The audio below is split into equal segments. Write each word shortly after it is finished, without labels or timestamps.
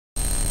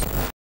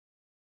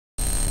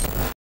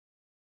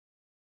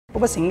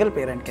ඔබ single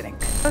parent කෙනෙක්.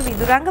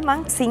 විදුරංග මං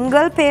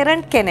සිංගල්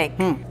පේරන්ට් කෙනෙක්.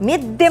 මේ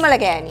දෙමළ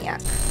ගෑණියක්.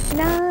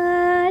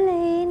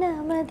 ලාලේ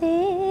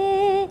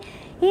නමදේ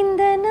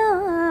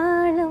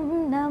ඉන්දනාලුම්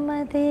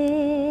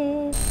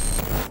නමදේ.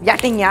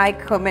 යටින් යායි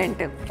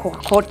කමෙන්ට්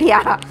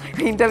කොටියා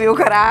ඉන්ටර්වියු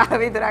කරා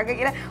විදුරංග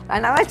කියලා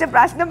අනවශ්‍ය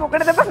ප්‍රශ්න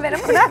මොකටද බං වෙන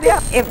මොනවද?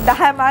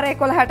 10 මාර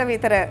 11ට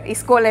විතර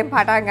ඉස්කෝලෙන්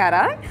පටන්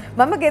අරන්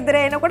මම ගෙදර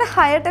එනකොට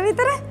 6ට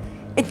විතර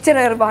එච්චර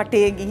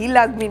බාටේ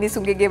ගිහිල්ලා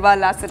මිනිසුන්ගේ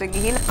ගෙවල් අසර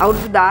ගිහිල්ලා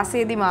අවුරුදු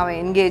 16 දී මාව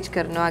එන්ගේජ්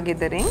කරනවා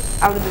ගෙදරින්.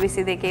 අවුරුදු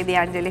 22 දී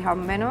අංජලි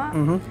හම් වෙනවා.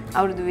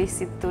 අවුරුදු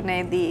 23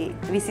 දී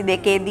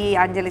 22 දී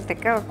අංජලිත්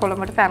එක්ක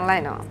කොළඹට පැනලා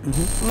එනවා.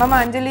 මම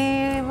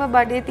අංජලිව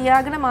බඩේ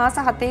තියාගෙන මාස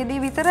 7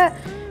 දී විතර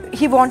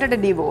he wanted a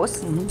divorce.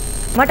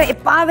 මට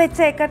එපා වෙච්ච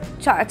එක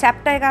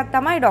chapter එකක්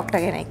තමයි ડોක්ටර්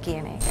කෙනෙක්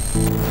කියන එක.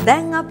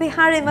 දැන් අපි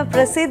හරිම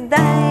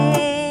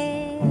ප්‍රසිද්ධයි.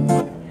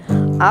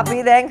 අපි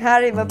දැන්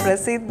හරිම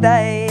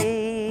ප්‍රසිද්ධයි.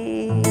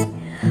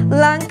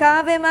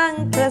 ලංකාවේ මං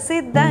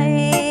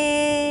ප්‍රසිද්ධයි.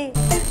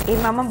 ඒ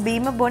මම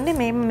බීම බොන්නේ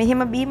මේ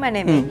මෙහෙම බීම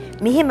නෙමෙයි.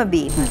 මෙහෙම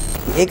බීම.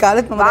 ඒ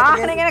කාලෙත් මම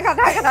වාහනේ ගැන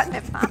කතා කරන්න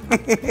එපා.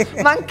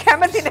 මං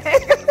කැමති නෑ.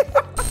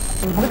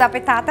 මොකද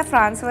අපේ තාත්තා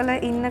ෆ්‍රාන්ස් වල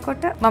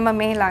ඉන්නකොට මම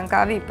මේ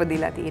ලංකාවේ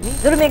ඉපදිලා තියෙන්නේ.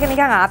 ඒතර මේක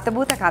නිකන්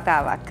ආත්මභූත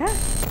කතාවක්.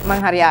 මං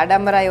හරි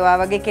ආඩම්බරයි ඔයා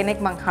වගේ කෙනෙක්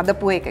මං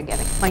හදපු එක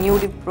ගැන. මං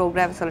YouTube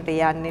programs වලට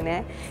යන්නේ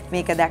නෑ.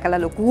 මේක දැකලා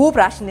ලොකු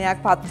ප්‍රශ්නයක්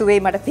පත්තු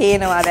වෙයි මට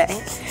පේනවා දැන්.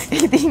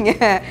 ඉතින්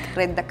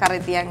රෙද්ද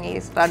කරතියන් ඒ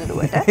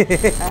ස්ටන්ඩුවට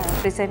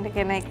ප්‍රසෙන්ට්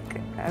කෙනෙක්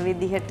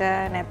විදිහට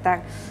නැත්තම්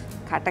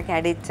කට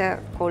කැඩිච්ච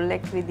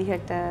කොල්ලෙක්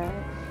විදිහට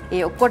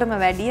ඒ ඔක්කොටම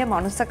වැඩිය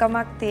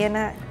මනුස්සකමක් තියෙන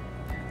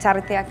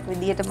චරිතයක්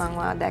විදිහට මම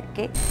වා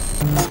දැක්කේ.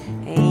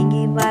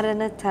 එංගි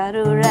මරණ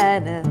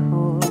තරුරන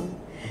හෝ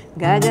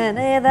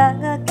ගගනේ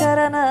දඟ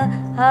කරන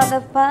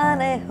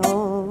හදපානේ හෝ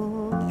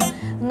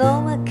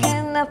නොම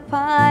කෙන්න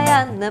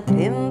පායන්න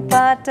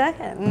පින්පාට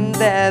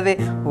හැන්දෑවේ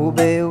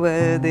ඔබේ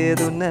වදේ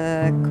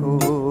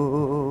දුන්නකෝ.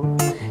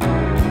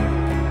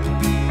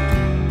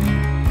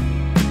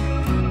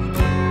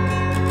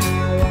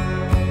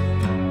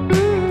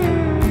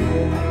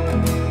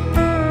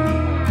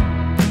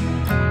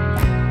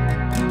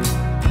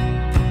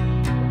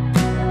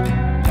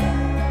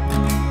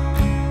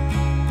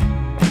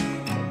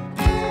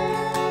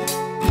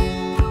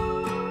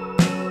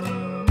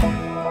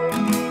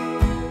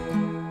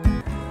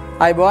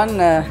 අයිබෝන්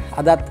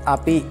අදත්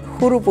අපි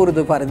හුරු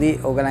පුරුදු පරිදි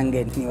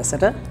ඔයගලන්ගේ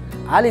නිවසට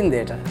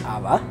ආලින්දයට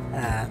ආවා.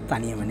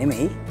 තනියම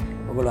නෙමෙයි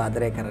ඔයගොල්ලෝ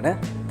ආදරය කරන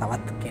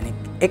තවත් කෙනෙක්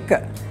එක්ක.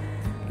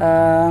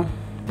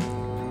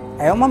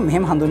 ඇයව මම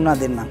මෙහෙම හඳුන්වා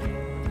දෙන්නම්.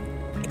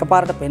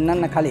 එකපාරට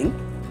පෙන්වන්න කලින්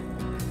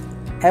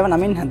ඇයව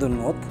නමින්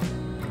හඳුන්වුවොත්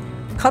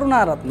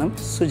කරුණාරත්නම්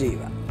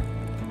සුජීවා.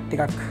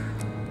 ටිකක්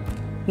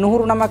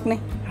නුහුරු නමක්නේ.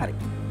 හරි.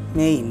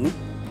 මේ ඉන්නේ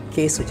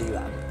කේ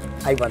සුජීවා.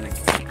 අයිබෝන්.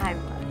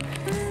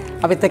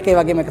 අපිත් එක්ක ඒ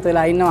වගේම එකතු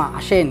වෙලා ඉන්නවා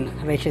අශේන්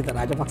රේෂිත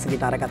රාජපක්ෂ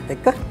ගිටාරකත්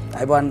එක්ක.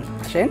 අයිබෝන්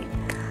අශේන්.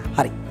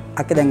 හරි.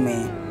 අක්කේ දැන්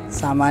මේ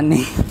සාමාන්‍ය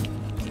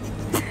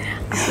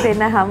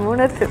වෙන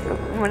හමුණත්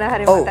මොන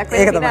හරි මතක්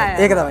වෙන්නේ.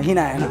 ඒක තමයි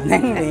hina යනවා.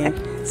 දැන් මේ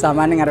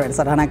සාමාන්‍යයෙන් අර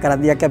වැඩසටහනක්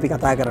කරද්දී අපි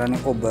කතා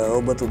කරන්නේ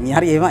ඔබතුමිය.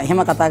 හරි එහෙම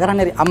කතා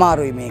කරන්නේ හරි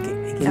අමාරුයි මේකේ.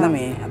 ඒකින්ද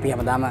මේ අපි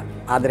හැමදාම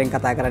ආදරෙන්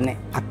කතා කරන්නේ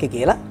අක්කේ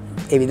කියලා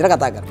ඒ විදිහට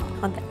කතා කරනවා.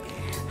 හොඳයි.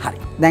 හරි.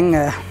 දැන්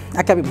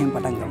අක්කේ අපි මෙහෙම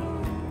පටන් ගමු.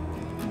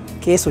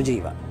 කේ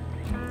සුජීවා.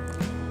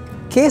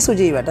 කේ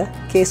සුජීවට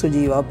කේ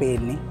සුජීවාව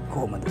පේන්නේ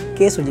කොහොමද?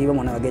 කේ සුජීව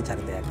මොන වගේ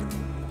චරිතයක්ද?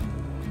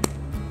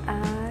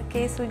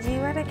 කේ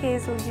සුජීවට කේ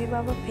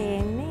සුජීවාව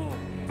පේන්නේ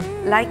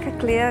like a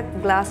clear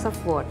glass of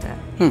water.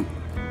 මම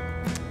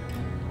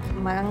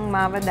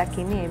මාව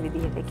දකින්නේ ඒ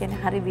විදිහට. ඒ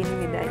කියන්නේ හරි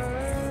විනිවිදයි.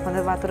 හොඳ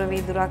වතුර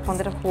වීදුරක්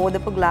හොඳට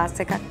හොදපු glass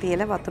එකක්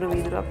තියලා වතුර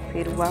වීදුරක්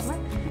පිරුවම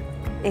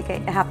ඒක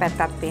එහා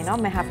පැත්තක් පේනවා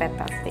මෙහා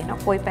පැත්තක් පේනවා.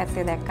 කොයි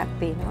පැත්තේ දැක්කත්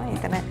පේනවා.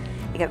 එතන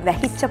ඒක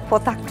වැහිච්ච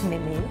පොතක්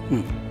නෙමෙයි.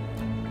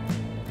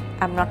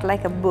 I'm not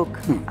like a book.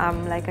 I'm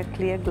like a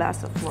clear glass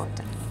of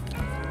water.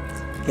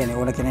 කියන්නේ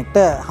ඕන කෙනෙක්ට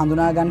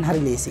හඳුනා ගන්න හරි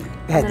ලේසි.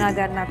 හඳුනා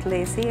ගන්නත්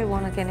ලේසි.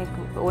 ඕන කෙනෙක්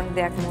ඕන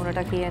දෙයක්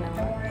මූණට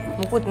කියනවා.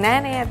 මුකුත්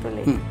නැහැ නේ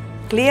ඇතුලේ.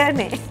 ක්ලියර්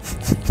නේ.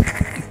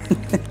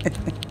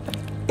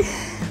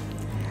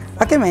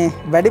 මේ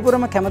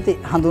වැඩිපුරම කැමති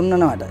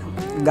හඳුන්වනවට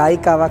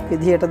ගායිකාවක්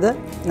විදිහටද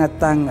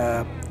නැත්නම්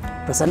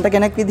ප්‍රසන්ටර්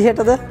කෙනෙක්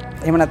විදිහටද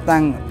එහෙම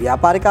නැත්නම්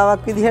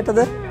ව්‍යාපාරිකාවක් විදිහටද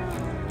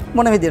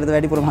මොන විදිහටද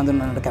වැඩිපුරම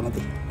හඳුන්වනවට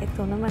කැමති? ඒ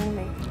තුනම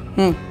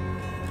නෙමෙයි.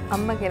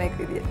 අම්මා කෙනෙක්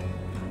විදියට.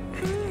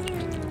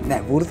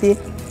 නෑ වෘත්තියේ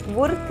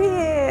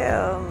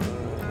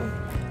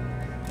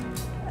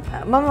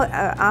මම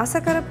ආස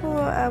කරපු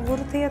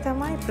වෘත්තිය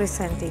තමයි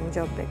ප්‍රසෙන්ටිං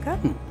ජොබ් එක.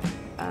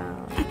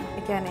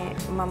 ඒ කියන්නේ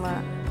මම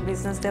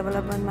බිස්නස්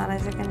ඩෙවලොප්මන්ට්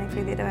මැනේජර් කෙනෙක්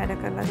විදියට වැඩ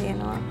කරලා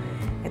තියෙනවා.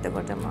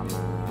 එතකොට මම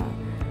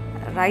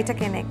රයිටර්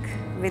කෙනෙක්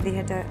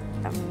විදිහට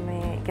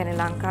මේ කියන්නේ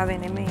ලංකාවේ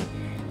නෙමෙයි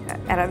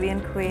Arabian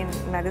Queen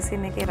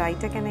magazine එකේ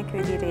රයිටර් කෙනෙක්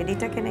විදියට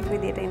එඩිටර් කෙනෙක්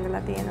විදියට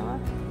ඉඳලා තියෙනවා.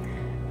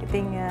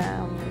 ඉතින්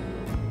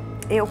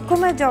ඒ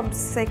ඔක්කොම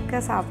ජොබ්ස් එක්ක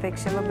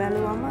සාපේක්ෂව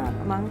බැලුවම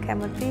මම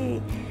කැමති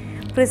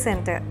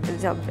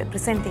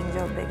ප්‍රසෙන්ටිං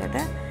ජොබ් එකට.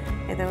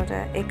 එතකොට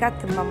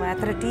ඒකත් මම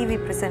අතර ටීවී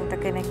ප්‍රසෙන්ටර්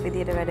කෙනෙක්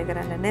විදියට වැඩ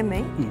කරන්න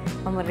නෙමෙයි.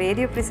 මම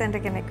රේඩියෝ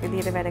ප්‍රසෙන්ටර් කෙනෙක්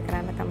විදියට වැඩ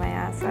කරන්න තමයි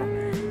ආස.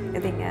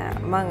 ඉතින්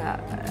මම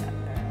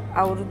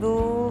අවුරුදු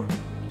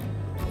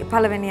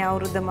පළවෙනි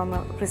අවුරුද්ද මම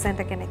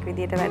ප්‍රසෙන්ටර් කෙනෙක්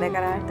විදියට වැඩ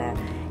කරාට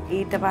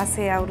ඊට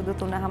පස්සේ අවුරුදු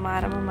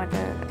 3මාරම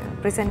මට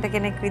ප්‍රසෙන්ටර්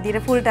කෙනෙක්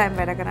විදියට ෆුල් ටයිම්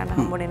වැඩ කරන්න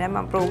හම්බුනේ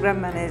නැහැ. මම ප්‍රෝග්‍රෑම්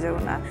මැනේජර්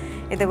වුණා.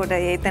 එතකොට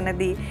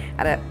ඒතනදී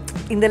අර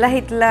ඉඳලා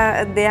හිටලා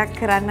දෙයක්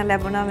කරන්න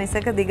ලැබුණා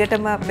මිසක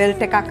දිගටම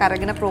බෙල්ට් එකක්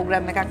අරගෙන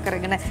ප්‍රෝග්‍රෑම් එකක්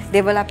කරගෙන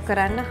ඩෙවලොප්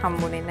කරන්න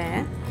හම්බුනේ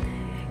නැහැ.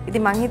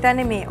 ඉතින් මං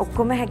හිතන්නේ මේ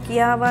ඔක්කොම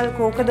හැකියාවල්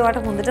කෝකද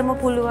වට හොඳටම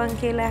පුළුවන්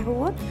කියලා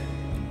ඇහුවොත්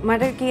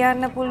මට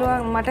කියන්න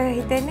පුළුවන් මට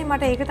හිතෙන්නේ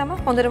මට ඒක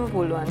තමයි හොඳටම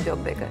පුළුවන්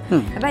ජොබ් එක.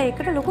 හැබැයි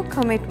ඒකට ලොකු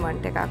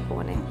කමිට්මන්ට් එකක්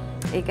ඕනේ.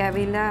 ඒක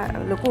ඇවිල්ලා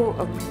ලොකු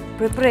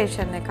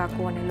ප්‍රිපරේෂන් එකක්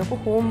ඕනේ, ලොකු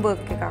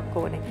හෝම්වර්ක් එකක්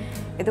ඕනේ.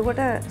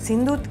 එතකොට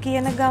සින්දුත්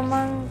කියන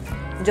ගමන්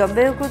ජොබ්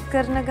එකකුත්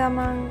කරන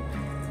ගමන්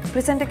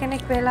ප්‍රසෙන්ටර්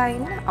කෙනෙක් වෙලා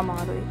ඉන්න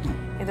අමාරුයි.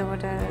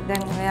 එතකොට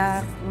දැන් ඔයා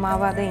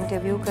මාව අද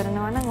ඉන්ටර්විව්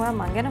කරනවා නම් ඔයා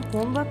මං ගැන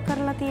හෝම්වර්ක්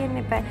කරලා තියෙන්න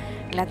එපා.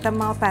 නැත්තම්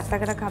මාව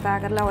පැත්තකට කතා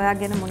කරලා ඔයා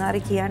ගැන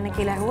මොනාරි කියන්න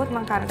කියලා ඇහුවොත්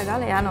මං කනට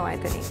ගාලා යනවා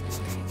එතනින්.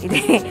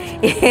 ඉතින්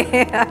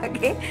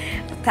ඒගේ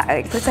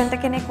ප්‍රසෙන්ටර්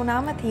කෙනෙක්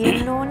වුණාම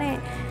තියෙන්න ඕනේ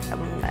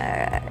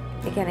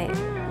ඒ කියන්නේ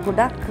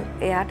ගොඩක්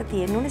එයාට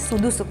තියෙන්න ඕනේ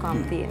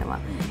සුදුසුකම් තියෙනවා.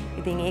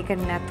 ඉතින් ඒක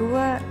නැතුව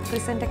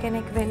ප්‍රසෙන්ටර්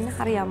කෙනෙක් වෙන්න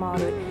හරි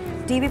අමාරුයි.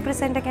 ටීවී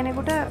ප්‍රසෙන්ටර්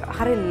කෙනෙකුට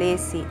හරි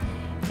ලේසි.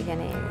 ඒ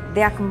කියන්නේ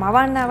දෙයක්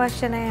මවන්න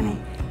අවශ්‍ය නැහැනේ.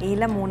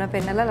 ඊළ මූණ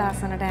පෙන්නලා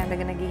ලස්සනට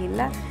ඇඳගෙන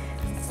ගිහිල්ලා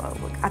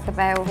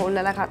අතපය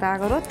හොල්ලලා කතා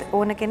කරොත්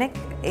ඕන කෙනෙක්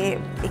ඒ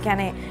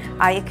කියන්නේ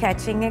අයි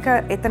කැචින් එක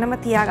එතනම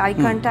තියාගෙන අයි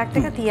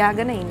කන්ටැක්ට් එක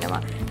තියාගෙන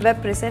ඉන්නවා.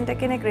 හැබැයි ප්‍රසෙන්ටර්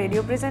කෙනෙක්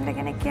රේඩියෝ ප්‍රසෙන්ටර්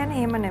කෙනෙක් කියන්නේ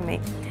එහෙම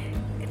නෙමෙයි.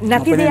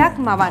 නැති දෙයක්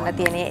මවන්න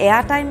තියෙන්නේ.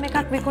 එයා ටයිම්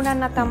එකක්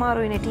විකුණන්නත්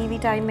අමාරුයිනේ. ටීවී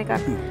ටයිම් එකක්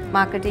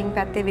මාකටිං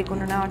පැත්තේ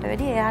විකුණනවට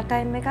වැඩිය එයා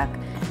ටයිම් එකක්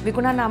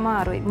විකුණන්න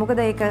අමාරුයි. මොකද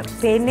ඒක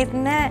පේන්නෙත්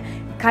නැහැ,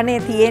 කනේ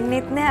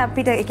තියෙන්නෙත් නැහැ.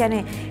 අපිට ඒ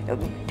කියන්නේ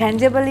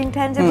ටැන්ජබල්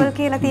ඉන්ටැන්ජබල්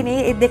කියලා තියෙන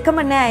ඒ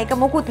දෙකම නැහැ. ඒක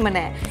මොකුත්ම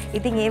නැහැ.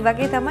 ඉතින් ඒ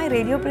වගේ තමයි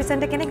රේඩියෝ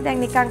ප්‍රසෙන්ටර් කෙනෙක්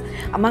දැන් නිකන්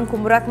මං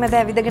කුඹුරක්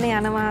මැද ඇවිදගෙන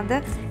යනවාද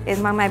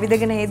මම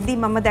ඇවිදගෙන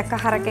එද්දි මම දැක්ක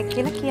හරකෙක්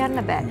කියලා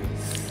කියන්න බෑ.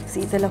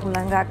 සීතල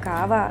හුළඟක්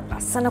ආවා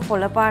ලස්සන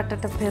කොළ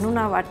පාටට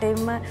පෙනුණා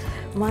වටෙන්ම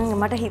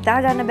මට හිතා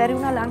ගන්න බැරි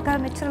වුණා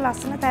ලංකාවේ මෙච්චර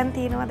ලස්සන තැන්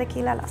තියෙනවද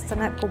කියලා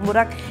ලස්සන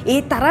කුඹුරක් ඒ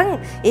තරම්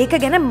ඒක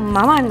ගැන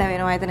මවන්න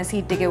වෙනවා එතන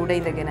සීට් එකේ උඩ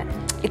ඉඳගෙන.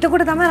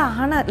 එතකොට තමයි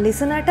අහන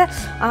ලිසනර්ට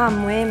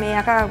මේ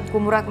අකා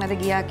කුඹුරක් මැද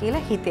ගියා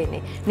කියලා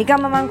හිතෙන්නේ.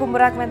 නිකම්ම මං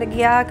කුඹුරක් මැද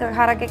ගියා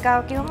හරකෙක්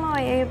ආව කිව්වම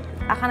ඒ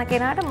අහන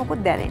කෙනාට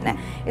මොකුත් දැනෙන්නේ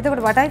නැහැ.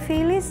 එතකොට what I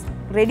feel is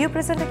radio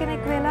ප්‍රසෙන්ටර්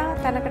කෙනෙක් වෙලා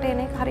තැනකට එන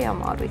එක හරි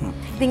අමාරුයි.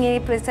 ඉතින් ඒ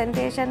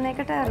ප්‍රසෙන්ටේෂන්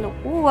එකට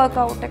ලොකු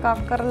වර්ක්අවුට් එකක්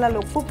කරලා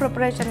ලොකු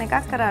ප්‍රිපරේෂන් එකක්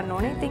කරන්න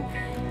ඕනේ. ඉතින්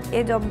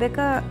ඒ ජොබ් එක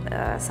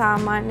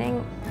සාමාන්‍යයෙන්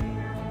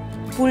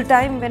ෆුල්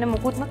ටයිම් වෙන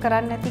මොකුත්ම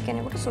කරන්නේ නැති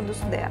කෙනෙකුට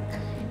සුදුසු දෙයක්.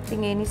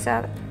 ඉතින් ඒ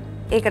නිසා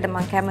ඒකට මම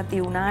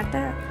කැමති වුණාට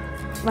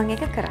මම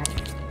ඒක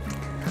කරන්නේ.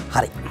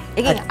 හරි.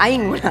 ඒකෙන්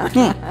අයින් වුණා.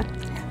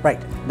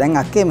 රයිට්. දැන්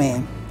අක්කේ මේ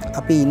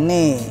අපි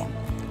ඉන්නේ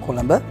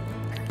කොළඹ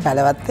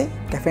පැලවත්තේ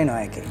කැෆේ නෝ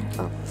එකේ.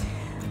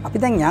 අපි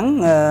දැන් යන්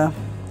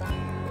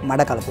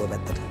මඩ කලපුව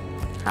පැත්තට.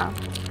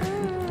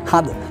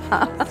 හාද?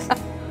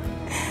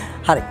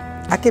 හරි.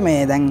 අක්කේ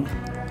මේ දැන්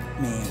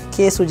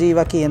මේ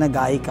සුජීවා කියන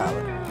ගායිකාව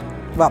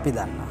අපි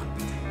දන්නවා.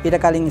 ඊට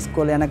කලින්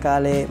ඉස්කෝලේ යන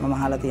කාලේ මම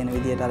අහලා තියෙන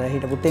විදිහට අර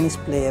හිටපු ටෙනිස්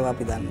ප්ලේයර්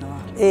අපි දන්නවා.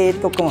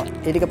 ඒත් ඔක්කොම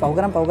ඒ ටික පහු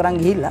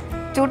කරන් ගිහිල්ලා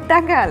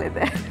චුට්ටක් කාලෙද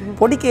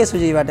පොඩි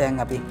සුජීවට යන්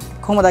අපි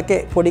කොහොමද අක්කේ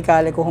පොඩි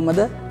කාලේ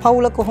කොහොමද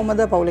පවුල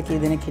කොහොමද පවුලේ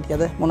කී දෙනෙක්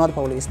හිටියද මොනවද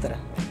පවුලේ විස්තර?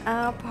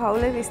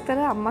 පවුලේ විස්තර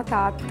අම්මා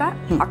තාත්තා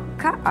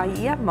අක්කා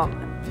අයියා මම.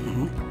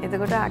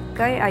 එතකොට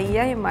අක්කයි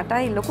අයියයි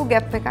මටයි ලොකු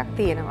ගැප් එකක්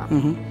තියෙනවා.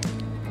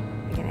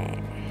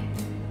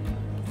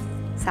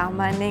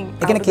 සාමාන්‍යයෙන්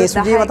ඒ කියන්නේ කේ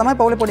සුජීවා තමයි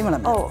පවුලේ පොඩිම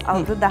ළමයා. ඔව්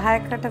අවුරුදු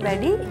 10කට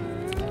වැඩි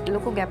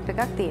ලොකු ගැප්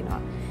එකක්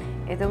තියෙනවා.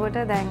 එතකොට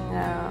දැන්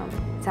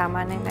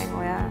සාමාන්‍යයෙන් දැන්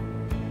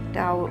ඔයාට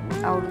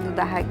අවුරුදු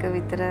 10ක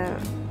විතර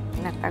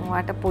නැත්නම්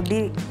ඔයාට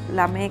පොඩි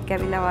ළමයෙක්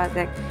ඇවිල්ලා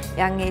වාදයක්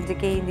යන් ඒජ්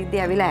එකේ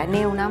ඉඳිද්දි ඇවිල්ලා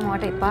ඇනේ වුණාම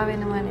ඔයාට එපා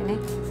වෙනවනේ නේ.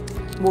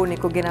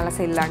 බෝනිකු ගෙනලා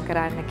සෙල්ලම්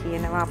කරන්න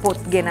කියනවා, පොත්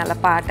ගෙනලා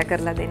පාට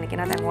කරලා දෙන්න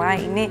කියනවා. දැන් ඔයා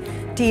ඉන්නේ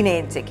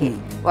ටීනේජ් එකේ.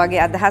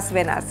 ඔයාගේ අදහස්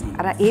වෙනස්.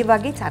 අර ඒ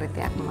වගේ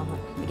චරිතයක් මම.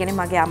 ඒ කියන්නේ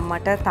මගේ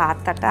අම්මට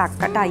තාත්තට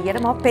අක්කට අයියට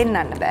මම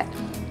පෙන්වන්න බෑ.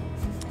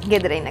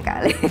 ගෙදර ඉන්න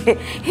කාලේ.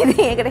 ඉතින්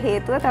ඒකට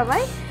හේතුව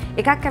තමයි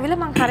එකක් ඇවිල්ලා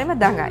මං හරියම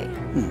දඟයි.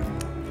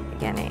 ඒ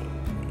කියන්නේ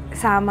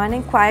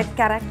සාමාන්‍යයෙන් ක්වයට්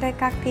කැරක්ටර්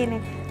එකක් තියෙන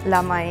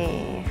ළමයි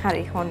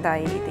හරි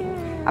හොඳයි. ඉතින්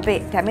අපේ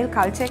ටැමිල්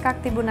කල්චර්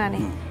එකක්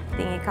තිබුණානේ.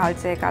 ඉතින් ඒ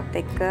කල්චර් එකත්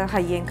එක්ක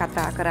හයියෙන්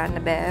කතා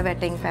කරන්න බෑ,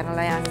 වැටෙන්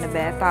පැනලා යන්න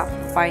බෑ,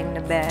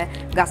 පයින්න බෑ,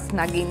 ගස්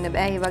නගින්න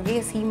බෑ. ඒ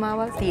වගේ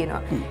සීමාවල්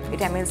තියෙනවා. ඒ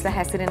ටැමිල්ස්ලා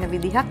හැසිරෙන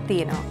විදිහක්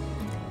තියෙනවා.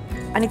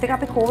 අනිත් එක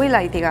අපි කෝවිල්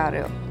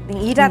අයිතිකාරයෝ.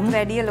 ඉතින් ඊටත්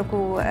වැඩිය ලොකු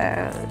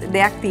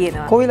දෙයක්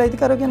තියෙනවා. කෝවිල්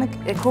අයිතිකාරයෝ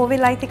කියන්නේ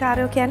කෝවිල්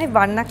අයිතිකාරයෝ කියන්නේ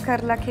වන්නක්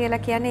කරලා කියලා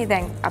කියන්නේ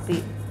දැන්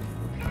අපි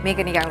මේක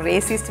නිකන්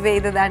රේසිස්ට්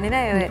වේද දන්නේ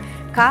නැහැ.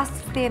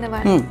 කාස්ට්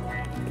තියෙනවානේ.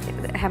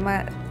 හැම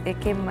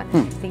එකෙම.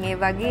 ඉතින් ඒ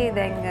වගේ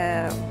දැන්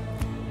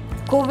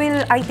කෝවිල්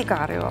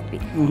අයිතිකාරයෝ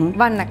අපි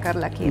වන්න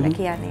කරලා කියලා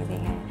කියන්නේ.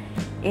 ඉතින්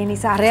ඒ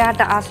නිසා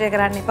අරයාට ආශ්‍රය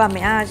කරන්න එපා,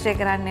 මෙයා ආශ්‍රය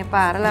කරන්න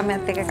එපා, අර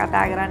ළමයාත් එක්ක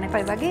කතා කරන්න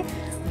එපා. ඒ වගේ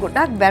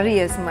ගොඩක්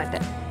බැරියර්ස්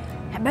මට.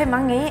 හැබැයි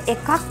මං ඒ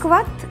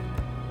එකක්වත්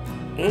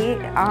ඒ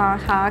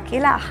හා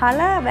කියලා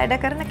අහලා වැඩ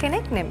කරන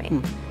කෙනෙක්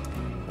නෙමෙයි.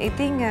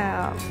 ඉතින්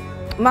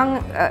මං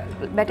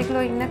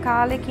බැටික්ලෝ ඉන්න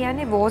කාලේ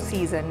කියන්නේ වෝ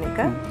සීසන් එක.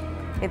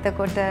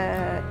 එතකොට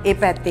ඒ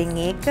පැත්තෙන්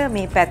ඒක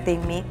මේ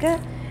පැත්තෙන් මේක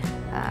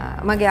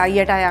මගේ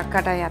අයියට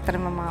අක්කටයි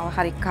අතරම මාව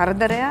හරි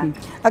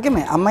කරදරයක්.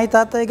 අකමේ අම්මයි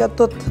තාත්තයි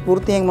ගත්තොත්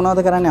වෘත්තියෙන්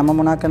මොනවද කරන්නේ? අම්මා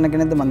මොනවා කරන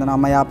කෙනෙක්ද? මම දන්නවා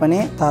අම්මා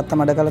යාපනයේ තාත්තා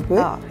මඩ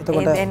කලපුවේ.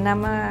 එතකොට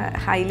එන්නම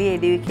highly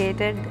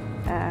educated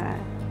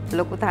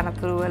ලොකු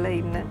තනතුරු වල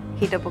ඉන්න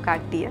හිටපු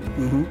කට්ටිය.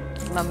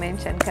 මම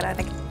මෙන්ෂන් කරන්න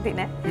කැමති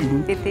නෑ.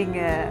 ඉතින්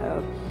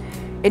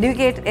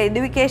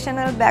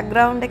educational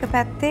background එක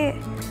පැත්තේ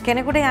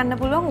කෙනෙකුට යන්න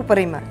පුළුවන්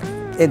උපරිම.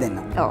 ඒ දෙන්න.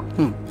 ඔව්.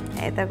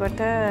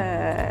 එතකොට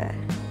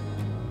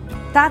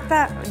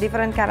තාත්තා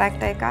ඩිෆරන්ට්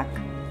කැරක්ටර් එකක්,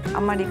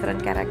 අම්මා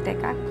ඩිෆරන්ට් කැරක්ටර්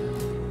එකක්.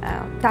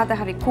 තාත්තා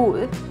හරි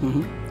කූල්.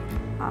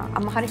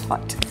 අම්මා හරි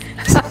හොට්.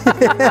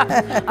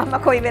 අම්මා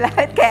කොයි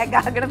වෙලාවෙත් කෑ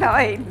ගහගෙන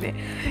තමයි ඉන්නේ.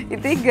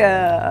 ඉතින්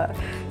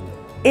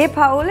ඒ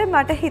පවුලේ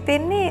මට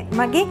හිතෙන්නේ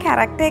මගේ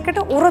කැරක්ටර් එකට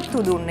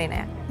ඔරොත්තු දුන්නේ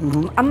නැහැ.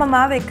 අම්මා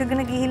මාව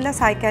එක්කගෙන ගිහිල්ලා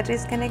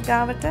සයිකියාට්‍රිස්ට් කෙනෙක්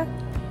ගාවට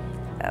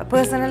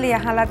පර්සනලි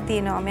අහලක්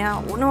තියෙනවා. මෙයා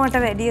උණුවට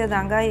වැඩිය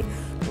දඟයි.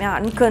 මෙයා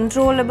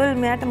අන්කන්ට්‍රෝලබල්.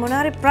 මෙයාට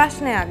මොනාරි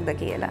ප්‍රශ්නයක්ද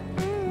කියලා.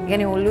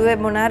 يعني ඔළුවේ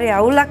මොනාරි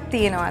අවුලක්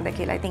තියෙනවද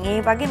කියලා. ඉතින්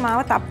ඒ වගේ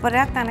මාව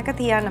තප්පරයක් තනක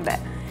තියන්න බෑ.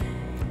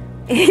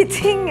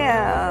 ඉතින්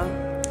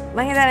මම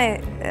හිතන්නේ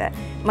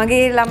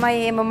මගේ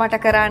ළමයි එම මට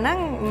කරා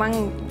නම් මං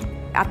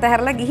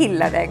අතහැරලා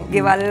ගිහිල්ලා දැන්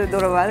ගෙවල්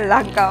දොරවල්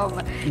ලංකාවම.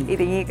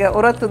 ඉතින් ඒක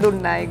ඔරොත්තු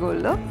දුන්නා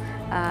ඒගොල්ලෝ.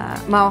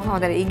 මම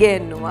හොඳට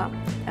ඉගෙනුවා.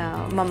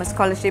 මම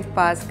ස්කෝලර්ෂිප්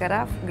පාස්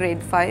කරා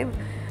grade 5.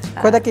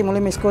 කොහෙද කි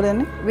මුලින්ම ඉස්කෝලේ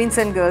යන්නේ?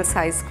 වින්සන් ගර්ල්ස්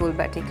හයි ස්කූල්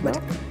බැටික්ලෝ.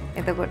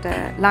 එතකොට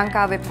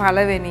ලංකාවේ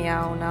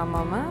පළවෙනියා වුණා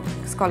මම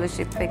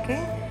ස්කෝලර්ෂිප් එකේ.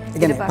 ඒ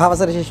කියන්නේ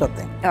භාවසර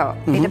ශිෂ්‍යත්වයෙන්. ඔව්.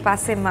 ඊට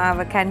පස්සේ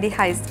මාව කැන්ඩි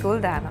හයි ස්කූල්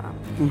දානවා.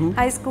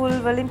 හයි ස්කූල්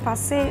වලින්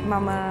පස්සේ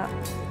මම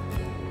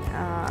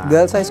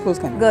ගර්ල්ස් හයි ස්කූල්ස්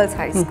කියන්නේ. ගර්ල්ස්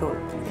හයි ස්කූල්.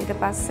 ඊට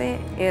පස්සේ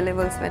A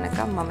levels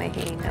වෙනකම් මම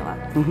එහෙ ඉන්නවා.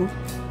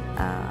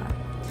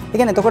 ඒ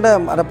කියන්නේ එතකොට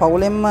අර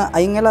පවුලෙන්ම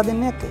අයින් වෙලා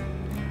දෙන්නේ නැක්කේ?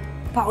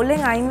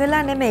 පවුලෙන් අයින්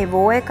වෙලා නෙමෙයි.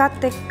 වෝ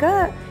එකත් එක්ක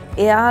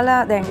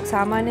එයාලා දැන්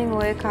සාමාන්‍යයෙන්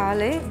ওই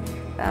කාලේ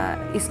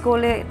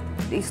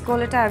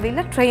ඉස්කෝලේට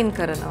ඇවිල්ලා ට්‍රේන්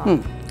කරනවා.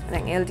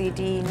 දැන් LTT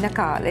ඉන්න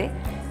කාලේ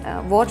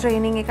වෝ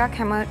ට්‍රේනින් එකක්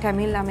හැම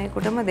ටැමිල්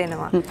ළමයෙකුටම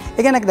දෙනවා.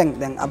 ඒ කියන්නේ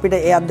දැන් අපිට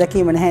ඒ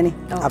අත්දැකීම නැහැනේ.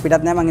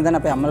 අපිටත් නැහැ මං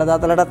හිතන්නේ අපේ අම්මලා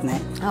තාත්තලාටත්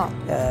නැහැ.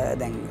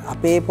 දැන්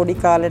අපේ පොඩි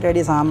කාලේට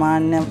වැඩි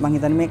සාමාන්‍ය මං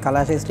හිතන්නේ මේ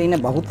කලා ශාස්ත්‍රයේ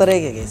ඉන්න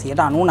බහුතරයේ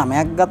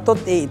 99ක්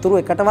ගත්තොත් ඒ ඉතුරු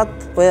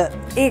එකටවත් ඔය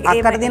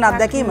අක්කට තියෙන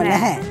අත්දැකීම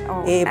නැහැ.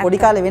 ඒ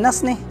පොඩි කාලේ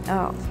වෙනස්නේ.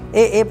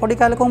 ඒ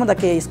පොඩි කාලේ කොහොමද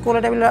කේ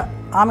ඉස්කෝලේට ඇවිල්ලා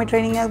ආමි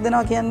ට්‍රේනින් එකක්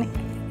දෙනවා කියන්නේ?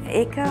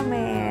 ඒක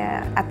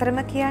මේ අතරම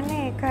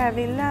කියන්නේ ඒක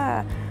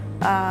ඇවිල්ලා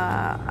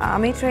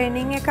ආමි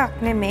ට්‍රේනින්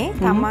එකක් නෙමේ.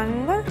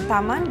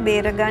 තමන්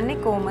බේරගන්නේ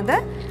කොහොමද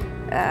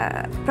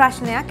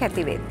ප්‍රශ්නයක්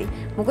ඇති වෙද්දි.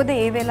 මොකද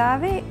ඒ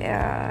වෙලාවේ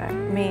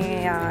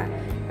මේ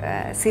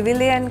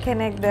සිවිලියන්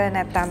කෙනෙක්ද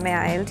නැත්නම්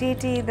මෙයා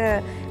LTTද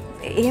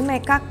එහෙම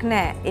එකක්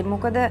නෑ. ඒ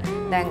මොකද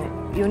දැන්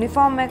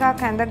යුනිෆෝම් එකක්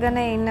ඇඳගෙන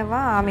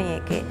ඉන්නවා ආමි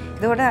එකේ.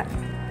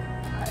 ඒකට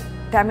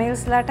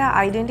ටැමිල්ස්ලට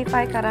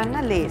අයිඩෙන්ටිෆයි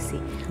කරන්න ලේසි.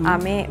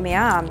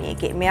 මෙයා ආමි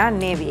එකේ, මෙයා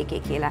නේවි එකේ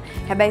කියලා.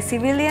 හැබැයි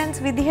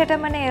සිවිලියන්ස්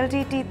විදිහටමනේ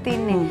LTTත්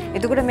ඉන්නේ.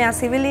 එතකොට මෙයා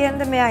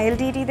සිවිලියන්ද මෙයා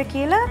LTTද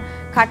කියලා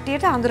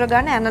කට්ටියට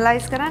අඳුරගන්න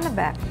ඇනලයිස් කරන්න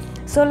බෑ.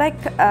 So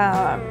like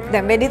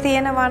දැන් වෙඩි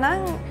තියෙනවා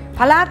නම්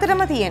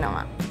පලාතරම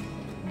තියෙනවා.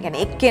 يعني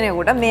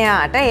එක්කෙනෙකුට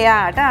මෙයාට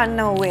එයාට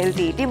අන්න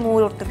LTT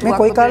මූලොට්ට තුවක්. මේ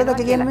කොයි කාලෙද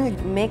කියන්නේ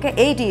මේක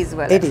 80s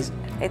වල. 80s.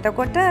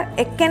 එතකොට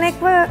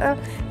එක්කෙනෙක්ව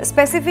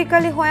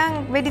ස්පෙසිෆිකලි හොයන්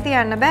වෙඩි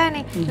තියන්න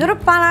බෑනේ. ඒතර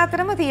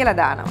පලාතරම තියලා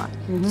දානවා.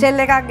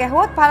 ෂෙල් එකක්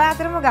ගැහුවොත්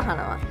පලාතරම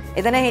ගහනවා.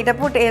 එතන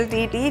හිටපු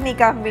LTT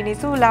නිකම්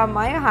මිනිස්සු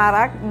ළමයි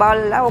හරක්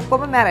බල්ලා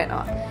ඔක්කොම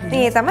මැරෙනවා. ඉතින්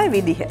ඒ තමයි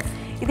විදිහ.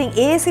 ඉතින්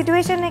ඒ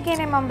සිටුේෂන්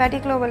එකේනේ මම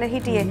බැටික්ලෝ වල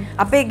හිටියේ.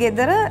 අපේ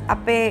ගෙදර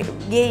අපේ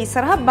ගේ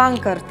ඉස්සරහා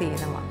බංකර්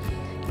තියෙනවා.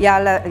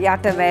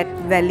 යට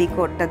වැලි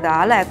කොට්ට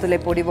දාලා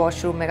ඇතුලේ පොඩි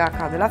වොෂ්රූම්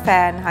එකක් හදලා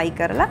ෆෑන් හයි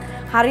කරලා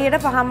හරියට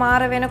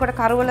පහමාර වෙනකොට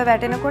කරවල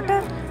වැටෙනකොට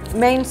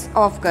මෙයින්ස්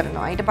ඔෆ්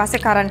කරනවා. ඊට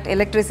පස්සේ කරන්ට්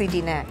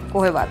ඉලෙක්ට්‍රිසිටි නෑ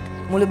කොහෙවත්.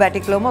 මුළු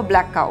බැටික්ලෝම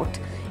බ්ලැක් අවුට්.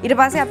 ඊට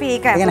පස්සේ අපි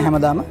ඒක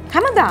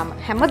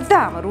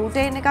හැමදාම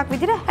රූටීන් එකක්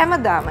විදිහට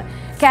හැමදාම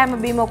කැම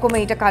බීම ඔක්කොම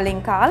ඊට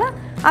කලින් කාලා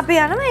අපි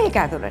යනවා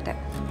ඒක ඇතුළට.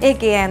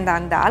 ඒකේ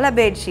ඇඳන් දාලා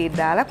බෙඩ් ෂීට්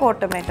දාලා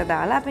කොට්ටමෙට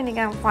දාලා අපි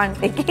නිකන් ෆන්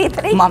එකේ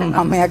ඉතරේ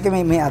මම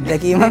යකේ මේ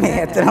අත්දැකීම මේ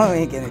ඇත්තටම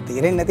මේ කියන්නේ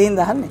තීරෙන්නේ නැතිනම්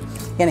දහන්නේ.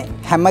 කියන්නේ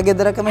හැම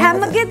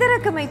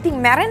ගෙදරකම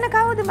ඉතින් මැරෙන්න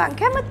කවුද මං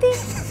කැමති?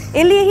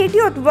 එළියේ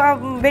හිටියොත්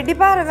වෙඩි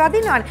පාර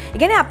වදිනවනේ. ඒ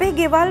කියන්නේ අපේ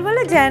ගෙවල් වල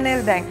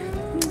ජනල් දැන්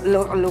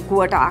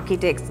ලොකුවට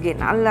ආකිටෙක්ට්ස්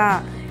ගෙනල්ලා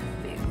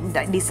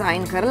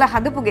ඩිසයින් කරලා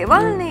හදපු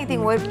ගෙවල්නේ.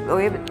 ඉතින්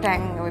ඔය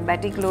ටැන් ඔය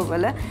බැටික්ලෝ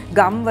වල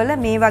ගම් වල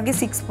මේ වගේ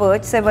 6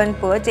 පර්ච් 7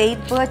 පර්ච්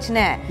 8 පර්ච්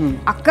නෑ.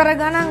 අක්කර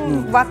ගණන්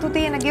වතු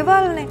තියෙන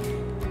ගෙවල්නේ.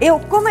 ඒ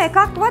ඔක්කොම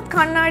එකක්වත්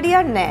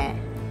කණ්ණාඩියක් නෑ.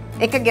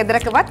 එක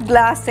ගෙදරකවත්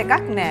ග්ලාස්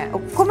එකක් නෑ.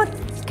 ඔක්කොම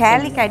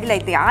කෑලි කැඩිලා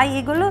ඉතින්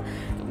ඒගොල්ලෝ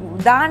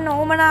දාන්න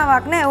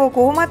ඕමනාවක් නෑ. ඕක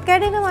කොහොමත්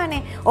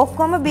කැඩෙනවානේ.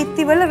 ඔක්කොම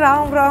බිත්තිවල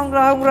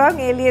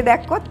රවුම් එළිය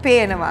දැක්කොත්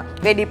පේනවා.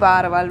 වෙඩි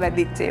පාරවල්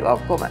වැදිච්ච ඒවා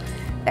ඔක්කොම.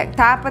 දැන්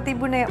තාප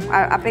තිබුණේ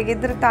අපේ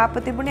ගෙදර තාප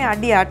තිබුණේ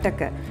අඩි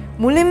 8ක.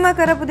 මුලින්ම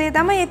කරපු දේ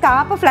තමයි ඒ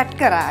තාප ෆ්ලැට්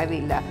කරා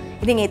ඇවිල්ලා.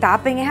 ඉතින් ඒ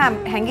තාපෙන් එහා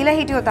හැංගිලා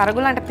හිටියොත්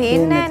අරගලන්ට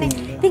පේන්නේ නැහනේ.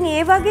 ඉතින්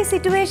ඒ වගේ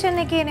සිටුේෂන්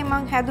එකේනේ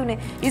මං හැදුනේ.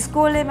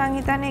 ඉස්කෝලේ මං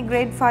හිතන්නේ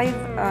grade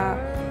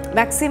 5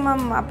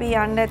 maximum අපි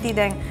යන්න ඇති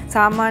දැන්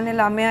සාමාන්‍ය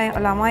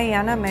ළමයි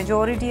යන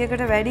majority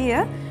එකට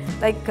වැඩිය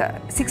like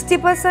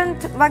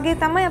 60% වගේ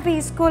තමයි අපි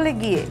ඉස්කෝලේ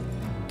ගියේ.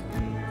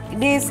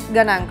 days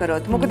ගණන්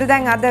කරොත්. මොකද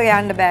දැන් අද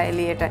යන්න බෑ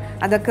එළියට.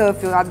 අද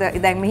curfew අද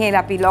දැන් මෙහෙ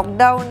අපි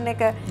lockdown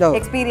එක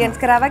experience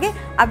කරා වගේ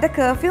අද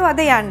curfew අද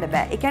යන්න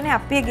බෑ. ඒ කියන්නේ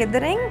අපේ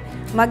ගෙදරින්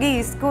මගේ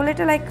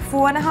ඉස්කෝලේට like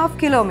 4.5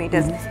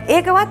 kilometers.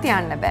 ඒකවත්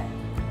යන්න බෑ.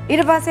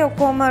 ඊට පස්සේ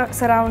ඔක්කොම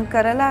surround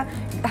කරලා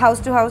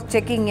house to house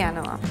checking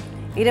යනවා.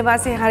 ඊට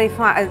පස්සේ හරි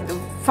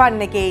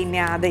ෆන් එකේ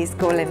ඉන්නේ ආද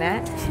ඉස්කෝලේ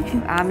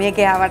නෑ.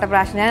 මේකේ ආවට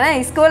ප්‍රශ්න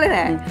නෑ ඉස්කෝලේ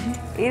නෑ.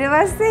 ඊට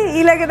පස්සේ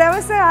ඊළඟ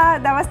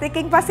දවස්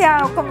දෙකකින් පස්සේ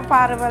ඔක්කොම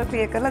පාරවල්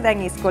ක්ලියර් කරලා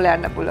දැන් ඉස්කෝලේ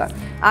යන්න පුළුවන්.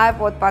 ආයෙ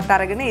පොත්පත්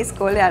අරගෙන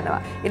ඉස්කෝලේ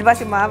යනවා. ඊට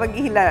පස්සේ මාව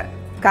ගිහිල්ලා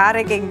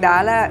කාර් එකෙන්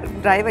දාලා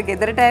ඩ්‍රයිවර්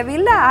ගෙදරට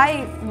ඇවිල්ලා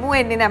ආයි මූ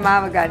එන්නේ නෑ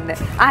මාව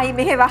ගන්න. ආයි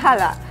මෙහෙ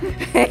වහලා.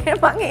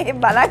 මම ඒ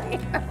බලන්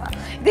ඉන්නවා.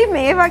 ඉතින්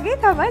මේ වගේ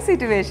තමයි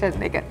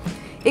සිටුේෂන් එක.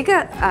 ඒක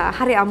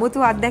හරි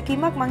අමුතු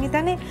අත්දැකීමක් මං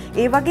හිතන්නේ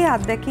ඒ වගේ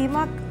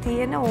අත්දැකීමක්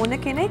තියෙන ඕන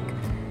කෙනෙක්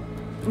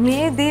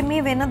මේ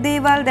වෙන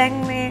දේවල් දැන්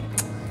මේ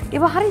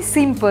ඒව හරි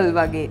සිම්පල්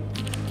වගේ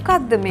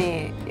මොකද්ද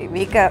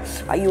මේක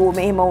අයියෝ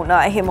මෙහෙම වුණා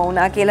එහෙම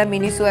වුණා කියලා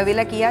මිනිස්සු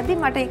ඇවිල්ලා කියද්දි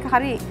මට ඒක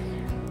හරි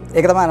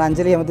ඒක තමයි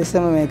රංජලි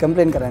හැමතිස්සෙම මේ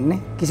කම්ප්ලේන් කරන්නේ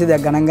කිසි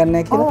දෙයක් ගණන් ගන්න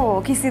නැහැ කියලා. ඔව්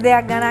කිසි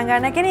දෙයක් ගණන්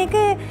ගන්න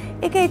කියන්නේ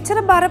ඒක එච්චර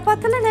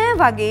බරපතල නෑ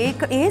වගේ.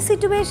 ඒ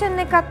සිටුේෂන්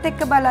එකත්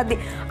එක්ක බලද්දි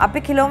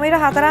අපි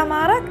කිලෝමීටර්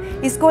 4මාරක්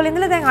ඉස්කෝලේ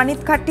ඉඳලා දැන්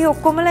අනිත් කට්ටිය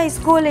ඔක්කොමලා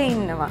ඉස්කෝලේ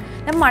ඉන්නවා.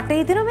 දැන්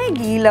මට හිතෙනවා මේ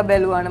ගිහිල්ලා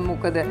බැලුවා නම්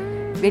මොකද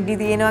වෙඩි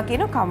දිනනවා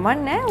කියන කමක්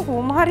නෑ.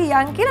 කොහොම හරි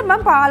යන් කියලා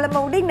මම පාලම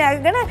උඩින්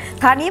නැගගෙන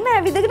තනියම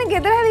ඇවිදගෙන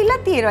ගෙදර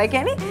ඇවිල්ලා තියෙනවා. ඒ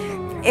කියන්නේ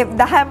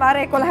 10 මාර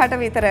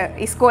 11ට විතර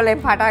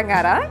ඉස්කෝලෙන් පටන්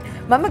අරන්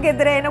මම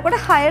ගෙදර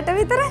එනකොට 6ට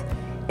විතර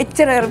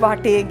එච්චර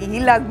බටේ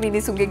ගිහිල්ලා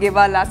මිනිසුන්ගේ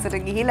ගෙවල් අසර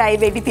ගිහිල්ලා ඒ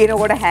වෙඩි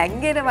තියනකොට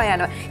හැංගෙනවා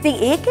යනවා. ඉතින්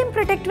ඒකෙන්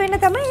ප්‍රොටෙක්ට් වෙන්න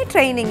තමයි මේ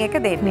ට්‍රේනින් එක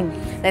දෙන්නේ.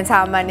 දැන්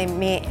සාමාන්‍යයෙන්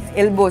මේ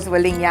එල්බෝස්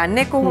වලින්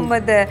යන්නේ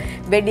කොහොමද?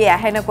 වෙඩි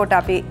ඇහෙනකොට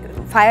අපි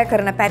ෆයර්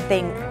කරන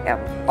පැත්තෙන්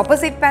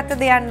ඔපොසිට්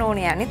පැත්තද යන්න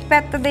ඕනේ අනිත්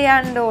පැත්තද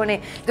යන්න ඕනේ.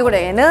 එතකොට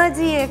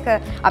එනර්ජි එක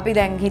අපි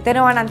දැන්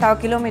හිතනවා නම් තව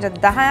කිලෝමීටර්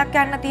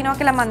 10ක් යන්න තියෙනවා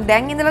කියලා මම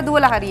දැන් ඉඳලා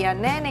දුවලා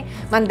හරියන්නේ නැහනේ.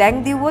 මම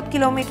දැන් දිව්වොත්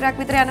කිලෝමීටරයක්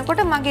විතර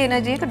යනකොට මගේ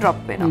එනර්ජි එක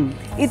ඩ්‍රොප් වෙනවා.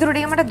 ඊටු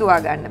ටික මට දුවා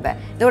ගන්න බෑ.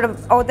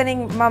 එතකොට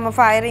ඔතනින් මම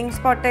ෆයරින්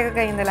ස්පොට්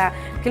එකක ඉඳලා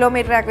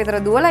කිලෝමීටරයක් විතර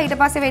දුවලා ඊට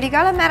පස්සේ වෙඩි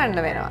ගාලා මැරෙන්න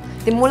වෙනවා.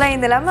 ඉතින් මුල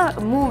ඉඳලම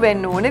මූව්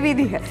වෙන්න ඕනේ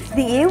විදිහ.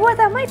 ඉතින් ඒව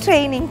තමයි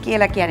ට්‍රේනින්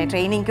කියලා කියන්නේ.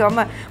 ට්‍රේනින්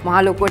කිව්වම මහ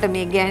ලොකුවට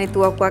මේ ගෑණි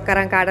තුවක්කුවක්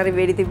අරන් කාට හරි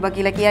වෙඩි තිබ්බා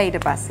කියලා කියා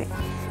ඊට පස්සේ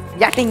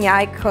යටින්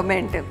යායි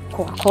කමෙන්ට්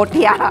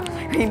කොටියා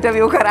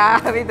ඉන්ටර්විව්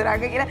කරා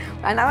විතරක් කියලා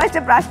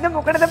අනවශ්‍ය ප්‍රශ්න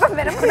මොකටද බං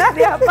වෙන මොනවද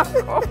අප්පා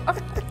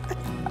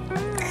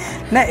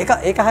නෑ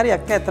ඒක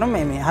හරියක් ඇත්තටම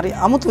මේ හරි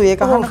අමුතු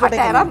ඒක අහනකොට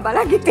ඒක අරන්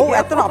බලන් හිටියා. ඔව්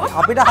ඇත්තටම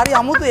අපිට හරි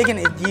අමුතු ඒ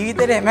කියන්නේ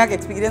ජීවිතේට එහෙමයක්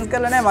එක්ස්පීරියන්ස්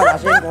කරලා නෑ මම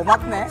අශයෙන්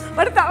කොහොමත් නෑ.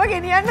 මට තව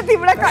ගෙනියන්න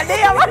තිබුණා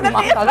කඩේ යවන්න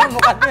තියෙනවා. මම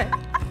මොකද්ද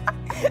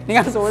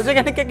නිකන් සෝල්ජර්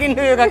කෙනෙක් එක්ක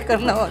ඉන්ටර්විව් එකක්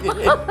කරනවා වගේ.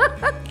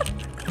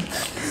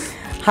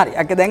 හරි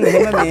අක දැන්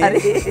එහෙම මේ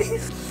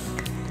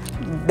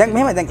දැන්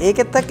මෙහෙම දැන්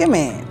ඒකෙත් එක්ක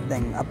මේ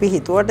දැන් අපි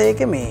හිතුවට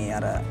ඒකේ මේ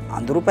අර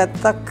අඳුරු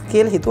පැත්තක්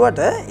කියලා හිතුවට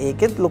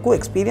ඒකෙත් ලොකු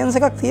එක්ස්පීරියන්ස්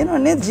එකක් තියෙනවා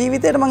නේද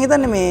ජීවිතේට මම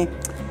හිතන්නේ මේ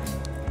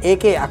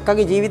ඒකේ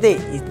අක්කගේ ජීවිතේ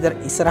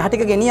ඉස්සරහ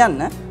ටික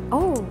ගෙනියන්න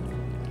ඔව්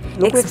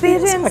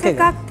එක්ස්පීරියන්ස්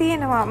එකක්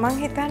තියෙනවා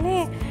මම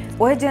හිතන්නේ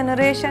ඔය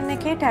ජෙනරේෂන්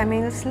එකේ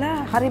ටැමිල්ස්ලා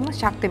හරිම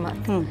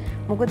ශක්තිමත්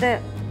මොකද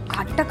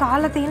කට්ට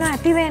කාලා තියෙන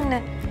ඇති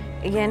වෙන්න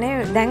කියන්නේ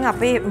දැන්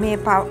අපේ මේ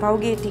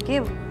පවුගේ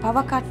ටිකේ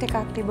පව කට්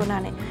එකක්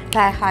තිබුණානේ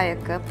පැය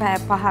 6ක පැය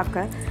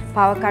 5ක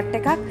පව කට්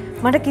එකක්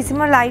මට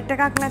කිසිම ලයිට්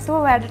එකක්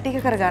නැතුව වැඩ ටික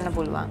කරගන්න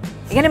පුළුවන්.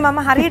 ඒ කියන්නේ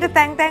මම හරියට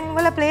තැන්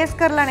වල ප්ලේස්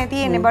කරලානේ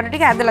තියෙන්නේ බඩු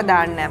ටික ඇදලා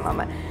දාන්නේ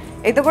නැහැ මම.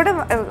 එතකොට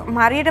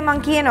හරියට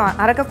මං කියනවා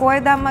අරක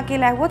කොහෙද අම්මා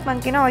කියලා ඇහුවොත්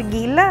මං කියනවා ඔය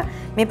ගිහිල්ලා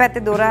මේ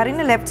පැත්තේ දොර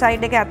අරින්න ලෙෆ්ට්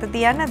සයිඩ් එකේ අත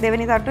තියන්න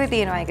දෙවෙනි තට්ටුවේ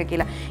තියෙනවා ඒක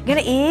කියලා.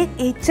 කියන්නේ ඒ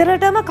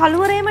එච්චරටම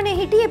කලුවරේමනේ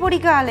හිටියේ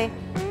පොඩි කාලේ.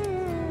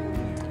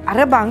 අර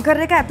බංකර්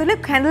එක ඇතුලේ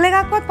කැන්ඩල්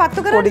එකක්වත්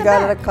පත්තු කරන්න බෑ. පොඩි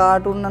කාලේ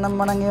කාටුන් නම්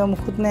මනම් ඒව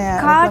මුකුත් නෑ.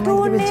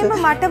 කාටුන් එහෙම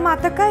මට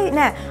මතකයි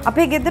නෑ.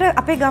 අපේ ගෙදර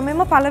අපේ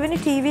ගමේම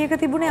පළවෙනි ටීවී එක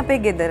තිබුණේ අපේ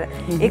ගෙදර.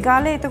 ඒ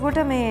කාලේ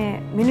එතකොට මේ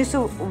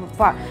මිනිස්සු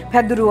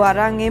පැදුරු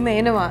අරන් එම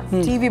එනවා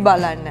ටීවී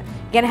බලන්න.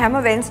 කියන්නේ හැම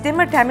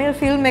වෙන්ස්ඩේම ටැමිල්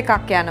ෆිල්ම්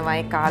එකක් යනවා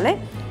ඒ කාලේ.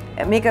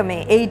 මේක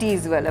මේ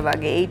 80s වල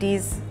වගේ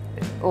 80s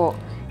ඕ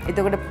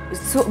එතකොට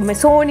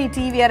සෝනි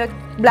ටීවී අර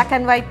black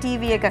and white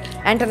ටීවී එක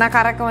ඇන්ටනා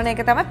කරකවන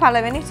එක තමයි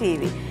පළවෙනි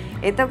ටීවී.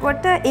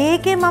 එතකොට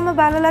ඒකේ මම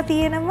බලලා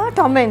තියෙනවා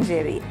Tom and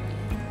Jerry.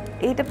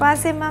 ඊට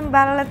පස්සේ මම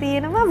බලලා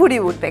තියෙනවා Woody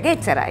Woodpecker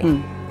එච්චරයි.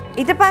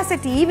 ඊට පස්සේ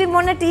ටීවී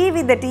මොන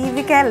ටීවීද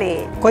ටීවී කැලේ.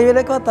 කොයි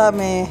වෙලකවත්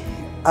මේ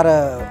අර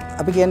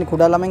අපි කියන්නේ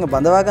කුඩා ළමයින්ව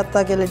බඳවා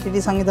ගත්තා කියලා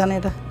ටීවී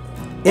සංවිධානයේට.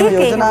 එහෙම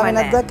යෝජනාවක්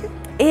නැද්ද?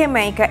 එහෙම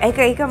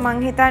ඒක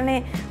මං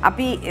හිතන්නේ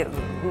අපි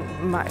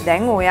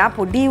දැන් ඔයා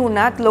පොඩි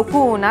වුණත් ලොකු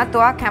වුණත්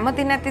ඔයා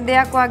කැමති නැති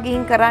දෙයක් ඔයා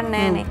ගිහින්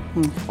කරන්නේ නැහනේ.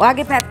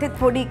 ඔයාගේ පැත්තෙත්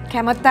පොඩි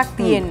කැමැත්තක්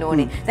තියෙන්න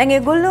ඕනේ. දැන්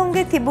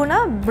ඒගොල්ලෝන්ගේ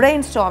තිබුණා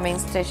brainstorming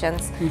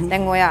sessions.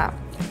 දැන් ඔයා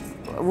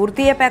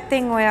වෘත්තීය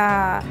පැත්තෙන්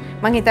ඔයා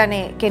මං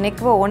හිතන්නේ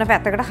කෙනෙක්ව ඕන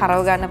පැත්තකට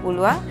හරව ගන්න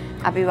පුළුවන්.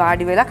 අපි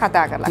වාඩි වෙලා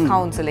කතා කරලා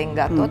කවුන්සලින්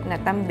ගත්තොත්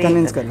නැත්නම්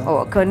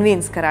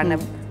කන්වින්ස්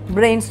කරන්න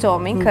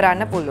brainstorming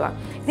කරන්න පුළුවන්.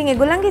 ඉතින්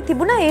ඒගොල්ලන්ගේ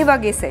තිබුණා ඒ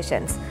වගේ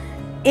sessions.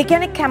 ඒ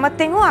කියන්නේ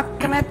කැමැත්තෙන් හෝ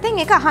අකමැත්තෙන්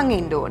ඒක අහන්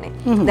ඉන්න ඕනේ.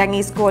 දැන්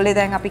ඉස්කෝලේ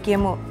දැන් අපි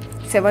කියමු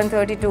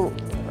 7:30 to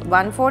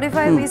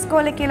 1:45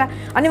 ඉස්කෝලේ කියලා.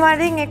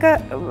 අනිවාර්යෙන් ඒක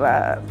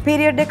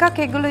පීරියඩ්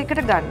එකක් ඒගොල්ලෝ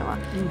එකට ගන්නවා.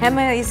 හැම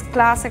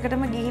ක්ලාස්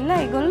එකටම ගිහිල්ලා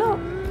ඒගොල්ලෝ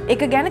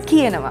ඒක ගැන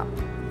කියනවා.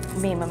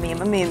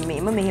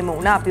 මෙහෙම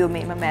වුණා අපිව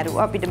මෙහෙම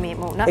මැරුවා අපිට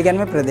මෙහෙම වුණා. ඒ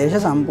කියන්නේ ප්‍රදේශ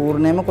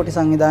සම්පූර්ණයෙන්ම කොටි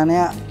සංවිධානය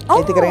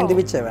ඇති කරගෙන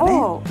තිබිච්ච ඒවා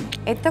නේ. ඔව්.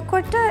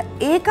 එතකොට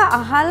ඒක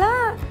අහලා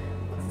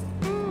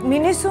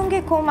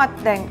මිනිස්සුන්ගේ කොහොමත්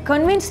දැන්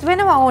කන්වින්ස්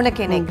වෙනවා ඕන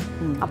කෙනෙක්.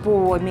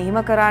 අපෝ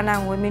මෙහෙම කරා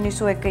නම් ওই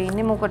මිනිස්සු එක්ක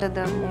ඉන්නේ මොකටද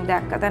මම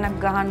දැක්ක තැනක්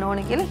ගහන්න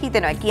ඕනේ කියලා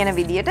හිතෙනවා කියන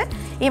විදියට.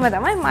 එහෙම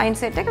තමයි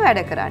මයින්ඩ්සෙට් එක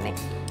වැඩ කරන්නේ.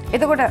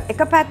 එතකොට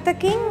එක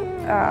පැත්තකින්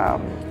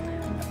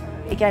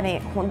ඒ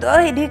කියන්නේ හොඳ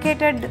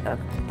එඩියුකේටඩ්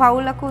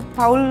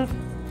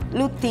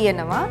පවුලුත්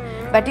තියෙනවා.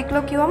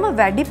 පැටික්ලෝ කිව්වම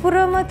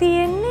වැඩිපුරම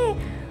තියෙන්නේ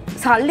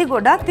සල්ලි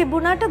ගොඩක්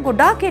තිබුණාට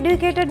ගොඩාක්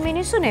එඩියුකේටඩ්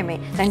මිනිස්සු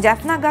නෙමෙයි. දැන්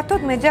ජැෆ්නා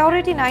ගත්තොත්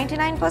මෙජොරිටි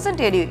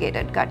 99%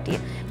 එඩියුකේටඩ් කට්ටිය.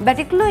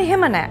 බැටික්ලෝ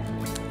එහෙම නෑ.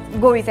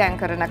 ගොවිතැන්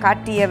කරන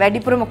කට්ටිය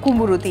වැඩිපුරම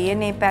කුඹුරු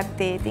තියෙන්නේ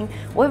පැත්තේ. ඉතින්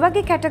ওই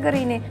වගේ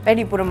කැටගරිනේ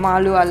වැඩිපුර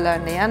මාළු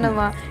අල්ලන්න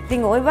යනවා.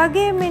 ඉතින් ওই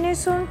වගේ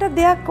මිනිස්සුන්ට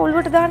දෙයක්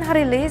ඔළුවට දාන්න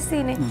හරි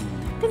ලේසියිනේ.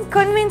 ඉතින්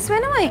කන්වින්ස්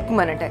වෙනවා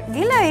ඉක්මනට.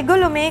 ගිහලා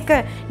ඒගොල්ලෝ මේක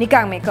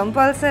නිකන් මේ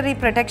කම්පල්සරි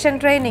ප්‍රොටෙක්ෂන්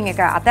ට්‍රේනින් එක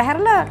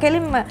අතහැරලා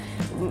කෙලින්ම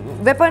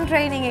වෙපන්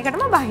ට්‍රේනින්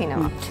එකටම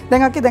බහිනවා.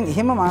 දැන් අක්කේ දැන්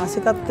එහෙම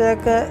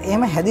මානසිකත්වයක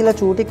එහෙම හැදිලා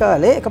චූටි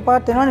කාලේ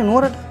එකපාරට එනවනේ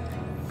නුවරට.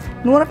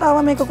 නුවරට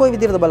ආවම මේක කොයි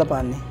විදිහටද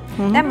බලපාන්නේ?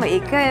 දැන්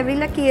ඒක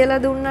ඇවිල්ලා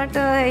කියලා දුන්නට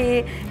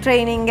ඒ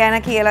ට්‍රේනින්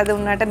ගැන කියලා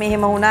දුන්නට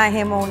මෙහෙම වුණා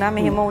එහෙම වුණා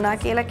මෙහෙම වුණා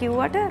කියලා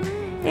කිව්වට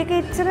ඒක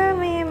එච්චර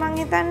මේ මං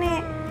හිතන්නේ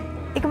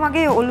ඒක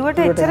මගේ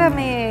ඔළුවට එච්චර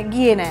මේ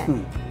ගියේ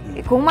නෑ.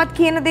 කොහොමත්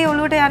කියන දේ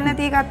ඔළුවට යන්නේ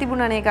නැති එකක්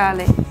තිබුණානේ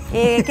කාලේ.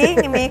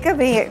 ඒකෙන් මේක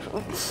මේ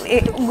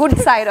good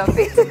side of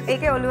it.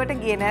 ඒකේ ඔළුවට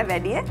ගියේ නෑ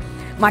වැඩි.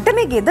 මට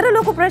මේ ගෙදර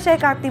ලොකු ප්‍රශ්න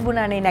එකක්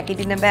තිබුණානේ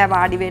නැගිටින්න බෑ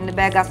වාඩි වෙන්න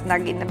බෑ ගස්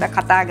නගින්න බෑ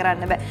කතා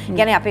කරන්න බෑ.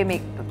 කියන්නේ අපේ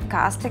මේ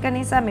කාස්ට් එක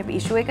නිසා මේ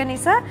ඉෂුව එක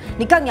නිසා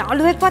නිකන්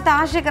යාළුවෙක්වත්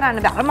ආශ්‍රය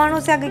කරන්න බෑ. අර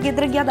මනුස්සයාගේ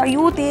ගෙදර ගියාද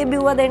අයියෝ තේ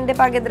බිව්ව දෙන්න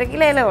එපා ගෙදර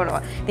කියලා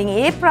එළවනවා. ඉතින්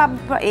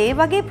ඒ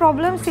වගේ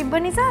ප්‍රොබ්ලම්ස් තිබ්බ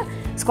නිසා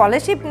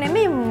ස්කෝලර්ෂිප්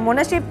නෙමෙයි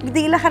මොන ෂිප්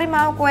දීලා හරි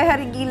මාව කොහේ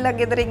හරි ගිහිල්ලා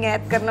ගෙදරින්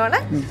ඈත්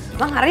කරනවනම්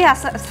මං හරි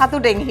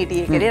සතුටෙන්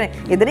හිටියේ කියලා.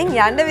 ගෙදරින්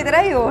යන්න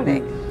විතරයි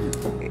ඕනේ.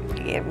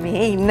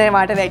 මේ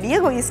ඉන්නවට වැඩිය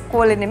කොයි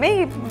ඉස්කෝලේ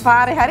නෙමෙයි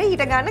පාරේ හරි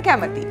හිට ගන්න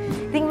කැමති.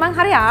 ඉතින් මං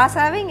හරි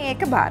ආසාවෙන්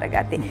ඒක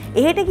බාරගත්තේ.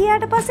 එහෙට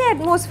ගියාට පස්සේ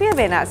ඇට්මොස්ෆියර්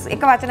වෙනස්.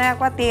 එක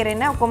වචනයක්වත් තේරෙන්නේ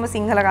නැහැ. ඔක්කොම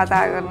සිංහල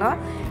කතා කරනවා.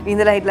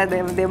 ඉඳලා හිටලා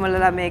දෙමළ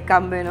ළමෙක්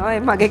හම්බ වෙනවා.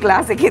 මගේ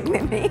ක්ලාස් එකෙත්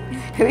නෙමෙයි.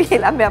 ඒ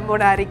ළමයා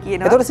මොන හරි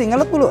කියනවා. ඒතකොට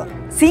සිංහලත් පුළුවන්.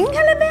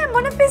 සිංහල බෑ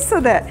මොන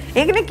පිස්සුද?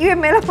 ඒකනේ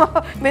කිව්වේ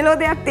මෙලෝ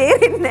දෙයක්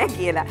තේරෙන්නේ නැහැ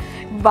කියලා.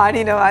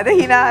 බනිනවද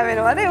hina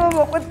වෙනවද ඒක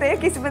මොකද ඒ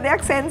කිසිම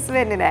දෙයක් සෙන්ස්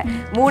වෙන්නේ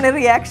නැහැ. මූණේ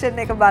රියැක්ෂන්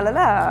එක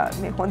බලලා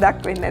මේ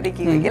හොඳක් වෙන්නේ නැති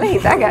කියලා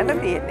හිතා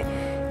ගන්න තියෙන්නේ.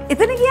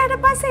 එතන ගියාට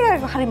පස්සේ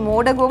හරි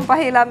මෝඩ ගොම්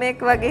පහේ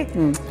ළමෙක්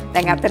වගේ.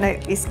 දැන් අතන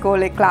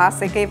ඉස්කෝලේ ක්ලාස්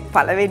එකේ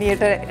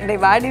පළවෙනියට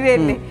වාඩි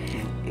වෙන්නේ.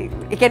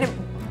 ඒ කියන්නේ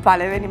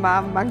පළවෙනි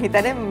මං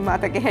හිතන්නේ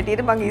මතක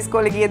හැටියට මං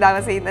ඉස්කෝලේ ගිය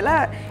දවසේ ඉඳලා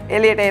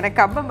එළියට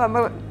එනකම්ම මම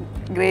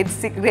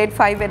grade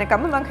 5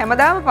 වෙනකම්ම මං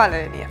හැමදාම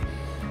පළවෙනිය.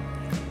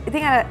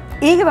 ඉතින් අර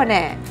ඒකව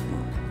නෑ.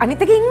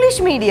 අනිත් එක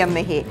ඉංග්‍රීසි මීඩියම්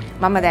එකේ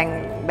මම දැන්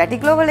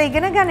බැටික්ලෝ වල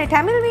ඉගෙන ගන්නේ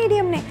තමිල්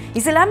මීඩියම් නේ.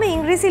 ඉස්ලාම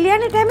ඉංග්‍රීසි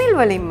ලියන්නේ තමිල්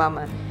වලින් මම.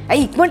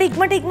 ඇයි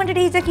ඉක්මනට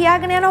ටීචර්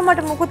කියාගෙන යනවා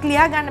මට මොකුත්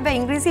ලියා ගන්න බෑ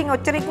ඉංග්‍රීසියෙන්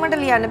ඔච්චර ඉක්මනට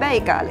ලියන්න බෑ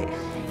ඒ කාලේ.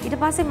 ඊට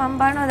පස්සේ මම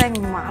බලනවා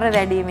දැන් මාර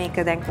වැඩි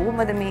මේක දැන්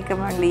කොහොමද මේක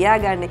මම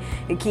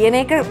ලියාගන්නේ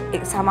කියන එක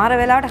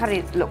සමහර වෙලාවට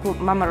හරි ලොකු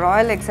මම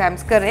රොයල්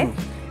එක්සෑම්ස් කරේ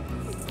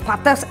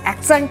පතස්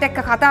ඇක්සන්ට්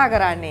එක කතා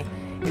කරන්නේ.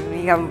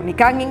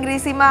 නිකන්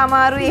ඉංග්‍රීසිම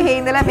අමාරුයි එහෙ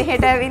ඉඳලා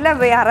මෙහෙට ඇවිල්ලා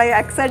මේ අර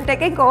ඇක්සන්ට්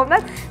එකෙන්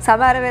කොහොමද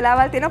සමහර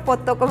වෙලාවල් තියෙන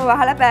පොත් ඔක්කොම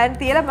වහලා පෑන්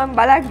තියලා මම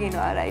බලන්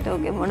ඉනවා රයිට්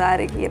ඕකේ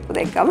මොනාරේ කියපු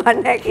දැන්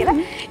කමන්නේ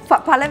කියලා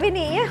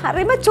පළවෙනි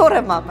හරිම චොර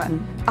මම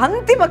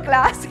අන්තිම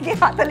ක්ලාස් එකේ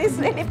 40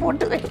 වෙනි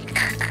පොට්ටුවේ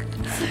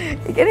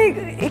ඒ කියන්නේ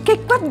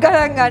එකෙක්වත්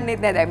ගණන්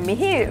ගන්නෙත් නෑ දැන්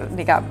මෙහෙ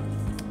නිකන්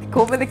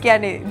කොහොමද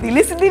කියන්නේ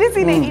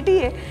දිලිසිනේ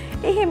හිටියේ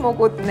එහෙ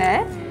මොකොත්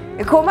නෑ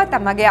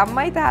කොහොමද මගේ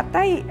අම්මයි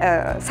තාත්තයි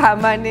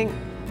සාමාන්‍යයෙන්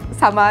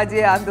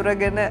සමාජය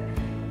අඳුරගෙන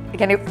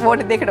කියන්නේ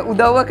ඕන දෙයකට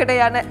උදව්වකට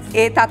යන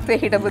ඒ තත්ත්වෙ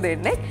හිටපු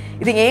දෙන්නේ.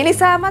 ඉතින් ඒ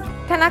නිසාමත්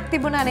තැනක්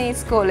තිබුණා නේ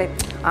ඉස්කෝලේ.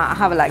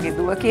 අහවලාගේ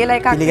දුව කියලා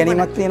එකක්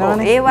පිළිගැනීමක්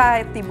තියෙනවනේ. ඒවා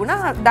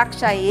තිබුණා.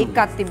 දක්ෂයි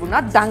ඒකක්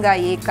තිබුණා.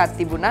 දඟයි ඒකක්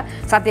තිබුණා.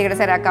 සතියකට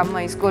සැරයක්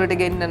අම්මා ඉස්කෝලේට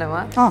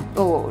ගෙන්නනවා.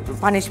 ඔව්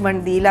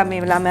පනිෂ්මන්ට් දීලා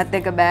මේ ළමයාත්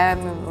එක්ක බෑ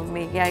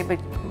මේ කියයි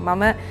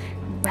මම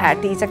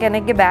ටීචර්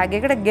කෙනෙක්ගේ බෑග්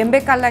එකට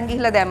ගෙම්බෙක් අල්ලන්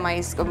ගිහිල්ලා දැම්මා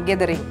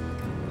ගෙදරින්.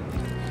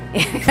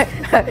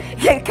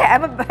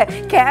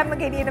 කෑම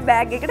ගෙනියන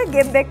බෑග් එකට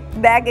ගෙම්බෙක්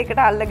බෑග් එකට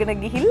අල්ලගෙන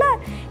ගිහිල්ලා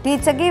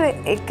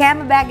ටීචර්ගේ කෑම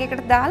බෑග්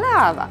එකට දාලා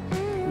ආවා.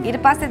 ඊට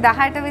පස්සේ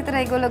 10ට විතර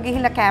ඒගොල්ලෝ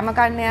ගිහිල්ලා කෑම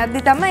කන්න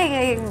යද්දි තමයි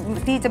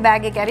ටීචර්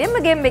බෑග් එක ඇරියම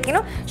ගෙම්බෙක්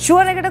කියනවා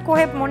ෂුවර් එකට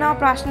කොහෙ මොනවා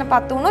ප්‍රශ්න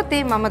පත්තු වුණොත්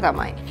ඒ මම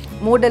තමයි.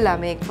 මෝඩ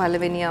ළමෙක්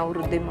පළවෙනි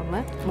අවුරුද්දේ මම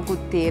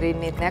මුකුත්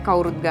තේරෙන්නේ නැහැ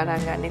කවුරුත්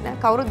ගණන් ගන්නේ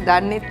නැහැ කවුරුත්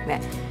දන්නෙත්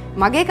නැහැ.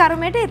 මගේ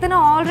කර්මයට එතන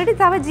ඔල්රෙඩි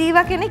තව ජීව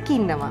කෙනෙක්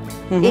ඉන්නවා.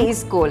 ඒ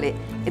ඉස්කෝලේ.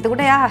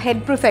 එතකොට එයා හෙඩ්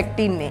ප්‍රොෆෙක්ට්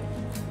ඉන්නේ.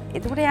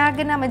 එතකොට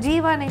එයාගේ නම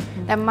ජීවනේ.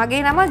 දැන්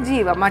මගේ නම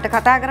ජීව. මට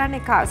කතා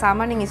කරන්නේ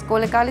සාමාන්‍යයෙන්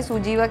ඉස්කෝලේ කාලේ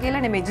සුජීව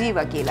කියලා නෙමෙයි ජීව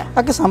කියලා.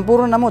 අක්ක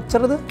සම්පූර්ණ නම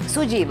ඔච්චරද?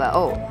 සුජීව.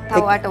 ඔව්.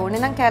 තව වාට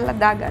ඕනේ නම් කැල්ලක්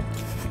දාගන්න.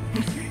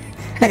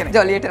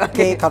 ජොලියට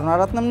වගේ. ඒ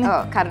කරුණාරත්නම්නේ.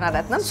 ඔව්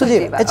කරුණාරත්නම්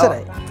සුජීව.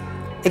 එච්චරයි.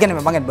 ඒ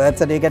කියන්නේ මගේ බර්ත්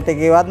සර්ටිෆිකේට්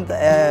එකේවත්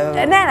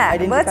නෑ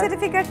බර්ත්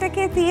සර්ටිෆිකේට්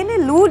එකේ තියෙන්නේ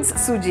ලූඩ්ස්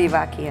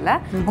සුජීවා කියලා.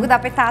 මොකද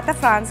අපේ තාත්තා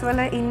ෆ්‍රාන්ස් වල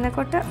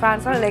ඉන්නකොට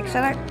ෆ්‍රාන්ස් වල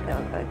ලෙක්චරර්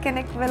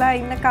කෙනෙක් වෙලා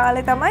ඉන්න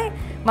කාලේ තමයි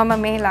මම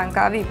මේ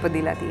ලංකාවේ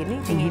ඉපදිලා තියෙන්නේ.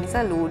 ඉතින් ඒ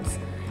නිසා ලූඩ්ස්.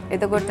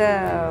 එතකොට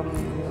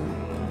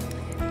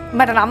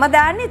මට නම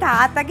දාන්නේ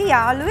තාත්තගේ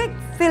යාළුවෙක්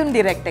ෆිල්ම්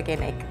ඩිරෙක්ටර්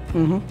කෙනෙක්.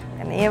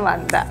 ඒ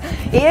වන්දා.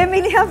 ඒ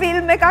මිනිහා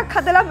ෆිල්ම් එකක්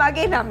හදලා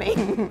මගේ නමෙන්.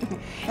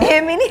 ඒ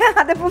මිනිහා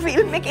හදපු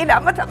ෆිල්ම් එකේ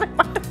නම තමයි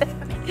මට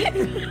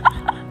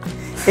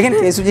ඒකෙන්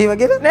ඒ සුජීව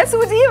කියලා? නෑ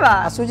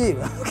සුජීවා. සුජීව.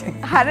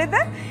 හරිද?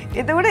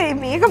 එතකොට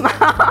මේක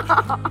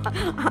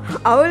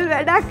අවුල්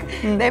වැඩක්.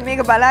 දැන්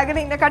මේක බලාගෙන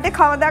ඉන්න කටේ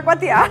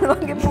කවදාකවත්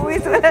යාළුවන්ගේ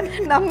මූවිස් වල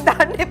නම්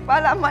දාන්න එපා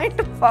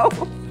ළමයිට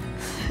පව්.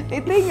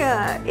 ඉතින්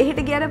එහෙට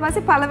ගියාට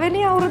පස්සේ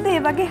පළවෙනි අවුරුද්දේ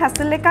ඒ වගේ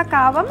හැසල් එකක්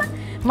ආවම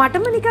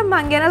මටම නිකන්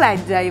මං ගැන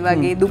ලැජ්ජයි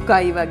වගේ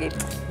දුකයි වගේ.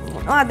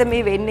 මොනවද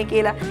මේ වෙන්නේ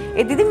කියලා.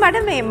 ඉතින්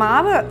මට මේ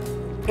මාව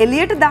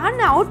එලියට දාන්න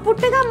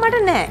අවුට්පුට් එකක්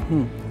මට නෑ.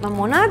 මම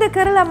මොනවද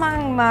කරලා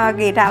මං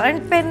මාගේ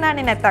ටැලන්ට්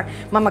පෙන්නන්නේ නැත්තම්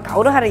මම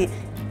කවුරු හරි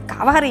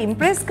කව හරි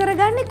ඉම්ප්‍රෙස්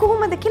කරගන්නේ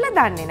කොහොමද කියලා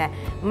දන්නේ නෑ.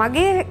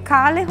 මගේ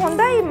කාලේ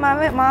හොඳයි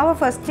මාව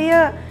ෆස්ට්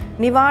ඉයර්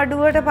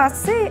නිවාඩුවට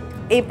පස්සේ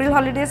ඒප්‍රිල්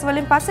හොලිඩේස්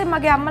වලින් පස්සේ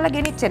මගේ අම්මලා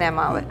ගෙනිච්චේ නෑ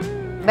මාව.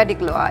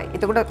 බැඩික්ලෝ ආයි.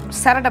 එතකොට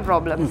සැරට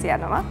ප්‍රොබ්ලම්ස්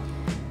යනවා.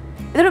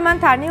 ඒතර මං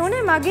තනි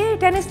වුණේ මගේ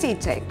ටෙනිස්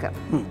ටීචර් එක්ක.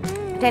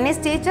 ටෙනිස්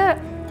ටීචර්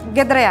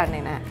ගෙදර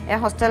යන්නේ නෑ.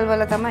 එයා හොස්ටල්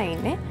වල තමයි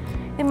ඉන්නේ.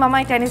 ඉතින්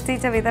මමයි ටෙනිස්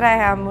ටීචර් විතරයි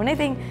හම්බුනේ.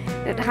 ඉතින්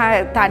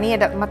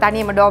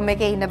තනියම ඩෝම්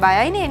එකේ ඉන්න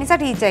බයයිනේ. ඒ නිසා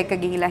ටීචර් එක්ක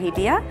ගිහිලා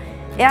හිටියා.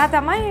 එයා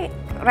තමයි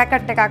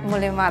රැකට් එකක්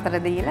මුලින්ම අතර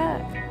දීලා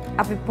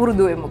අපි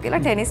පුරුදු වෙමු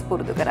කියලා ටෙනිස්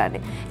පුරුදු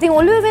කරන්නේ. ඉතින්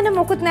ඔළුවේ වෙන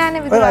මොකුත්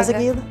නෑනේ විදුරංග. ඔය වයස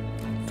කීයද?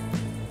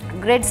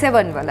 ග්‍රේඩ්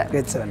 7 වල.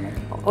 ග්‍රේඩ් 7.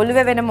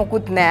 ඔළුවේ වෙන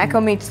මොකුත් නෑ.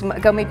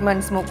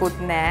 කමිට්මන්ට්ස් මොකුත්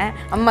නෑ.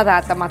 අම්මා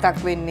තාත්තා මතක්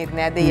වෙන්නෙත්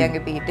නෑ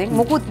දෙයියන්ගේ පීටෙන්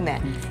මොකුත් නෑ.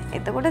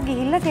 එතකොට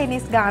ගිහිල්ලා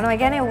ටෙනිස් ගහනවා.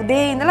 ඒ කියන්නේ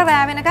උදේ ඉඳලා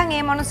රෑ වෙනකන්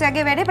මේ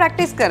මිනිස්සයාගේ වැඩේ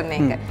ප්‍රැක්ටිස් කරන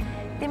එක.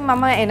 ඉතින්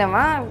මම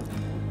එනවා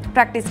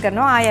ප්‍රැක්ටිස්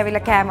කරනවා ආයෙ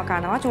ඇවිල්ලා කෑම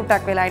කනවා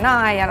චුට්ටක් වෙලා ඉනවා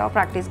ආයෙ යනවා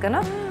ප්‍රැක්ටිස්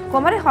කරනවා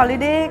කොහමද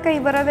හොලිඩේ එක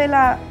ඉවර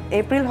වෙලා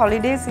ඒප්‍රිල්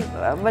හොලිඩේස්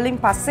වලින්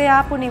පස්සේ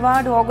ආපු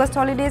නිවාඩු ඕගස්ට්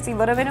හොලිඩේස්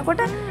ඉවර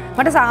වෙනකොට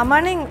මට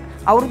සාමාන්‍යයෙන්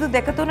අවුරුදු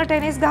 2-3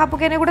 ටෙනිස් ගහපු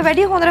කෙනෙකුට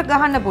වැඩිය හොඳට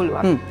ගහන්න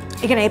පුළුවන්.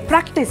 ඒ කියන්නේ ඒ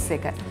ප්‍රැක්ටිස්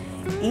එක.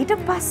 ඊට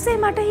පස්සේ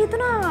මට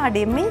හිතුණා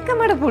ආඩේ මේක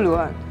මට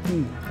පුළුවන්.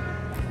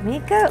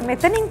 මේක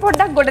මෙතනින්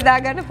පොඩ්ඩක් ගොඩ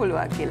දාගන්න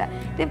පුළුවන් කියලා.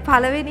 ඉතින්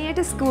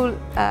පළවෙනියට ස්කූල්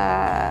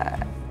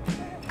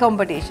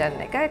කොම්පිටිෂන්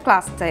එක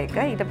ක්ලස්ටර් එක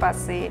ඊට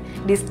පස්සේ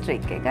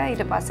ඩිස්ට්‍රික්ට් එක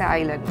ඊට පස්සේ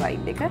අයිලන්ඩ්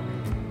වයිඩ් එක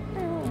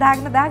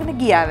දාගෙන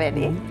ගියා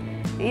වැඩේ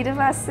ඊට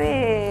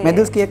පස්සේ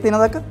මෙඩල්ස් කීයක්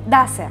තියෙනවද අක්ක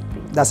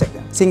 16ක්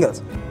සිංගල්ස්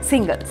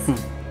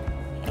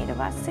ඊට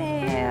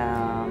පස්සේ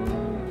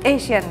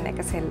ඒෂියන් එක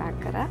සෙල්ලම්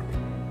කරා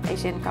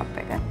ඒෂියන්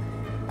කප් එක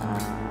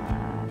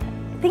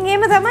ඉතින්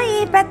එහෙම තමයි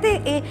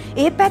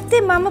ඒ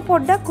පැත්තේ මම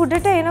පොඩ්ඩක්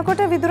උඩට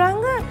එනකොට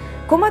විදුරංග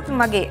කොහොමත්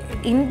මගේ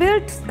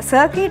ඉන්බිල්ට්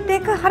සර්කිට්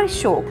එක හරි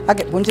ෂෝක්.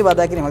 අගේ පුංචි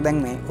බදා කිරීමක් දැන්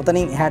මේ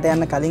උතනින් එහාට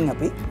යන්න කලින්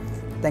අපි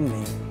දැන්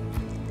මේ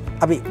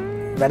අපි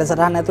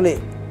වැඩසටහන ඇතුලේ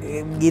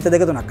ගීත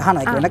දෙක තුනක්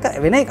අහනවා ඒක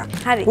වෙන එකක්.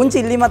 පුංචි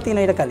ඉල්ලීමක්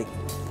තියෙනවා ඊට කලින්.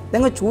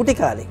 දැන් ඔය චූටි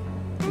කාලේ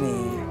මේ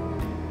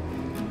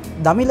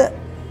දමිළ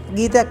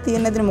ගීතයක්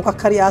තියෙන නැදින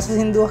මොකක් හරි ආස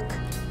සින්දුවක්.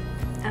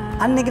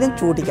 අන්න ඒක දැන්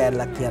චූටි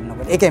කෑල්ලක්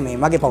කියන්නකොට. ඒකේ මේ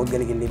මගේ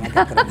පෞද්ගලික ඉල්ලීමක්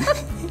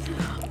කරන්නේ.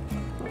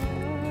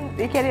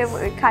 ඒ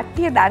කියන්නේ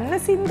කට්ටිය දන්න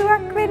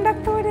සින්දුවක්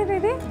වෙන්නත් ඕනේ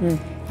නේද?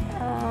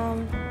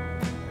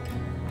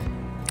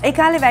 ඒ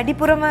කාලේ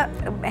වැඩිපුරම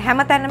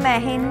හැමතැනම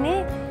ඇහෙන්නේ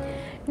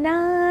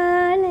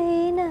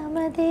නාලේ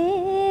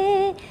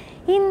නමදේ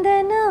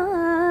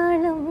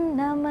ඉන්දනාලම්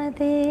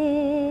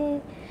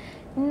නමදේ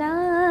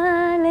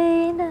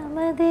නාලේ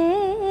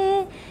නමදේ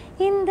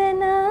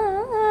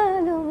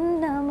ඉන්දනාලම්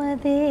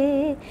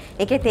නමදේ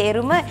ඒකේ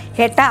තේරුම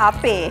හෙට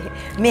අපේ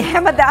මේ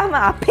හැමදාම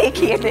අපේ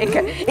කියන එක.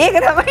 ඒක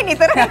තමයි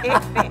නිතර එන්නේ.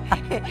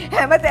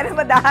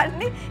 හැමතැනම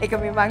දාන්නේ. ඒක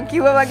මේ මං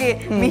කිව්වා වගේ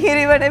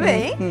මිහිරිව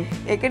නෙමෙයි.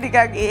 ඒක ටිකක්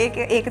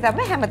ඒක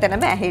තමයි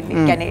හැමතැනම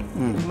ඇහෙන්නේ. කියන්නේ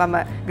මම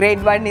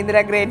ග්‍රේඩ් 1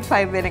 ඉඳලා ග්‍රේඩ්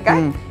 5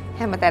 වෙනකන්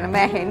හැමතැනම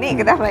ඇහෙන්නේ.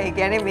 ඒක තමයි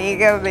කියන්නේ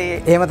මේක මේ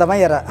එහෙම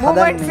තමයි අර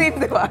හදන්නේ.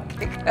 සින්දුවක්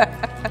එක.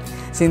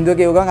 සින්දුව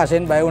කියව ගමන්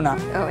අශෙන් බය වුණා.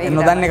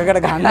 නොදන්න එකකට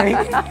ගහන්න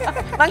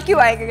මං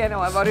කිව්වා ඒක ගැන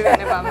බොරු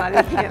වෙන්නේ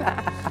මමලි කියලා.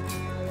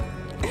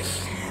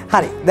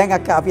 හරි දැන්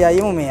අක්කා අපි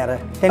ආයෙමු මේ අර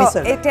ටෙනිස්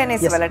වලට. ඒ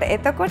ටෙනිස් වලට.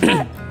 එතකොට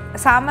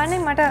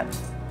සාමාන්‍යයෙන් මට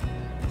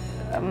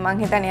මං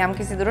හිතන්නේ යම්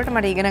කිසි දුරට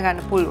මට ඉගෙන ගන්න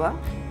පුළුවන්.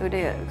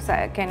 ඒකට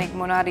කෙනෙක්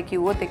මොනාරි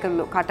කිව්වොත් ඒක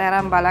කට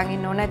අරන් බලන්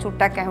ඉන්න ඕනේ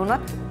චුට්ටක්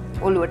ඇහුනොත්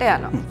ඔළුවට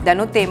යනවා.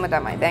 දැනුත් එහෙම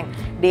තමයි. දැන්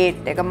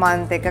ඩේට් එක,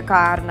 මන්ත් එක,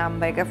 කාර්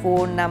නම්බර් එක,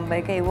 ෆෝන් නම්බර්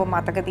එක ඒව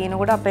මතක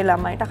තියෙනකොට අපේ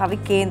ළමයිට කවි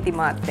කේන්ති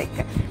මාත් එක්ක.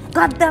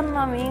 මොකක්ද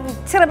අම්මා මේ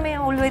ඉච්චර මේ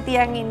ඔළුවේ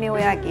තියන් ඉන්නේ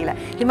ඔයා කියලා.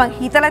 ඉතින් මං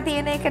හිතලා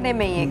තියෙන එක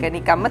නෙමෙයි ඒක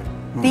නිකම්ම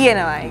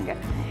තියෙනවා ඒක.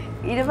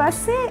 ඊට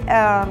පස්සේ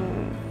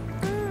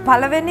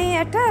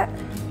පළවෙනියට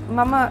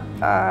මම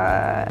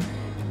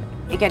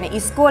ඒ කියන්නේ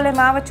ඉස්කෝලේ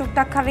මාව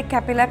චුට්ටක් හරි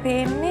කැපිලා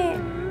පේන්නේ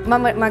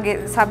මම මගේ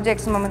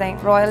සබ්ජෙක්ට්ස් මම දැන්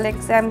රොයල්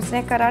එක්සෑම්ස්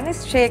නේ කරන්නේ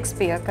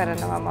ෂේක්ස්පියර්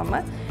කරනවා මම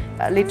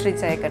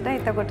ලිටරේචර් එකට.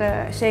 එතකොට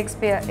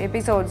ෂේක්ස්පියර්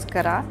එපිසෝඩ්ස්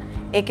කරා.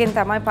 ඒකෙන්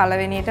තමයි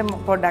පළවෙනියට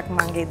පොඩ්ඩක්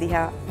මගේ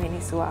දිහා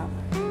මිනිස්සුවා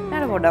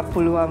නේද පොඩ්ඩක්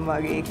පුළුවන්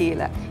වගේ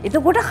කියලා.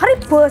 එතකොට හරි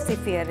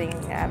පර්සිෆියරින්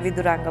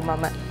විදුරංග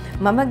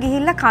මම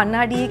ගිහිල්ලා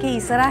කන්නඩියකේ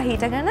ඉස්සරහා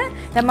හිටගෙන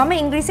දැන් මම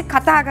ඉංග්‍රීසි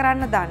කතා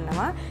කරන්න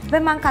දන්නවා.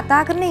 හැබැයි මම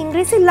කතා කරන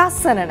ඉංග්‍රීසි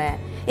ලස්සන නෑ.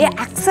 ඒ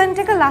ඇක්සන්ට්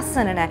එක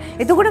ලස්සන නෑ.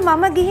 එතකොට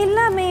මම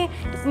ගිහිල්ලා මේ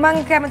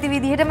මම කැමති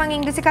විදිහට මම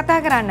ඉංග්‍රීසි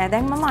කතා කරන්නේ නෑ.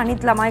 දැන් මම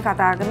අනිත් ළමයි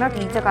කතා කරනවා,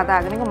 ටීචර්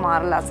කතා කරන එක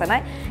මාර ලස්සනයි.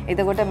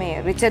 එතකොට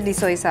මේ රිචඩ්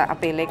ඩිසොයිස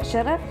අපේ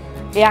ලෙක්චරර්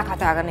එයා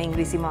කතා කරන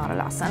ඉංග්‍රීසි මාර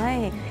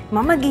ලස්සනයි.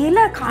 මම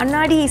ගිහිල්ලා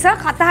කන්නඩිය ඉස්සරහ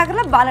කතා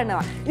කරලා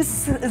බලනවා.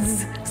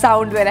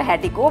 සවුන්ඩ් වල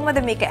හැටි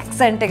කොහමද මේක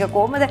ඇක්සන්ට් එක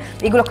කොහමද?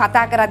 ඒගොල්ලෝ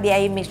කතා කරද්දී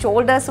ඇයි මේ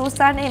ෂෝල්ඩර්ස්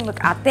උස්සන්නේ?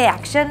 අතේ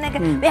ඇක්ෂන් එක.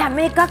 මේ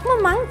හැම එකක්ම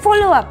මම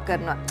ෆොලෝ අප්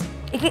කරනවා.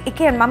 ඒක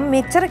මම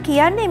මෙච්චර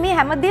කියන්නේ මේ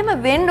හැමදේම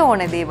වෙන්න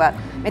ඕන දේවල්.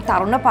 මේ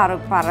තරුණ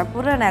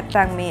පරපුර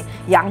නැත්තම් මේ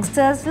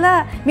යන්ග්ස්ටර්ස්ලා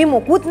මේ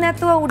මොකුත්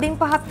නැතුව උඩින්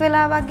පහත්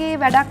වෙලා වගේ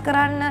වැඩක්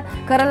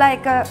කරලා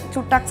එක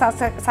චුට්ටක්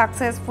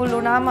සක්සස්ෆුල්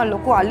වුණාම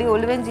ලොකු අලි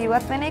ඔලුවෙන්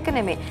ජීවත් වෙන එක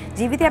නෙමෙයි.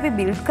 ජීවිතේ අපි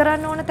බිල්ඩ්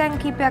කරන්න ඕන තැන්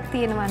කීපයක්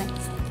තියෙනවානේ.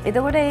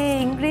 එතකොට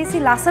මේ ඉංග්‍රීසි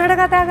ලස්සනට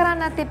කතා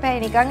කරන්නත් එපා.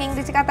 නිකන්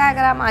ඉංග්‍රීසි කතා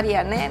කරාම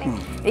හරියන්නේ නැහැ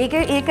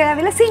නේ. ඒක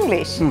ඇවිල්ලා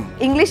සිංග්ලිෂ්.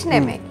 ඉංග්ලිෂ්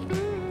නෙමෙයි.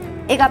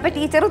 ඒක අපේ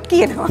ටීචරුත්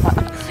කියනවා.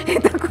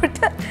 එතකොට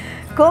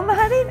කොහොම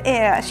හරි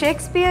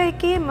ෂේක්ස්පියර්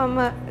එකේ මම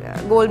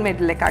ගෝල්ඩ්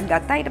මෙඩල් එකක්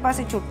ගත්තා. ඊට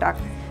පස්සේ චුට්ටක්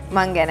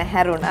මං ගැන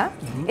හැරුණා.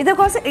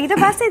 ඊට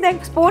පස්සේ දැන්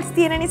ස්පෝර්ට්ස්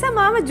තියෙන නිසා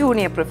මම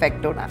ජූනියර්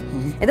ප්‍රිෆෙක්ට් වුණා.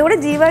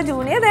 එතකොට ජීවා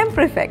ජූනියර් දැන්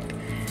ප්‍රිෆෙක්ට්.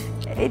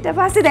 ඊට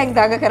පස්සේ දැන්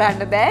ගඟ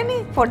කරන්න බෑනේ.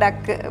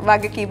 පොඩක්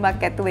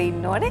වගකීමක් ඇතුව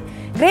ඉන්න ඕනේ.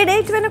 ග්‍රේඩ්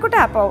 8 වෙනකොට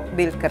අපව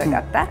බිල්ඩ්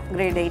කරගත්තා.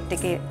 ග්‍රේඩ් 8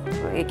 එකේ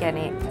ඒ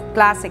කියන්නේ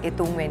ක්ලාස් එකේ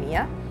 3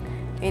 වෙනියා.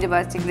 ඊට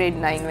පස්සේ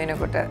ග්‍රේඩ් 9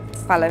 වෙනකොට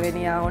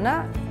පළවෙනියා වුණා.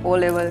 O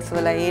levels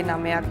වල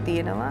A9ක්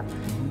තියෙනවා.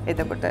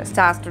 එතකොට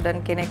ස්ටාර්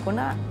ස්ටුඩන්ට් කෙනෙක්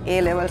වුණා. A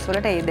levels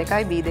වලට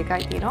A2යි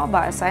B2යි තියෙනවා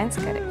බයෝ සයන්ස්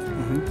කරේ.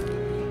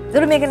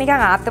 ඒතර මේක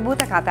නිකන්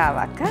ආත්මභූත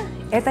කතාවක්.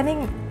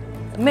 එතනින්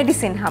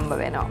මෙඩිසින් හම්බ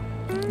වෙනවා.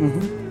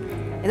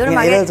 ඒතර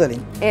මගේ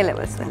A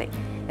levels වලින්.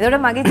 ඒතර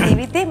මගේ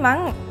ජීවිතේ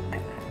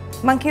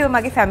මං කිව්ව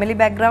මගේ ෆැමිලි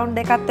බෑග්ග්‍රවුන්ඩ්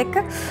එකත් එක්ක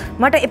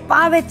මට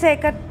එපා වෙච්ච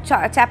එක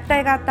චැප්ටර්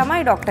එකක්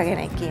තමයි ડોක්ටර්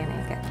කෙනෙක් කියන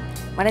එක.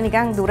 මට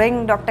නිකන් දුරෙන්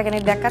ડોක්ටර්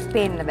කෙනෙක් දැක්කත්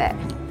පේන්න බෑ.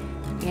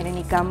 කියන්නේ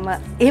නිකම්ම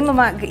එහෙම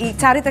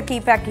චරිත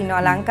කීපයක්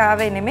ඉන්නවා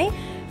ලංකාවේ නෙමෙයි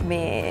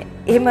මේ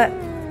එහෙම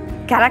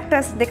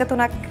කැරක්ටර්ස් දෙක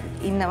තුනක්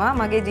ඉන්නවා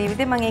මගේ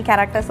ජීවිතේ මම ඒ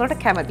කැරක්ටර්ස් වලට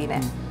කැමති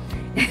නෑ.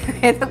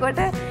 එතකොට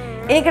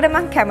ඒකට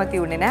මම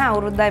කැමති උනේ නෑ.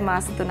 අවුරුද්දයි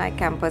මාස 3යි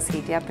කැම්පස්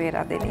හිටියා අපේ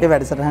රටේ. ඒ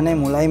වැඩසටහනේ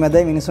මුලයි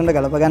මැදයි මිනිස්සුන්ට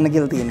ගලප ගන්න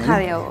කියලා තියෙනවා.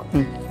 හරි ඔව්.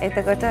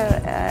 එතකොට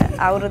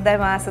අවුරුද්දයි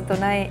මාස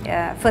 3යි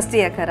ෆස්ට්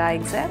ඉයර් කරා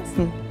එක්සෑම්ස්.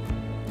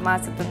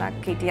 මාස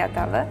 3ක් හිටියා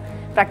තව.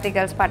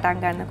 ප්‍රැක්ටිකල්ස්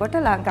පටන්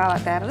ගන්නකොට ලංකාව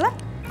අතහැරලා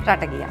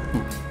රට ගියා.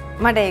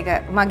 මට ඒක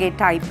මගේ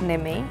ටයිප්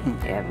නෙමෙයි.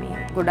 මේ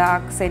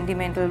ගොඩාක්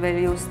සෙන්ටිමෙන්ටල්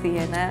වැලියුස්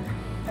තියෙන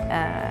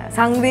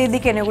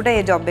සංවේදී කෙනෙකුට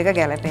ඒ ජොබ් එක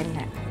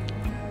ගැලපෙන්නේ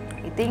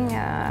නැහැ. ඉතින්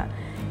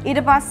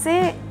ඊට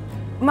පස්සේ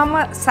මම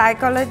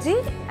සයිකොලොජි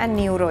ඇන්ඩ්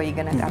නියුරෝ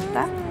ඉගෙන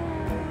ගත්තා.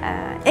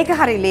 ඒක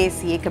හරි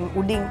ලේසි. ඒක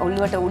උඩින්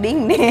ඔළුවට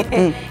උඩින් නේ.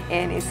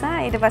 ඒ නිසා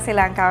ඊට පස්සේ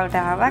ලංකාවට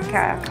ආවා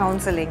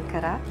කවුන්සලින්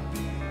කරා.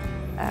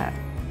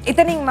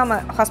 එතනින් මම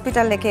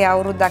හොස්පිටල් එකේ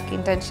අවුරුද්දක්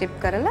ඉන්ටර්න්ෂිප්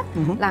කරලා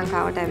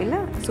ලංකාවට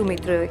ඇවිල්ලා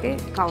සුමිත්‍රෝ එකේ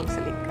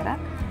කවුන්සලින් කරා.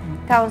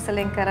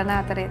 කවුන්සලින් කරන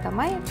අතරේ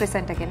තමයි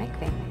ප්‍රෙසන්ටර් කෙනෙක්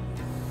වෙන්නේ.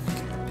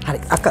 හරි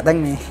අක්කා දැන්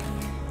මේ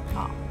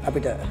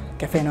අපිට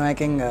කැෆේ නෝ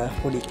එකෙන්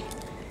පොඩි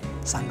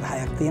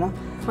සංග්‍රහයක් තියෙනවා.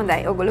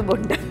 හොඳයි ඔයගොල්ලෝ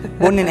බොන්න.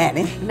 බොන්නේ නැහැ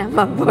නේ.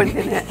 නෑ මම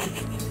බොන්නේ නැහැ.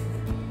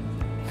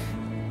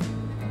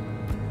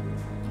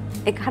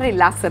 ඒක හරි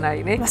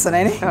ලස්සනයි නේ.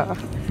 ලස්සනයි නේ.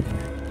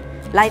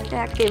 ලයිට්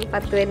එකක්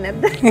එල්පත් වෙන්නේ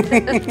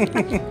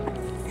නැද්ද?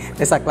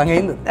 එසක් වගේ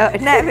ඉන්නද?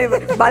 නෑ මේ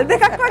බල්බ්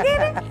එකක්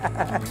වගේනේ.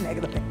 නෑ ඒක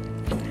තමයි.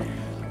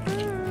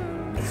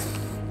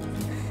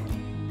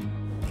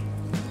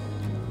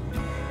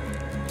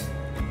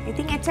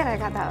 ඉතින් එච්චරයි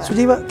කතාව.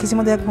 සුජීව කිසිම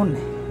දෙයක්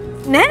බොන්නේ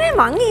නෑ නෑ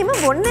මං එහෙම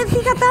බොන්නේ නැති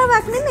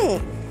කතාවක් නෙමෙයි.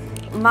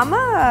 මම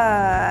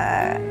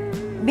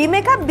බීම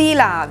එකක්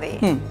බීලා ආවේ.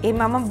 ඒ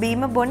මම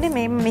බීම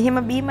බොන්නේ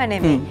මෙහෙම බීම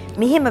නෙමෙයි.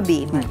 මෙහෙම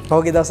බීම.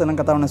 කවගේ දවසක්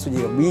නම් කතාව නැ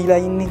සුජීව බීලා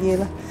ඉන්නේ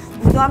කියලා.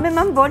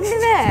 මම බොන්නේ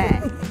නෑ.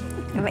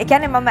 ඒ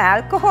කියන්නේ මම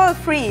ඇල්කොහොල්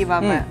ෆ්‍රී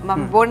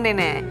මම බොන්නේ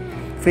නෑ.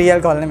 ෆ්‍රී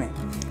ඇල්කොහොල් නෙමෙයි.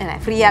 නෑ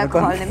ෆ්‍රී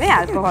ඇල්කොහොල් නෙමෙයි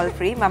ඇල්කොහොල්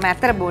ෆ්‍රී මම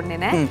ඇත්තට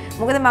බොන්නේ නෑ.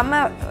 මොකද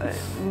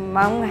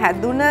මම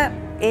හැදුන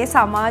ඒ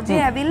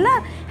සමාජයේ ඇවිල්ලා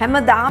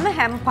හැමදාම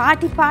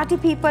පාටි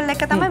පීපල්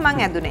එක තමයි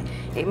මං ඇදුනේ.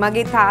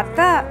 මගේ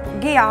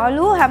තාත්තගේ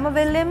යාළුවෝ හැම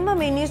වෙලෙම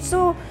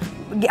මිනිස්සු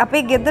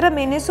අපේ ගෙදර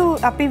මිනිස්සු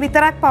අපි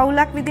විතරක්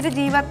පවුලක් විදිහට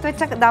ජීවත්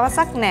වෙච්ච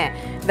දවසක් නෑ.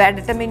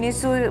 වැඩට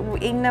මිනිස්සු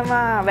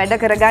ඉන්නවා, වැඩ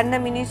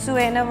කරගන්න මිනිස්සු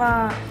එනවා.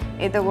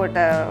 එතකොට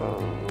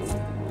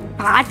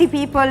පාටි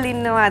පීපල්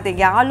ඉන්නවා. ඒ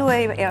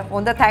යාළුවෝ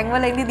හොඳ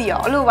තැන්වල ඉඳිදී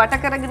යාළුවෝ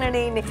වට කරගෙන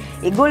ඉන්නේ.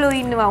 ඒගොල්ලෝ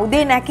ඉන්නවා.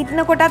 උදේ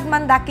නැගිටින කොටත්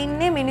මම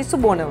දකින්නේ මිනිස්සු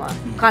බොනවා,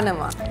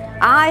 කනවා.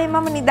 ආයේ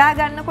මම නිදා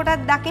ගන්න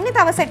කොටත් දකින්නේ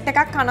තව සෙට්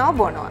එකක් කනවා,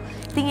 බොනවා.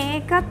 ඉතින්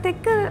ඒකත්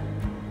එක්ක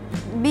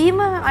බීම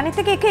අනිත්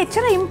එක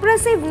එච්චර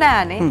ඉම්ප්‍රෙසිව්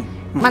නෑනේ.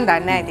 මම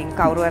දන්නේ නැහැ ඉතින්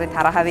කවුරු හරි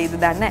තරහ වෙයිද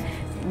දන්නේ නැහැ.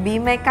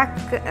 බීම එකක්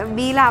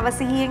බීලා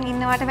අවසිහියෙන්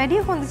ඉන්නවට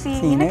වැඩිය හොඳ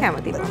සීන් ඉන්න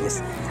කැමතියි.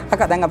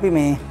 අක්කා දැන් අපි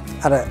මේ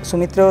අර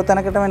සුමිත්‍රව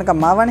තැනකට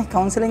වෙනකම් මාවනේ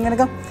කවුන්සලින්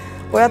වෙනකම්.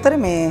 ඔය අතරේ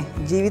මේ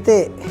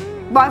ජීවිතේ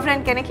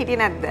බොයිෆ්‍රෙන්ඩ් කෙනෙක්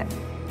හිටියේ නැද්ද?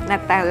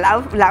 නැත්තම්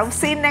ලව්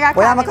සීන් එකක්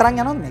ඔයාම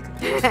කරන් යනවද මේක?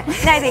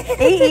 නෑ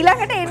ඉතින් ඒ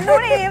ඊළඟට එන්න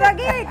ඕනේ ඒ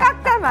වගේ එකක්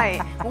තමයි.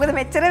 මොකද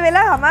මෙච්චර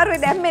වෙලා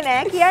අමාරුවේ දැම්මේ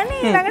නෑ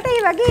කියන්නේ ඊළඟට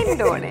ඒ වගේ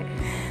එන්න ඕනේ.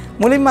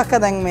 මුලින්ම අක්කා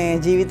දැන් මේ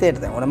ජීවිතේට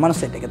දැන් ඔය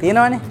මනුස්සෙක් එක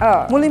තියෙනවනේ.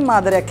 මුලින්ම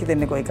ආදරයක්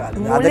හිතෙන්නේ කොයි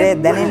කාලේද? ආදරේ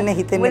දැනෙන්නේ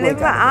හිතෙන්නේ කොයි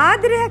කාලේද? මුලින්ම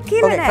ආදරයක්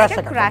කියලා නෑ.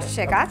 ඒක ක්‍රෂ්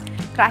එකක්.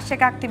 ක්‍රෂ්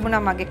එකක්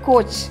තිබුණා මගේ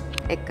කෝච්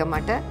එක්ක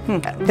මට.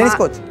 Tennis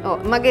coach.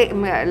 ඔව් මගේ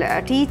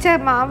ටීචර්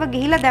මාව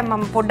ගිහිලා දැන්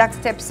මම පොඩ්ඩක්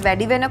ස්ටෙප්ස්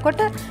වැඩි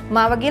වෙනකොට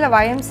මාව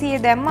ගිහිලා YMCA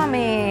දැම්මා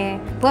මේ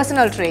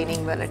පර්සනල්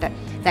ට්‍රේනින් වලට.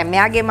 දැන්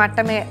මෙයාගේ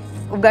මට්ටමේ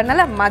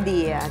උගන්නලා මදි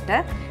එයාට.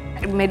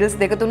 මෙඩල්ස්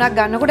දෙක තුනක්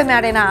ගන්නකොට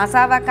මෙයාට එන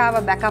ආසාවක්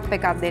ආව බෑකප්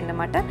එකක් දෙන්න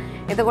මට.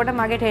 එතකොට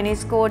මගේ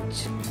ටෙනිස් කෝච්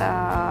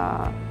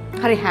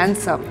හරි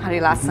හැන්සම්, හරි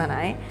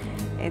ලස්සනයි.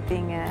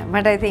 ඉතින්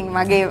මට ඉතින්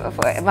මගේ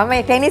මම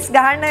ටෙනිස්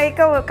ගහන්න එක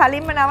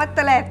කලින්ම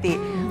නවත්තලා ඇති.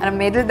 අර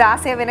මෙඩල්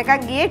 16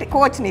 වෙනකන් ගියේ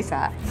කෝච්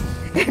නිසා.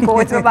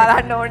 කෝච්ව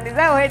බලන්න ඕන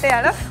නිසා ඔහෙට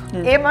යන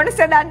ඒ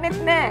මනුස්සය දන්නෙත්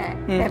නෑ.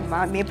 දැන්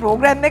මම මේ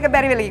ප්‍රෝග්‍රෑම් එක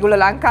බැරි වෙලා ඒගොල්ලෝ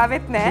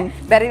ලංකාවෙත් නෑ.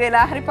 බැරි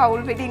වෙලා හරි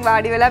පවුල් පිටින්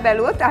වාඩි වෙලා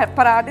බැලුවොත්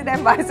අපරාධේ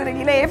දැන් වයසට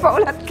ගිහලා ඒ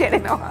පවුලත්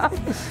කෙරෙනවා.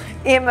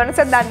 ඒ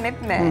මනුස්සය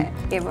දන්නෙත් නෑ.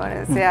 ඒ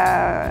මනුස්සයා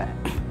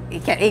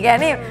ඒ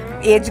කියන්නේ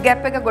ඒජ්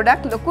ගැප් එක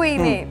ගොඩක් ලොකුයි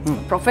නේ.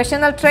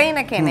 ප්‍රොෆෙෂනල්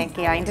ට්‍රේනර් කෙනෙක්,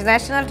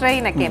 ඉන්ටර්නැෂනල්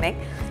ට්‍රේනර්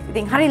කෙනෙක්.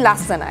 ඉතින් හරි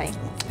ලස්සනයි.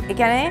 ඒ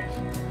කියන්නේ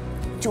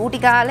චූටි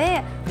කාලේ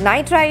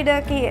නයිට්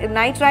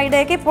රයිඩර්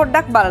එකේ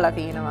පොඩ්ඩක් බලලා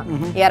තිනවා.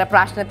 ඒ අර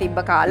ප්‍රශ්න තිබ්බ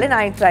කාලේ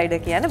නයිට්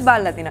රයිඩර් කියන්නේ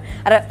බලලා තිනවා.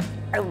 අර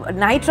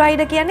නයිට්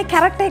රයිඩර් කියන්නේ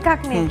කැරක්ටර්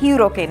එකක් නේ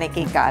හීරෝ කෙනෙක්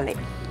ඒ කාලේ.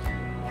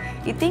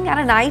 ඉතින්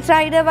අර නයිට්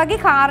රයිඩර්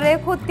වගේ කාර්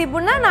එකකුත්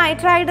තිබුණා,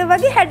 නයිට් රයිඩර්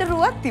වගේ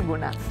හැඩරුවක්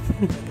තිබුණා.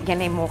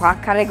 කියන්නේ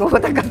මොකක් හරි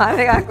ගොත කාර්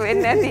එකක්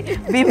වෙන්නේ නැති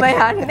බිම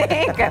යන්නේ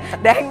ඒක.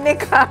 දැන්නේ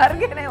කාර්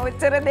ගැන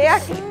ඔච්චර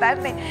දෙයක්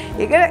හිතන්නේ.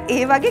 ඒක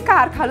ඒ වගේ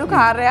කළු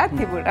කාර් එකක්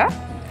තිබුණා.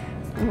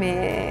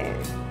 මේ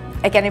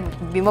ඒ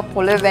කියන්නේ බිම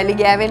පොළොව වැලි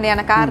ගෑවෙන්න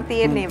යන කාර්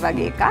තියෙන්නේ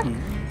වගේ එකක්.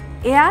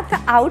 එයාට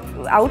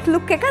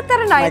අවුට්ලුක් එකත්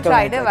අර නයිට්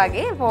රයිඩර්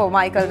වගේ,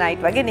 මයිකල්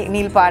නයිට් වගේ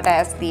නිල් පාට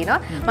ඇස් තියෙනවා.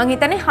 මං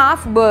හිතන්නේ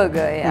හාෆ්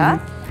බර්ගර් එයා.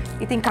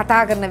 ඉතින්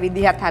කතා කරන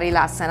විදිහත් හරි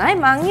ලස්සනයි.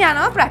 මං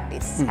යනවා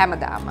ප්‍රැක්ටිස්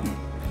හැමදාම.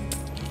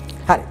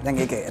 හරි. දැන්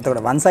ඒක එතකොට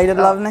one sided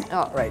love නේ?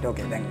 right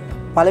okay. දැන්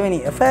පළවෙනි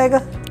affair එක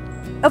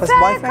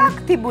එකක්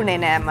තිබුණේ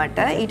නෑ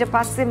මට. ඊට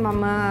පස්සේ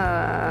මම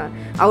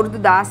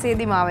අවුරුදු 16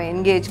 දී මාව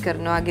එන්ගේජ්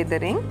කරනවා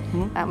ගෙදරින්.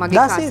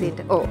 මගේ කසින්ට.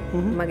 ඔව්.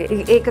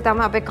 මගේ ඒක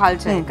තමයි අපේ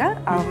කල්චර් එක.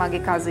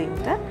 මගේ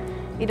කසින්ට.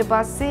 ඊට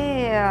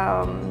පස්සේ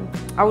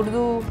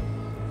අවුරුදු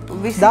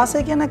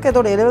 16 කියන්නේ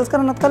එතකොට A levels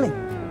කරන්නත් කලින්.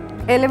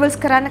 A levels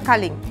කරන්න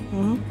කලින්.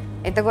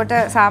 එතකොට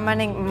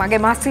සාමාන්‍යයෙන්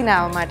මගේ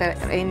මස්සිනාව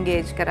මට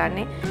එන්ගේජ්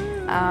කරන්නේ.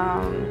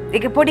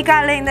 ඒක පොඩි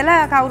කාලේ ඉඳලා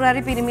කවුරු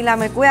හරි පිරිමි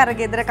ළමෙකුයි අර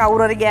ගෙදර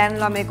කවුරු හරි ගෑනු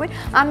ළමෙකුයි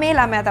මේ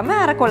ළමයා තමයි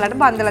අර කොල්ලට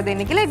බඳලා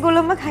දෙන්නේ කියලා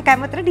ඒගොල්ලොම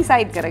කැමතිට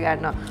ඩිසයිඩ්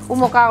කරගන්නවා. ඌ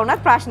මොකා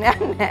වුණත්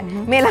ප්‍රශ්නයක් නැහැ.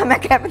 මේ ළමයා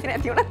කැමති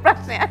නැති වුණත්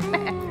ප්‍රශ්නයක්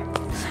නැහැ.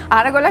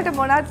 අරගොල්ලන්ට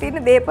මොනවද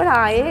තියෙන දේපල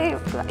ආයේ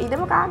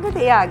ඉඩම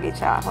කාගේද එයාගේ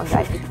චා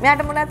හොඳයි.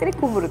 මෙයාට මොනවද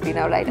තියෙන කුඹුරු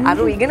තියනවා ලයිට්. අර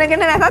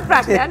ඉගෙනගෙන නැතත්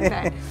ප්‍රශ්නයක්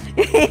නැහැ.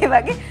 ඒ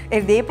වගේ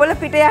ඒ දේපල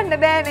පිට යන්න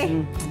බෑනේ.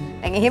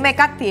 දැන් එහෙම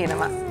එකක්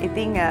තියෙනවා.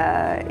 ඉතින්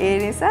ඒ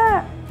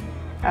නිසා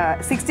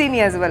 16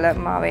 years වල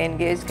මාව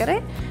engage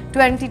කරේ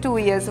 22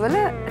 years වල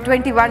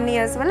 21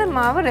 years වල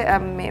මාව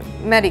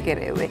marry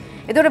කරේ.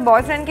 ඒතකොට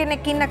boyfriend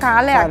කෙනෙක් ඉන්න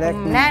කාලයක්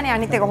නෑනේ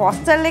අනිත් එක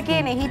hostel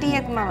එකේනේ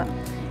හිටියෙත් මම.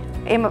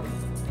 එහෙම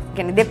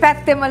කියන්නේ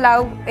දෙපැත්තෙම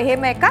love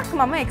එහෙම එකක්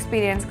මම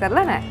experience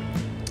කරලා නෑ.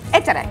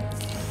 එච්චරයි.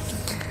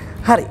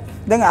 හරි.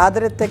 දැන්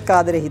ආදරෙත් එක්ක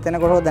ආදරේ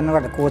හිතනකොට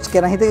දැනකට කෝච්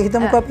කියන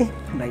හිතමුකෝ අපි.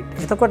 right.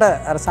 එතකොට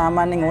අර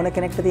සාමාන්‍යයෙන් ඕන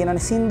කෙනෙක්ට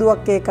තියෙනනේ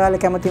සින්දුවක් ඒ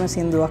කාලේ කැමතිම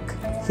සින්දුවක්.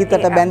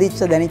 හිතට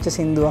බැඳිච්ච දැනිච්ච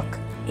සින්දුවක්.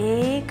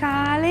 ඒ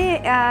කාලේ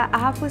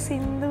ආපු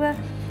සින්දුව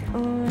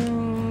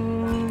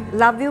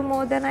love you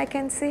more than I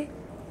can say.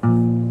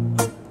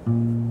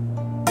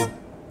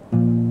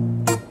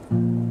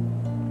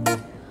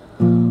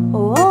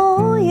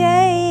 Oh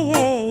yeah,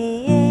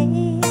 yeah,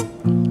 yeah.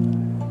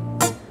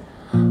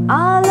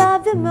 I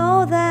love you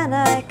more than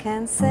I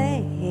can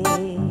say.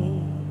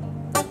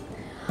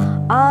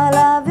 I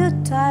love you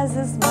twice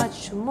as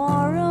much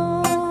tomorrow.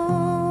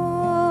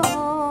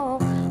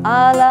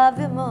 I love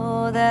you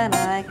more than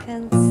I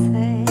can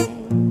say.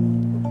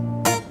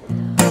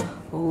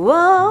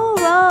 Whoa,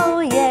 whoa,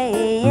 yeah,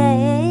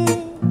 yeah.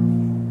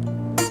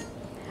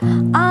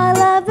 I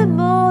love you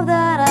more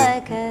than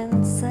I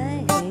can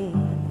say.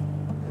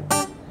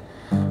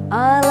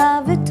 I love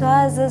love it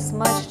twice as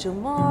much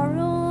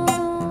tomorrow.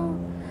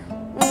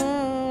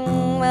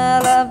 I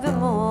love you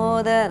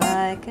more than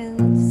I can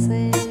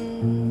say.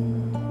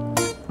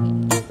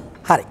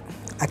 හරි.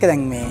 අක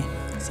දැන් මේ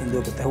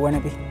සින්දුවකුත්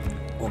ඇහුවනේ අපි.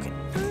 ඕකේ.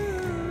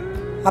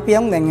 අපි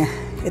යමු දැන්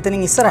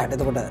එතනින් ඉස්සරහට.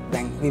 එතකොට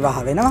දැන් විවාහ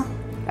වෙනවා.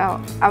 ඔව්.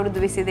 අවුරුදු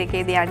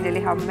 22 දී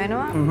අංජලි හම්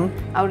වෙනවා.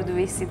 අවුරුදු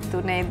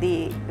 23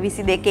 දී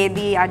 22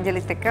 දී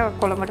අංජලිත් එක්ක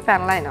කොළඹට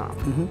පැනලා එනවා.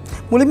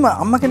 මුලින්ම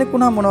අම්මා කෙනෙක්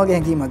වුණා මොන වගේ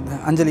හැඟීමක්ද?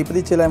 අංජලි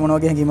ඉපදිච්ච වෙලාවේ මොන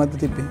වගේ හැඟීමක්ද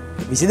තිබ්බේ?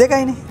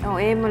 22යිනේ. ඔව්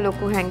ඒම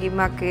ලොකු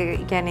හැඟීමක්. ඒ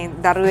කියන්නේ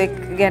දරුවෙක්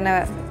ගැන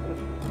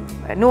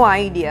no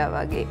idea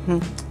වගේ.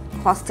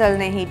 හොස්ටල්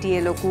නේ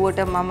හිටියේ ලොකුවට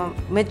මම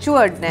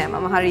මැචුවර්ඩ් නෑ.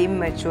 මම හරි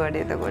ඉම්මැචුවර්ඩ්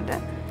එතකොට.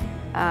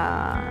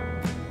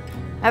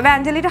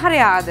 අංජලිට හරි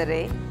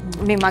ආදරේ.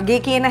 මේ මගේ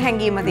කියන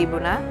හැඟීම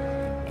තිබුණා.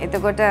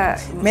 එතකොට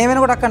මේ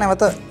වෙනකොට අක්කා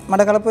නැවත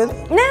මඩ කලපුවේද?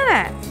 නෑ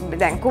නෑ.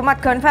 දැන් කුමත්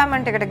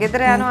කන්ෆර්ම්මන්ට් එකට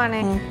ගෙදර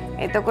යනවානේ.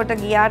 එතකොට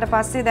ගියාට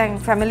පස්සේ දැන්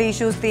ෆැමිලි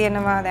ඉෂුස්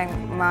තියෙනවා. දැන්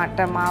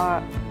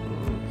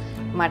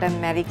මට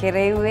මැරි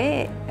කෙරෙව්වේ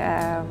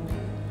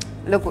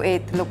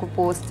ලොකු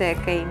පෝස්ට්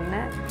එකක ඉන්න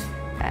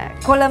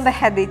කොළඹ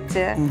හැදිච්ච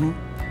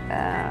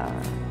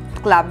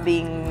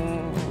ක්ලබ්බින්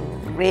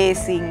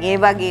රේසින් ඒ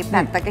වගේ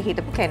පැත්තක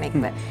හිටපු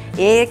කෙනෙක්ව.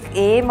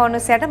 ඒ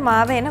මොනසයට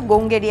මාව එන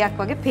ගොංගෙඩියක්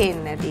වගේ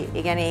පේන්නේ නැති.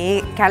 ඒ කියන්නේ ඒ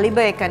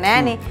කැලිබර් එක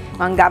නෑනේ.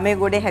 මං ගමේ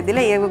ගොඩේ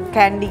හැදිලා ඒ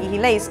කැන්ඩි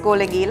ගිහිලා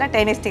ඉස්කෝලේ ගිහිලා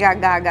ටෙනිස් ටිකක්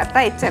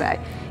ගහගත්තා එච්චරයි.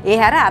 ඒ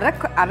හැර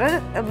අර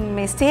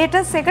මේ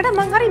ස්ටේටස් එකට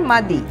මං හරි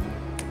මදි.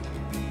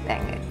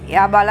 දැන්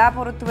එයා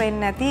බලාපොරොත්තු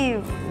වෙන්නේ නැති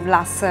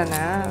ලස්සන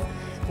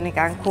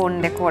නිකන්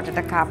කොණ්ඩේ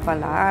කොටට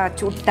කපලා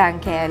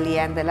චුට්ටන් කෑලි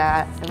ඇඳලා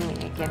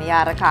ඒ කියන්නේ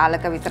යාර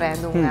කාලක විතර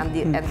ඇඳුම්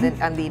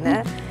අඳින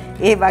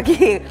ඒ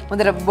වගේ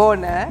හොඳට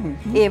බොන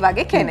ඒ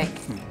වගේ කෙනෙක්.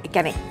 ඒ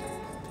කියන්නේ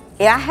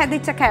එයා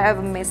හැදිච්ච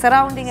මේ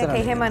සරවුන්ඩින් එක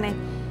එහෙමනේ.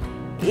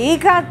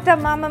 ඒකට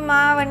මම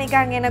මාව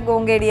නිකන් එන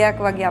ගොංගෙඩියක්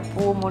වගේ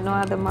අපෝ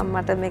මොනවද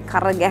මට මේ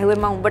කර ගැහුවේ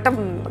මම උඹට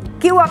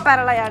කිව්වා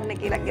පැරලා යන්න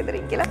කියලා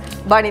ගෙදරින් කියලා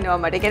බනිනවා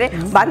මට. ඒ කියන්නේ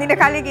බඳින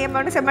කලින් ගේ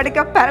මනුස්සය මට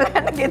කිව්වා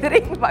පැරලා යන්න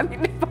ගෙදරින්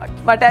බඳින්න එපා.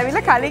 මට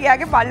ඇවිල්ලා කලින්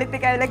යාගේ පල්ලිත්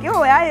එක ඇවිල්ලා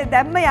කිව්වා ඔයා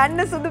දැම්ම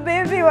යන්න සුදු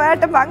බේබි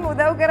ඔයාට මං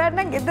උදව්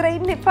කරන්නම් ගෙදර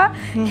ඉන්න එපා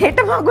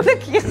හෙට මගුල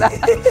කියලා.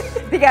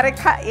 ඉතින් අර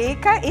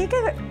ඒක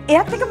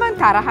එයාත් එක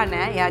මං තරහ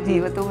නෑ. එයා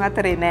ජීවතුන්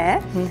අතරේ නෑ.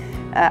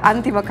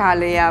 අන්තිම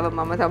කාලේ යාව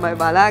මම තමයි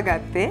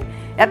බලාගත්තේ.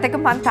 එයාත් එක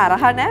මං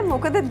තරහ නෑ.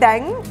 මොකද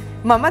දැන්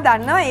මම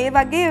දන්නවා ඒ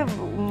වගේ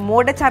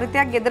මෝඩ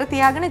චරිතයක් ගෙදර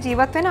තියාගෙන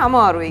ජීවත් වෙන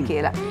අමාරුයි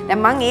කියලා. දැන්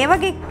මං ඒ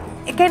වගේ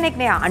කෙනෙක්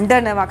නේ.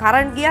 අඬනවා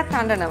කරන්ට් ගියත්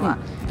අඬනවා.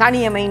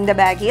 තනියම ඉන්න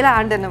බෑ කියලා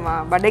අඬනවා.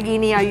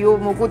 බඩගිනි අයියෝ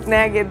මොකුත්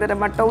නෑ ගෙදර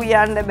මට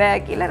උයන්න බෑ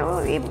කියලා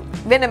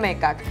වෙනම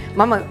එකක්.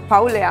 මම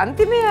පවුලේ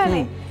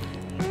අන්තිමයානේ.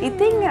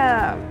 ඉතින්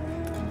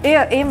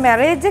ඒ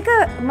මැරේජ් එක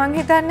මං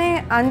හිතන්නේ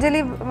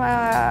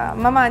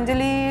මම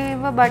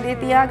අංජලිව බඩේ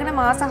තියාගෙන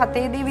මාස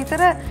 7 දී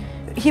විතර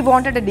he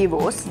wanted a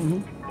divorce.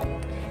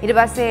 ඊට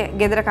පස්සේ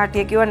ගෙදර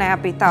කට්ටිය කිව්වා නෑ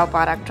අපි තව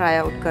පාරක් try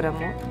out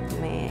කරමු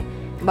මේ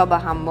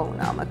බබා හම්බ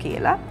වුණාම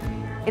කියලා.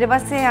 ඊට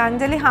පස්සේ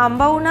අංජලි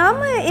හම්බ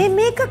වුණාම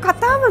මේක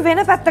කතාව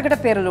වෙන පැත්තකට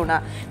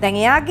පෙරළුණා. දැන්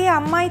එයාගේ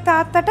අම්මයි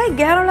තාත්තටයි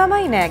ගැහණු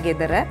ළමයි නෑ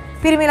ගෙදර.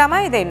 පිරිමි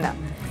ළමයි දෙන්න.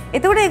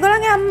 එතකොට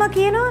ඒගොල්ලන්ගේ අම්මා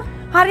කියනවා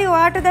හරි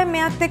ඔයාට දැන්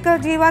මෙයාත් එක්ක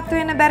ජීවත්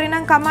වෙන්න බැරි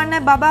නම්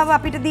කමන්නේ බබාව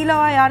අපිට දීලා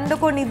ඔයා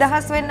යන්නකෝ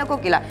නිදහස් වෙන්නකෝ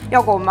කියලා.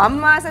 යකෝ මම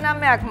මාස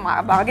 9ක්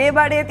බගේ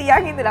බඩේ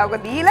තියන් ඉඳලා ඔක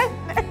දීලා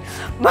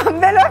මම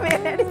බැලුවා මේ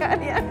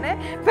හරියන්නේ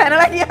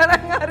පැනලා ගියා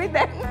නම් හරි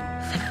දැන්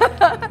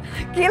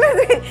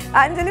කියලා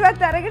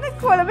අංජලිවත් අරගෙන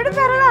කොළඹට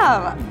පැනලා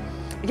ආවා.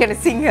 ඒ කියන්නේ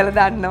සිංහල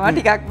දන්නවා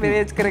ටිකක්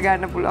මෙවේජ්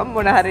කරගන්න පුළුවන්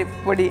මොන හරි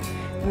පොඩි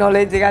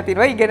නොලෙජ් එකක්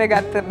තියෙනවා ඉගෙන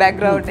ගත්ත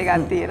බෑග්ග්‍රවුන්ඩ්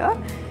එකක් තියෙනවා.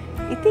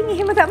 ඉතින්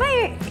එහෙම තමයි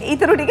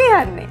ඊටු ටික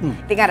යන්නේ.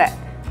 ඉතින් අර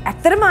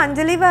ඇත්තටම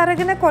අංජලිව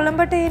අරගෙන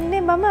කොළඹට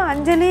එන්නේ මම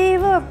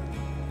අංජලිව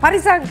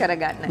පරිසම්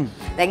කරගන්න.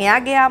 දැන්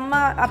එයාගේ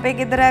අම්මා අපේ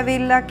ගෙදර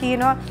ඇවිල්ලා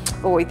කියනවා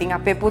 "ඕ ඉතින්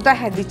අපේ පුතා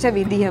හැදිච්ච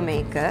විදිහ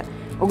මේක.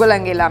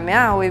 ඔයගොල්ලන්ගේ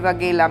ළමයා ওই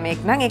වගේ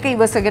ළමෙක් නම් ඒක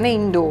ඉවසගෙන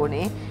ඉන්න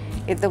ඕනේ.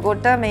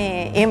 එතකොට මේ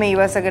එහෙම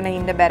ඉවසගෙන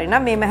ඉන්න බැරි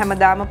නම් මේම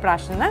හැමදාම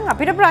ප්‍රශ්න නම්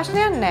අපිට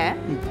ප්‍රශ්නයක් නැහැ.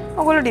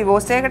 ඔයගොල්ලෝ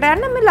ඩිවෝස් එකකට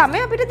යන්න මේ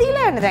ළමයා අපිට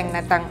දීලා යන්න දැන්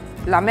නැත්තම්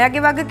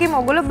ළමයාගේ වගකීම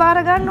ඔයගොල්ලෝ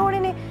බාර ගන්න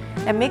ඕනේනේ.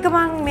 දැන් මේක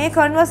මම මේ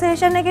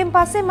කන්වර්සේෂන් එකෙන්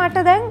පස්සේ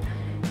මට දැන්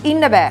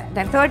ඉන්න බෑ.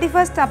 දැන්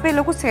 31st අපේ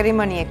ලොකු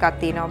සෙරිමනි එකක්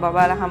තියෙනවා.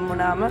 බබාලා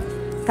හම්බුනාම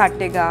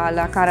තට්ටේ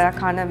ගාලා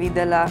කන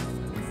විදලා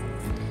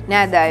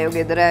නෑදෑයෝ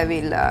ගෙදර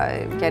ඇවිල්ලා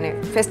කියන්නේ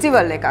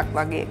ෆෙස්ටිවල් එකක්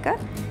වගේ එක.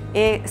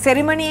 ඒ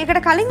සෙරිමනි එකට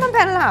කලින් මම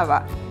පැනලා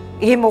ආවා.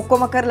 එහෙම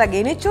ඔක්කොම කරලා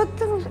ගෙනිච්චොත්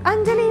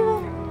අංජලිව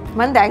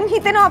මම දැන්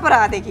හිතෙනවා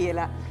අපරාධේ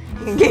කියලා.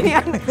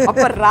 ගෙනියන්න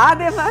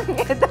අපරාධේ මං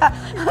එදා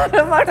අර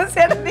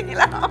මනුස්සයට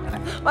දීලා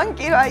මං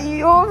කිව්වා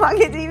අයියෝ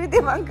මගේ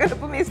ජීවිතේ මං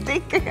කරපු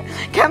මිස්ටේක් එක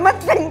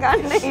කැමැත්තෙන්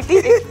ගන්න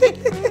හිටියේ.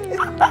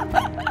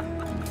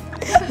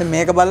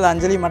 මේක බලලා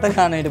අංජලි මට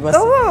ගන්න ඊට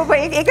පස්සේ. ඔව්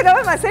ඒක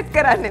තමයි මම සෙට්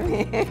කරන්නේ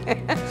මේ.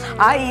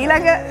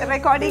 ඊළඟ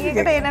රෙකෝඩින්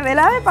එකට එන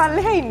වෙලාවේ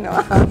පල්ලෙහා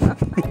ඉන්නවා.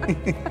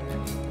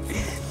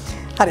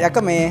 හරි අක්ක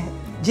මේ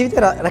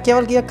ජීවිතේ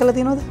රැකියාවල් කීයක් කළා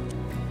තියෙනවද?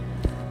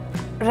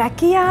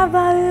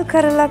 රැකියාවල්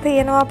කරලා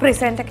තියෙනවා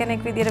ප්‍රෙසෙන්ටර්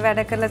කෙනෙක් විදිහට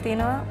වැඩ කරලා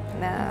තියෙනවා.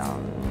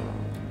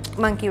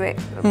 මං කිව්වේ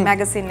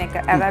මැගසින් එක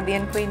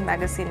Arabian Queen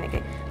මැගසින්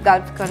එකේ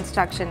Gulf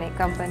Construction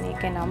company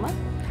එකේ නම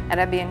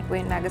Arabian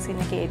Queen magazine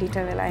එකේ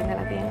editor වෙලා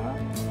ඉඳලා තියෙනවා.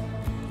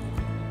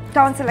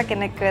 counselor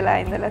කෙනෙක් වෙලා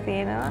ඉඳලා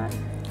තියෙනවා.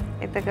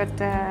 එතකොට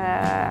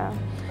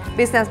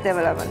business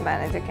development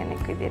manager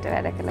කෙනෙක් විදියට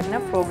වැඩ කරලා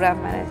ඉන්නවා. program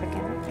manager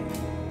කෙනෙක්.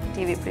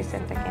 TV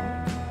presenter කෙනෙක්.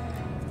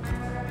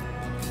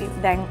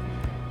 දැන්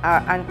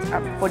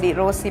පොඩි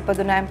රෝස්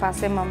ඉපදුනායින්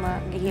පස්සේ මම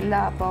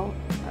ගිහිල්ලා ආපහු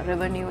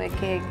revenue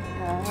එකේ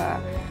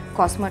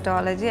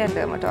cosmetology and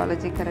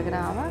dermatology කරගෙන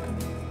ආවා.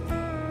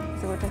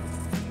 ඒකට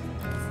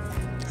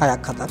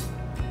හයක් හතක්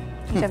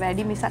ඊට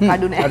වැඩි මිසක්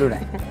අඩු නෑ. අඩු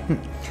නෑ.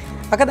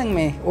 අක දැන්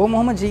මේ ඕම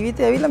ඔහම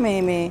ජීවිතය ඇවිල්ලා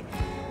මේ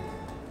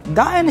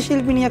ගායන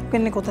ශිල්පිනියක්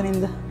වෙන්නේ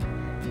කොතනින්ද?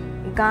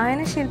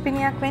 ගායන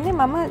ශිල්පිනියක් වෙන්නේ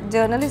මම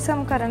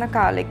ජර්නලිසම් කරන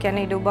කාලේ.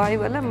 කියන්නේ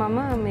ඩුබායි වල මම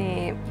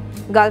මේ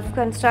ගල්ෆ්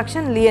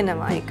කන්ස්ට්‍රක්ෂන්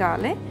ලියනවා ඒ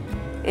කාලේ.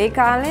 ඒ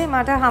කාලේ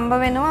මට හම්බ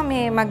වෙනවා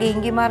මේ මගේ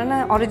ඉංගි මරණ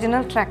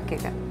ඔරිජිනල් ට්‍රැක්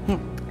එක.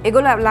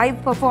 ඒගොල්ලෝ ලයිව්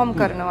පර්ෆෝම්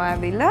කරනවා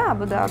ඇවිල්ලා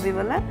අබුදාබි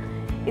වල.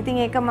 ඉතින්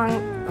ඒක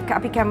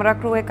අපි කැමරා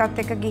ක්‍රූ එකත්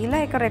එක්ක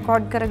ගිහිල්ලා ඒක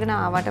රෙකෝඩ් කරගෙන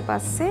ආවට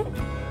පස්සේ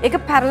ඒක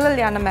පැරලල්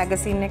යන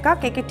මැගසින් එකක්.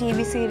 ඒකේ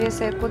ටීවී සීරීස්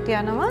එකකුත්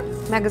යනවා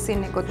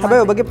මැගසින් එකකුත්.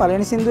 හැබැයි ඔබගේ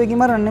පළවෙනි සින්දුව ඉංගි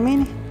මරණ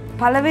නෙමෙයිනේ.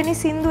 පළවෙනි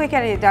සින්දුව ඒ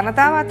කියන්නේ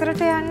ජනතාව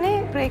අතරට යන්නේ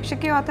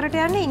ප්‍රේක්ෂකයෝ අතරට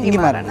යන්නේ ඉංගි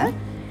මරණ.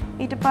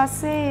 ඊට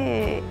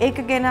පස්සේ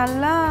ඒක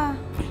ගෙනල්ලා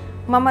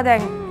මම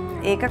දැන්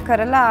ඒක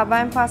කරලා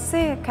ආවයින්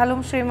පස්සේ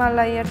කලුම්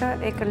ශ්‍රීමල් අයියට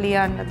ඒක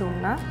ලියන්න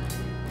දුන්නා.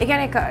 ඒ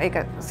කියන්නේ ඒක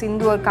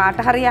සින්දුව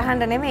කාට හරි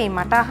අහන්න නෙමෙයි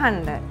මට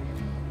අහන්න.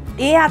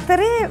 ඒ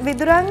අතරේ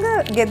විදුරංග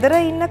ගෙදර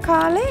ඉන්න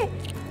කාලේ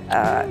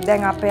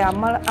දැන් අපේ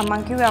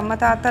අම්මන් කිව්වේ අම්මා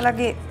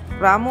තාත්තලාගේ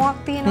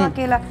රාමුවක් තියෙනවා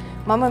කියලා.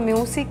 මම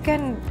මියුසික්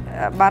and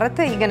බරත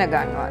ඉගෙන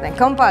ගන්නවා. දැන්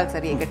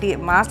කම්පල්සරි එක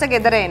මාස්ටර්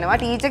ගෙදර එනවා,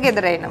 ටීචර්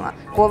ගෙදර එනවා.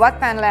 කොහොවත්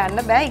පැනලා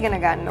යන්න බෑ ඉගෙන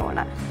ගන්න ඕන.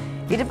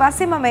 ඊට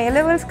පස්සේ මම A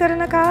levels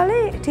කරන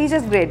කාලේ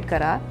ටීචර්ස් ග්‍රේඩ්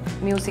කරා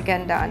මියුසික්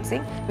and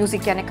dancing.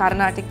 මියුසික් කියන්නේ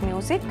කර්නාටික්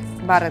මියුසික්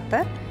බරත.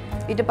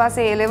 ඊට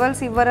පස්සේ A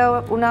levels ඉවර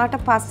වුණාට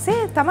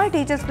පස්සේ තමයි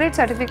ටීචර්ස් ග්‍රේඩ්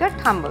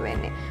සර්ටිෆිකේට් හම්බ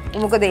වෙන්නේ.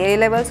 මොකද A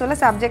levels වල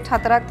සබ්ජෙක්ට්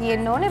 4ක්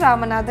තියෙන්න ඕනේ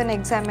රාමනාදන්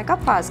එක්සෑම් එකක්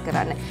පාස්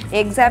කරන්න.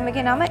 ඒ එක්සෑම්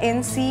එකේ නම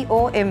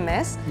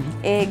NCOMS.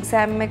 ඒ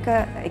එක්සෑම් එක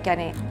ඒ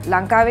කියන්නේ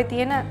ලංකාවේ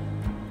තියෙන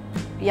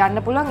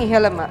යන්න පුළුවන්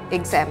ඉහළම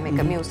එක්සෑම්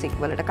එක මියුසික්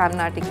වලට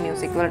කර්නාටික්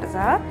මියුසික් වලට සහ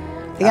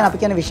ඒ කියන්නේ අපි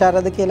කියන්නේ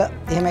විශාරද කියලා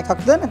එහෙම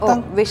එකක්ද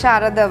නැත්නම්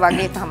විශාරද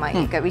වගේ තමයි.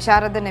 ඒක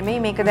විශාරද නෙමෙයි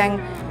මේක දැන්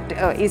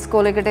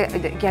ඉස්කෝලේකට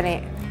කියන්නේ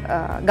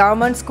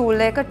ගවර්න්මන්ට් ස්කූල්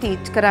එක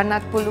ටීච්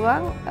කරන්නත්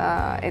පුළුවන්.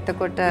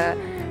 එතකොට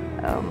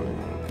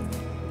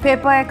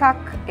පේපර් එකක්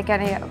ඒ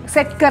කියන්නේ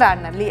සෙට්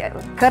කරන්න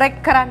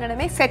කරෙක්ට් කරන්න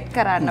නෙමෙයි සෙට්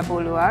කරන්න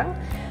පුළුවන්.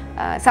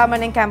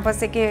 සාමාන්‍යයෙන්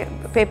කැම්පස් එකේ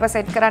පේපර්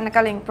සෙට් කරන්න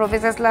කලින්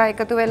ප්‍රොෆෙසර්ස්ලා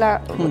එකතු වෙලා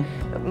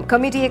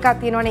කමිටි එකක්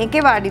තියෙනවනේ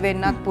ඒකේ වාඩි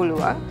වෙන්නත්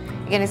පුළුවන්.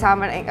 ඒ කියන්නේ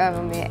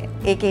සාමාන්‍ය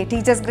ඒකේ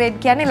ටීචර්ස් ග්‍රේඩ්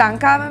කියන්නේ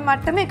ලංකාවේ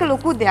මට්ටමේ ඒක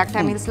ලොකු දෙයක්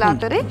ටැමිල්ස්ලා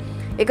අතරේ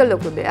ඒක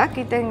ලොකු දෙයක්.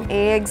 ඉතින්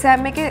ඒ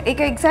එක්සෑම්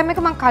එක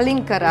මම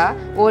කලින් කරා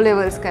O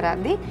levels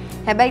කරද්දි.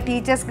 හැබැයි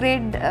ටීචර්ස්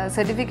ග්‍රේඩ්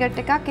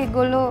සර්ටිෆිකේට් එකක්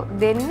ඒගොල්ලෝ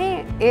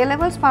දෙන්නේ A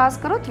levels පාස්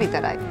කරොත්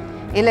විතරයි.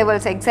 A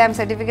levels exam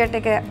certificate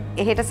එක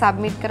එහෙට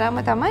සබ්මිට් කරාම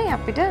තමයි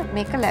අපිට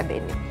මේක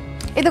ලැබෙන්නේ.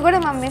 එතකොට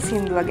මම මේ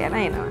සින්දුව ගැන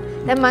එනවා.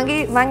 දැන්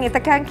මම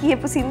එතකන්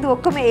කියපු සින්දු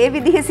ඔක්කොම ඒ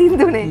විදිහේ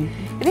සින්දුනේ.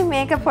 ඉතින්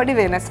මේක පොඩි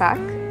වෙනසක්.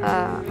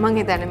 මම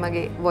හිතන්නේ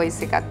මගේ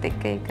voice එකත්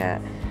එක්ක ඒක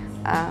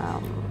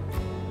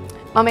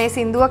මම මේ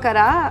සින්දුව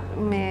කරා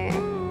මේ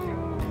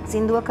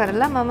සින්දුව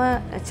කරලා මම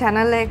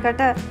channel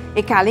එකට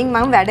ඒ කලින්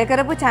මම වැඩ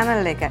කරපු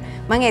channel එක.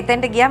 මම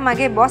එතෙන්ට ගියා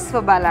මගේ bossව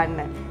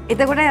බලන්න.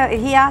 එතකොට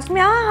he asked me,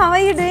 how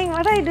are you doing?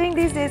 What are you doing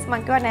these days?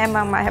 මම කිව්වා නෑ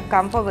මම I have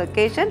come for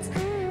vacations.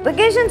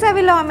 Vacations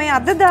ඇවිල්ලා මේ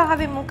අද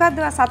දාවේ මොකද්ද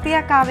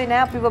සතියක් ආවේ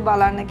නෑ අපිව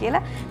බලන්න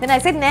කියලා. Then I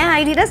said නෑ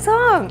I did a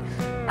song.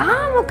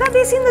 මොකද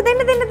ඒ සින්දුව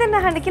දෙන්න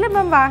අහන්න කියලා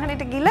මම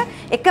වාහනේට ගිහලා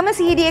එකම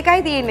CD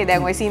එකයි තියෙන්නේ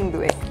දැන් ওই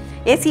සින්දුවේ.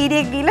 ඒ CD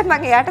එක ගිහලා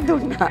මම එයාට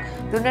දුන්නා.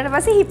 දුන්නාට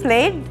පස්සේ he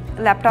played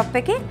laptop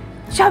එකේ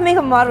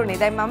මේක මාරුනේ.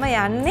 දැන් මම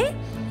යන්නේ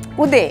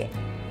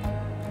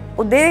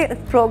උදේ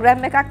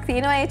ප්‍රෝග්‍රෑම් එකක්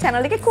තියෙනවා ඒ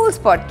channel එකේ cool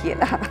spot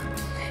කියලා.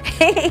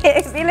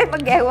 ඒකෙලෙම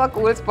ගැහුවා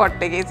cool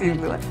spot එකේ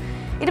සින්දුව.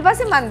 ඊට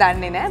පස්සේ මම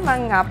දන්නේ නැහැ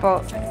මම ආපහු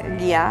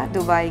ගියා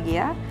දුබායි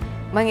ගියා.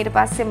 මම ඊට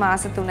පස්සේ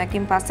මාස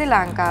 3කින් පස්සේ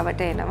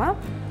ලංකාවට එනවා.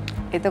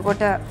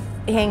 එතකොට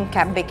එහෙන්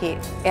කැබ් එකේ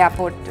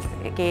එයාපෝට්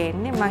එකේ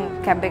එන්නේ මම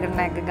කැබ් එකට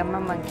නැග්ග ගමන්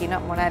මම කියන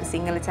මොන හරි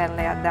සිංගල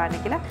channel එකක් දාන්න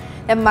කියලා.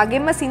 දැන්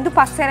මගෙන්ම සින්දු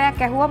 5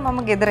 සැරයක් ඇහුවා මම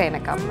ගෙදර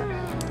එනකම්ම.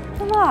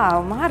 වාව්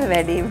මාර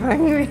වැඩි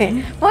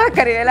මම මොකක්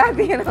කරේ වෙලා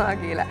තියෙනවා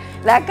කියලා.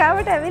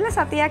 ලංකාවට ඇවිල්ලා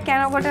සතියක්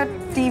යනකොට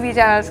ටීවී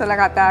channels වල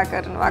කතා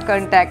කරනවා,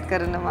 contact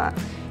කරනවා.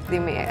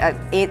 ඉතින් මේ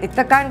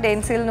එතකන්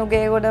ඩෙන්සිල්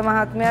නුගේගොඩ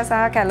මහත්මයා සහ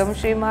කැලුම්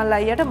ශ්‍රීමාල්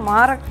අයියට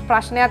මාර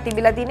ප්‍රශ්නයක්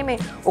තිබිලා තියෙන්නේ මේ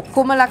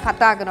ඔක්කොමලා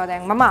කතා කරනවා.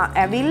 දැන් මම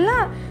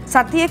ඇවිල්ලා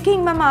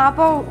සතියකින් මම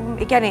ආපහු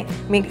ඒ කියන්නේ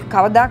මේ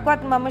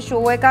කවදාක්වත් මම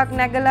ෂෝ එකක්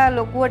නැගලා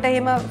ලොකුවට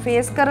එහෙම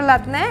ෆේස්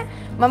කරලත් නැහැ.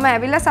 මම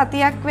ඇවිල්ලා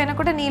සතියක්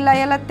වෙනකොට නීල්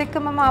අයලත් එක්ක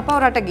මම ආපහු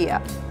රට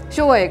ගියා.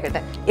 ෂෝ එකට.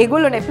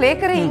 ඒගොල්ලෝනේ ප්ලේ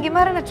කරේ ඉංගි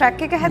මරණ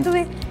ට්‍රැක් එක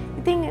හැදුවේ.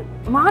 ඉතින්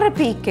මාර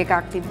පීක් එකක්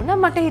තිබුණා.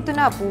 මට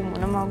හිතුණා අපෝ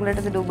මොන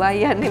මගුලටද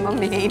ඩුබායි යන්නේ මම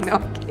මෙහෙ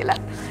ඉන්නවා කියලා.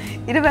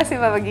 ඊට පස්සේ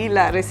මම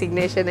ගිහිල්ලා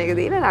රෙසිග්නේෂන් එක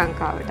දීලා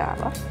ලංකාවට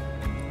ආවා.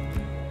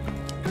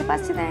 ඊට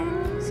පස්සේ දැන්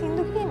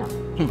සින්දු කියනවා.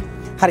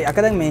 හරි අක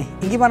දැන් මේ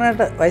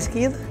ඉඟිමරණට වයස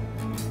කීයද?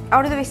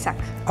 අවුරුදු 20ක්.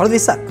 අවුරුදු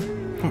 20ක්.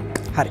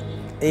 හරි.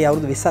 ඒ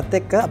අවුරුදු 20ත්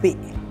එක්ක අපි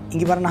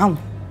ඉඟිමරණ හමු.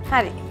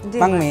 හරි.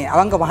 මම මේ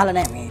අවංක වහලා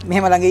නැහැ මේ.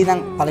 මෙහෙම ළඟ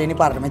ඉඳන් පළවෙනි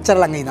පාරට මෙච්චර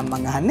ළඟ ඉඳන්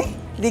මං අහන්නේ.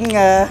 ඉතින්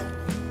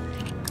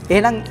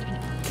එහෙනම්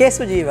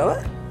සුජීවව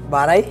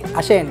බාරයි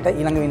අශේන්ට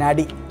ඊළඟ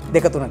විනාඩි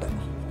 2-3ට.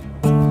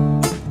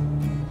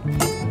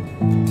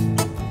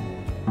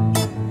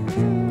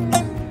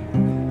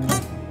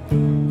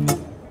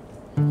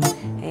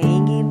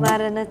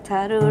 ඉඟිමරණ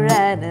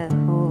තරුරන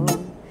හෝ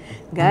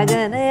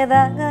ගගනේ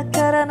දඟ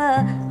කරන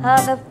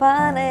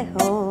හදපානේ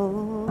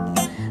හෝ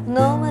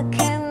නොම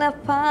කෙන්න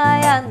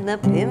පායන්න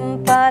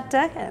පින්පාට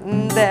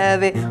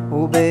හැන්දෑවේ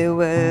ඔබේ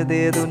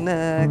වදේ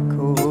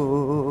දුන්නකෝ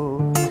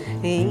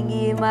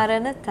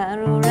ඉඟිමරණ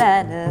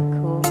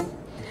තරුරනකෝ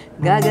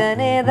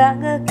ගගනේ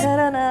දඟ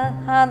කරන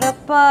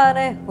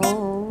හදපානේ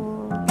හෝ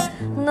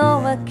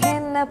නොම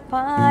කෙන්න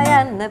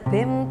පායන්න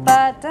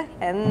පින්පාට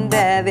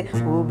හැන්දෑවේ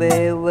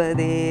ඔබේ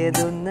වදේ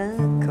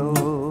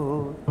දුන්නකෝ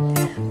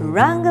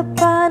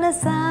රංගපාන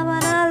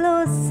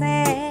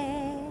සමනලුසේ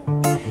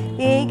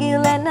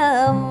ඉගිලෙන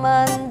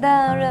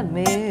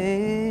මන්දාරමේ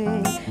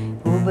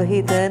ඔබ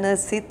හිතන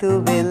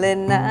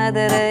සිතුවිල්ලෙන්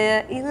ආදරය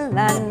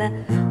ඉල්ලන්න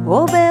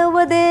ඔබේ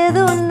වදේ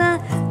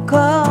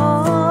දුන්නකෝ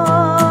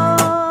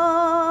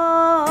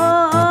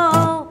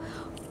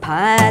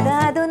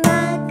පාදා දුන්න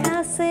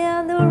කසේ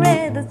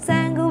අඳුරේද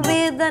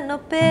සැඟුවේද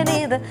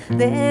නොපෙනීද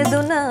දේ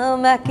දුන්න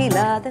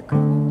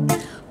මැකිලාදකෝ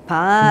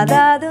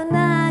පාදා දුන්න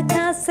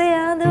කසේ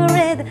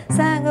අඳුරේද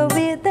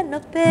සැඟුවේද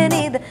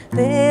නොපෙනීද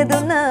දේ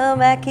දුන්න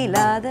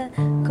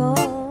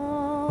මැකිලාදකෝ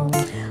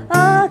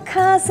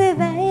ආකාසේ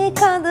වැයි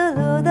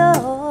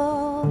කඳුළුදෝ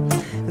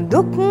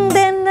දුක්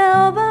දෙන්න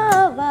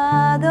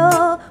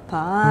ඔබවාදෝ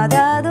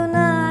පාදා දුන්න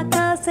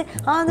කසේ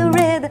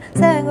අඳුරේද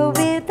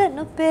සැඟුවේද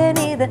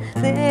නොපෙනීද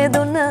දේ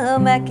දුන්න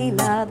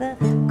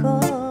මැකිලාදකෝ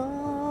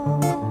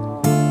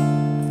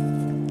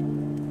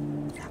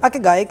අක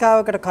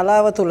ගායිකාවකට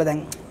කලාව තුල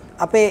දැන්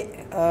අපේ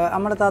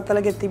අම්මලා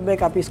තාත්තලාගේ තිබ්බ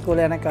එක අපි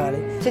ඉස්කෝලේ යන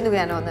කාලේ සින්දු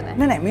ගයන්න හොඳ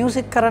නැහැ නෑ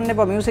මියුසික් කරන්න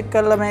එපා මියුසික්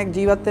කරලා මේ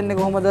ජීවත් වෙන්නේ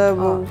කොහොමද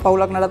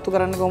පවුලක් නඩත්තු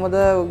කරන්නේ කොහොමද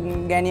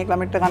ගෑණියෙක්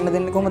ළමෙක්ට කන්න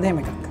දෙන්නේ කොහොමද එහෙම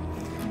එකක්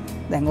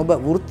දැන් ඔබ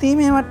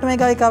වෘත්තීමේ මට්ටමේ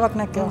ගායිකාවක්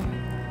නැක්කව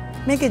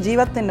මේකේ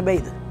ජීවත් වෙන්න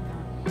බැයිද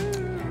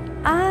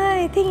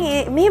ඉතින්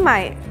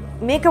මේමයි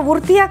මේක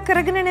වෘත්තියක්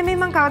කරගෙන නෙමෙයි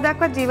මම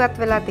කවදාවත් ජීවත්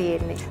වෙලා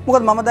තියෙන්නේ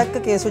මොකද මම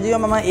දැක්ක සුජීව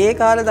මම ඒ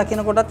කාලේ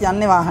දකින්න කොටත්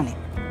යන්නේ වාහනේ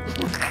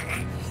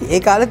ඒ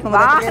කාලෙත් මම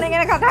වාහන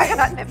ගැන කතා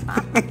කරන්න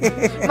එපා.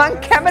 මං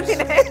කැමති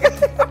නෑ.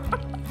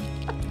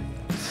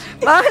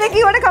 වාහන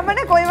කිව්වට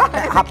කමන්නේ කොයි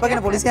වාහනේ?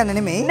 අප්පගෙන පොලිසිය යන්නේ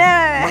නෙමෙයි.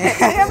 නෑ.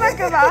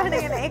 එහෙමක වාහන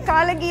ගැන ඒ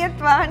කාලේ ගියත්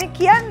වාහනේ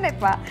කියන්න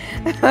එපා.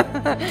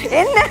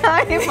 එන්න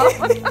ආයේ මම.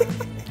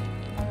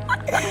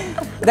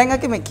 දැන්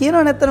අකි මේ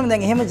කියනවා නැත්නම්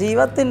දැන් එහෙම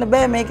ජීවත් වෙන්න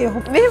බෑ මේකේ.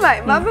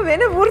 මෙහෙමයි මම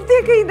වෙන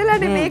වෘත්තියක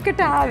ඉඳලානේ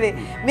මේකට ආවේ.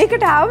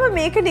 මේකට ආවම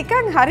මේක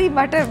නිකන් හරි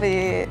මට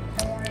මේ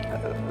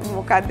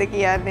මොකද්ද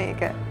කියන්නේ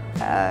ඒක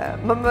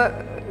මම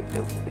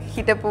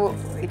හිටපු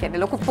කියන්නේ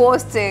ලොකු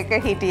පෝස්ට් එක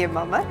හිටියේ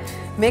මම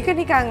මේක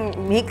නිකන්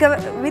මේක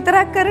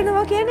විතරක්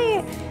කරනවා කියන්නේ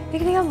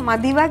ඒක නිකන්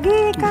මදි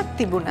වගේ එකක්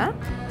තිබුණා.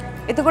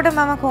 එතකොට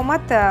මම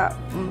කොහොමත්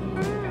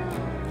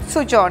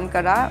ස්විච් ඔන්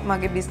කරා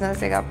මගේ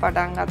බිස්නස් එකක්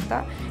පටන්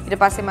ගත්තා. ඊට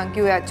පස්සේ මං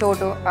කිව්වා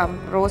චෝටෝ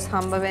රෝස්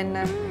හම්බ වෙන්න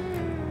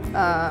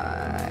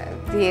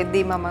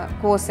තියෙද්දි මම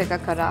කෝස් එක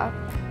කරා.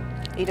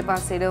 ඊට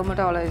පස්සේ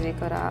ඩර්මටොලොජි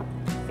කරා.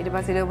 ඊට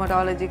පස්සේ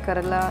ඩර්මටොලොජි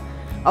කරලා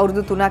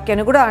අවුරුදු 3ක්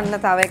යනකොට අන්න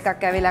තව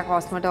එකක් ඇවිල්ලා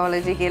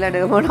කොස්මටොලොජි කියලා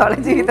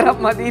ඩර්මටොලොජි විතරක්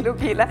මදිලු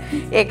කියලා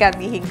ඒකත්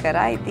ගිහින්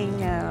කරා. ඉතින්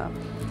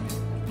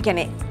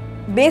කියන්නේ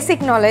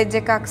බේසික් නොලෙජ්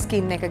එකක්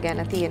ස්කින් එක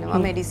ගැන තියෙනවා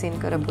මෙඩිසින්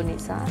කරපු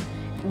නිසා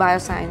බයෝ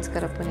සයන්ස්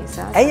කරපු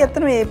නිසා. ඇයි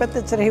ඇත්තටම මේ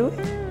පැත්තට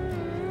හෙව්වේ?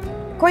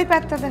 කොයි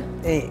පැත්තද?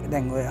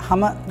 දැන් ඔය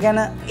හැම ගැන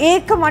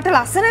ඒක මට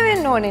ලස්සන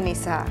වෙන්න ඕනේ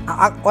නිසා.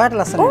 ඔයාට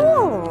ලස්සන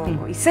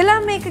ඕ ඉස්සෙල්ලා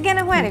මේක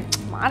ගැන හොයන්නේ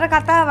මාර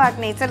කතාවක්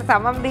නේ. ඉස්සෙල්ලා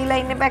තමන්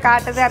දීලා ඉන්න බෑ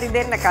කාටද හරි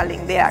දෙන්න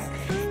කලින් දෙයක්.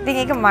 ඉතින්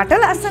ඒක මට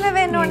ලස්සන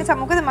වෙන්න ඕනේ නිසා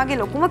මොකද මගේ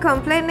ලොකුම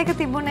කම්ප්ලේන් එක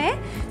තිබුණේ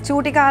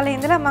චූටි කාලේ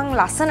ඉඳලා මං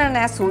ලස්සන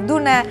නෑ සුදු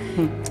නෑ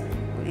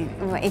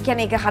ඒ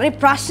කියන්නේ ඒක හරි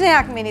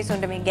ප්‍රශ්නයක්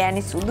මිනිසුන්ට මේ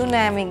ගෑණි සුදු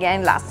නෑ මේ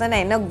ගෑණි ලස්සන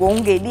එන ගොන්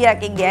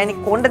ගෙඩියක් ඒ ගෑණි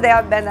කොණ්ඩ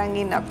දෙයක් බැඳන්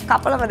ඉන්න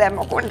කපලම දැම්ම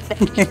කොණ්ඩ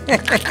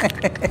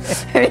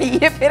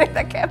ඊයේ පෙරේද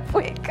කැප්පු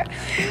එක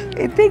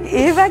ඉතින්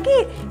ඒ වගේ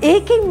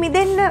ඒකෙන්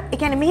මිදෙන්න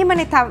ඒ කියන්නේ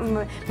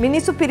මෙහෙමනේ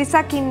මිනිස්සු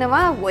පිරිසක්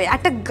ඉන්නවා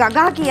ඔයාට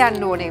ගගා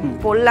කියන්න ඕනේ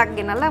පොල්ලක්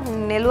ගෙනලා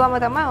නෙළුවම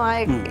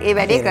තමයි ඒ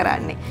වැඩේ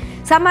කරන්නේ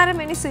සමහර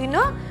මිනිස්සු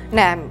ඉන්නවා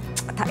නෑ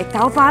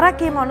තව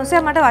පාරක් මේ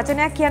මිනිස්සයා මට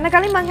වචනයක් කියන්න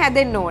කලින් මං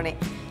හැදෙන්න ඕනේ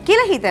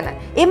කියලා හිතන.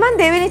 ඒ මං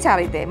දෙවෙනි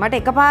චරිතය. මට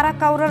එකපාරක්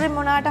කවුරුහරි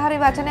මොනාට හරි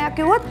වචනයක්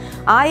කිව්වොත්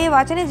ආයේ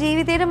වචනේ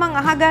ජීවිතේට මං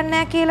අහගන්නේ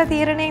නැහැ කියලා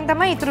තීරණයෙන්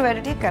තමයි ඊටු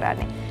වැඩ ටික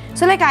කරන්නේ.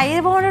 So like I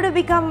wanted to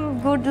become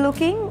good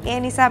looking. ඒ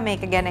නිසා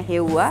මේක ගැන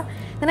හෙව්වා.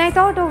 Then I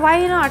thought why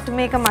not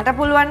මේක මට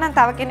පුළුවන් නම්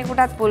තව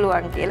කෙනෙකුටත්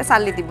පුළුවන් කියලා.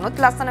 සල්ලි තිබුණොත්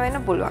ලස්සන වෙන්න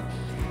පුළුවන්.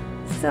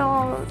 So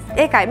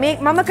ඒකයි මේ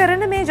මම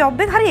කරන මේ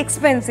ජොබ් එක හරි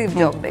එක්ස්පෙන්සිව්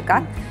ජොබ් එකක්.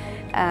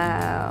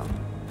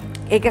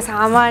 ඒක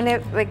සාමාන්‍ය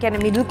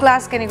කියන්නේ මිඩල්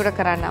ක්ලාස් කෙනෙකුට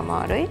කරන්න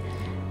අමාරුයි.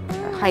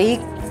 හයි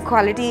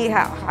quality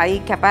high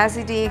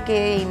capacity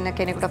එකේ ඉන්න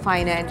කෙනෙකුට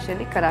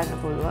financially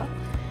කරන්න පුළුවන්.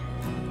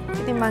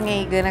 ඉතින් මම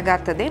ඒ ඉගෙන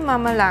ගත්ත දේ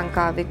මම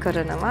ලංකාවේ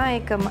කරනවා.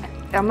 ඒක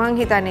මම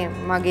හිතන්නේ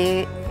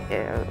මගේ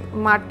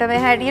මට්ටමේ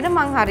හැටියට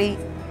මම හරි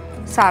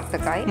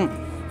සාර්ථකයි.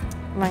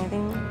 මම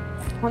ඉතින්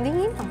හොඳින්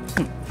ඉන්නවා.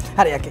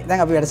 හරි යකේ.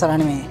 දැන් අපි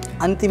වැඩසටහනේ මේ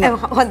අන්තිම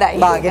හොඳයි.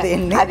 භාගයට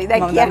එන්නේ. හරි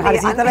දැන් කියන්නේ හරි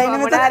සීතලයි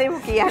නේ මෙතන. හරි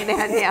කියන්නේ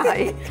හරි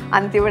ආයි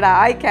අන්තිමට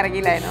ආයි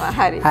කරගිලා එනවා.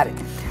 හරි. හරි.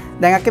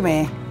 දැන් අක්කේ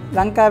මේ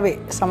ලංකාවේ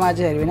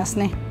සමාජය හරි වෙනස්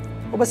නේ.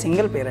 ඔබ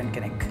සිංගල් පේරන්ට්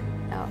කෙනෙක්.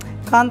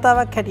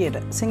 කාන්තාවක්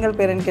හැටියට සිංගල්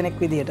පේරන්ට් කෙනෙක්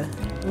විදියට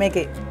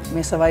මේකේ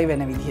මේ සර්වයිව්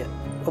වෙන විදිය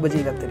ඔබ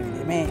ජීවත් වෙන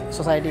විදිය මේ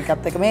සොසයිටි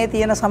එකත් එක්ක මේ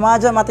තියෙන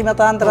සමාජ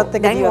මතිමතාන්තරත්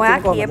එක්ක ජීවත්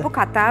වෙන කොහොමද? කියපු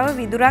කතාව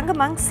විදුරංග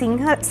මං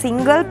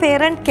සිංගල්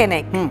පේරන්ට්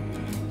කෙනෙක්.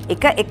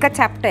 එක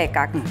චැප්ටර් එකක්.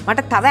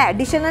 මට තව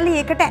ඇඩිෂනලි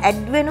ඒකට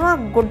ඇඩ් වෙනවා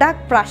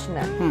ගොඩක් ප්‍රශ්න.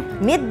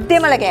 මේ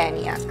දෙමළ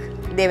ගෑණියක්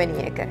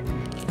දෙවෙනි එක.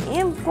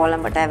 මේ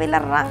කොළඹට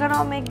ඇවිල්ලා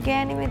රංගනවා මේ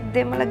ගෑණි මේ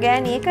දෙමළ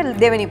ගෑණි ඒක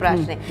දෙවෙනි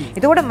ප්‍රශ්නේ.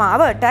 එතකොට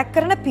මාව ඇටැක්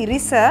කරන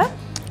පිරිස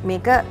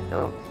මේක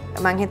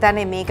මං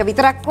හිතන්නේ මේක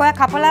විතරක් ඔයා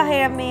කපලා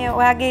මේ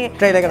ඔයාගේ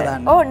ට්‍රේලර් එකට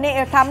දාන්න. ඔව්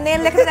නේ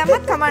thumbnail එකට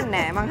දැම්මත් කමක්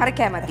නැහැ. මං හරි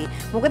කැමතියි.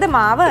 මොකද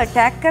මාව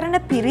ඇටැක් කරන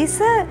පිරිස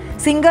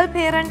සිංගල්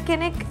පේරන්ට්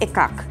කෙනෙක්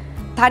එකක්.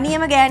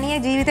 තනියම ගෑණියේ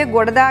ජීවිතේ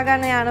ගොඩ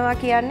දාගන්න යනවා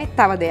කියන්නේ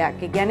තව දෙයක්.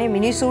 ඒ කියන්නේ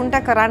මිනිසුන්ට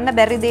කරන්න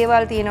බැරි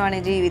දේවල්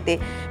තියෙනවානේ ජීවිතේ.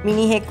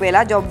 මිනිහෙක්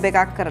වෙලා ජොබ්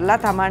එකක් කරලා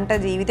Tamanට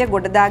ජීවිතේ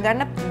ගොඩ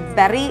දාගන්න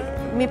බැරි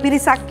මේ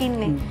පිරිසක්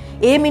ඉන්නේ.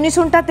 ඒ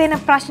මිනිසුන්ටත් එන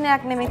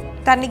ප්‍රශ්නයක් නෙමෙයි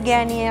තනි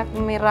ගෑණියක්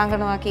මේ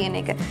රංගනවා කියන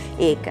එක.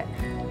 ඒක.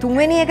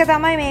 තුන්වෙනි එක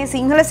තමයි මේ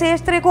සිංහල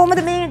ශාස්ත්‍රයේ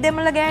කොහොමද මේ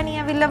දෙමළ ගෑණිය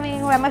ඇවිල්ලා මේ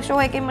හැම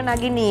ෂෝ එකෙම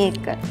නගින්නේ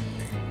ඒක.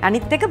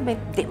 අනිත් එක මේ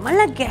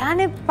දෙමළ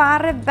ගෑණි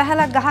පාරේ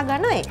බහලා ගහ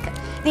ගන්න එක.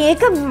 ඉතින්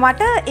ඒක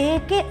මට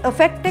ඒකේ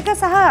ඉෆෙක්ට් එක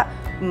සහ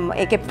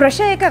ඒකේ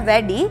ප්‍රෙෂර් එක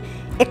වැඩි.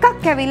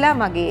 එකක් ඇවිල්ලා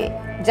මගේ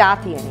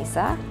ජාතිය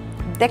නිසා,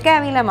 දෙක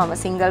ඇවිල්ලා මම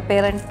සිංගල්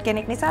පේරන්ට්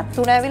කෙනෙක් නිසා,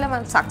 තුන ඇවිල්ලා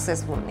මම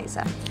සක්සස්ෆුල්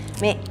නිසා.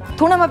 මේ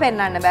තුනම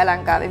පෙන්වන්න බෑ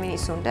ලංකාවේ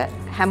මිනිස්සුන්ට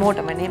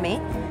හැමෝටම නෙමෙයි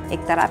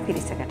එක්තරා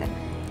පිරිසකට.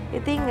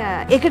 ඉතින්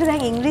ඒකට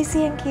දැන්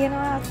ඉංග්‍රීසියෙන්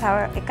කියනවා තව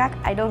එකක්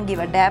I don't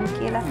give a damn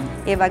කියලා.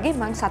 ඒ වගේ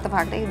මං සත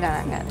පහකට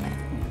ගණන් ගන්නවා.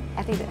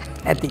 ඇතිද?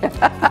 ඇති.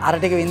 අර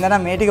ටික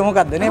වින්දනම් මේ ටික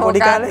මොකද්ද නේ පොඩි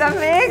කාලේ?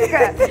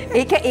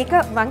 ඒක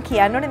මං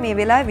කියන්න ඕනේ මේ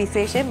වෙලාවේ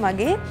විශේෂයෙන්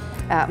මගේ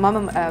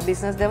මම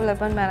බිස්නස්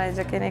ඩෙවලොප්මන්ට්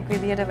මැනේජර් කෙනෙක්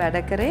විදිහට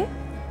වැඩ කරේ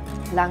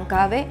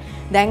ලංකාවේ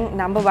දැන්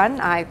නම්බර්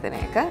 1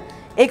 ආයතනයක.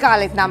 ඒ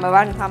කාලෙත් නම්බර්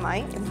 1 තමයි.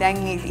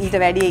 දැන් ඊට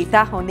වැඩිය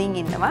ඉතා හොඳින්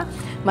ඉන්නවා.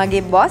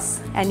 මගේ බොස්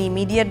and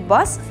immediate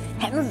boss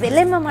හැම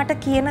වෙලෙම මට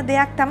කියන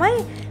දෙයක් තමයි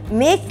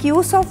make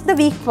use of the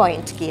weak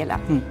point කියලා.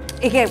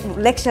 ඒකේ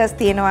lectures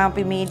තියෙනවා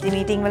අපි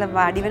meeting වල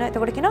වාඩි වෙනවා.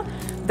 එතකොට කියනවා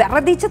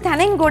වැරදිච්ච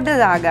තැනින් ගොඩ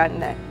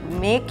දාගන්න.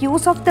 make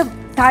use of the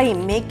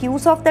time, make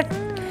use of the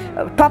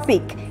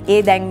topic.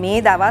 ඒ දැන් මේ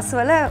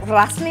දවස්වල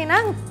රස්නේ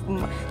නම්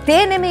තේ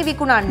නෙමෙයි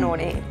විකුණන්න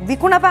ඕනේ.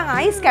 විකුණපන්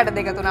අයිස් කැට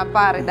දෙක තුනක්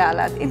පාරේ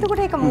දාලා.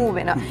 එතකොට ඒක මූව්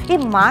වෙනවා. ඒ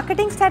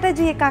මාකටිං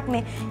ස්ට්‍රැටජි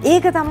එකක්නේ.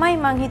 ඒක තමයි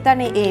මං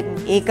හිතන්නේ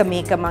ඒක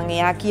මේක මං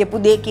එයා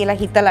කියපු දේ කියලා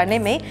හිතලා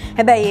නෙමෙයි.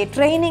 හැබැයි ඒ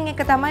ට්‍රේනින්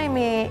එක තමයි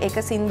මේ එක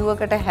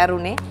සින්දුවකට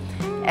හැරුණේ.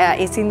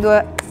 ඒ සින්දුව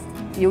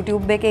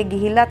YouTube එකේ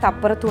ගිහිල්ලා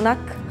තප්පර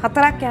 3ක්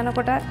 4ක්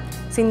යනකොට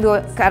සින්දුව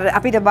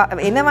අපිට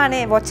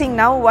එනවානේ watching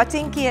now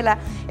watching කියලා.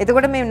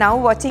 එතකොට මේ now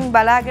watching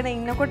බලාගෙන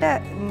ඉන්නකොට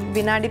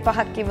විනාඩි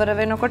 5ක් ඉවර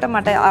වෙනකොට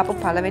මට ආපු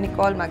පළවෙනි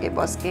කෝල් මගේ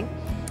බොස්ගෙන්.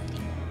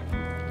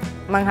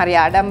 මං හරි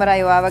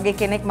ආඩම්බරයි ඔයා වගේ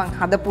කෙනෙක් මං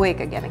හදපු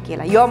එක ගැන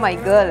කියලා. You're my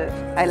girl.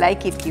 I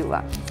like it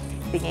කිව්වා.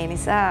 ඉතින් ඒ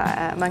නිසා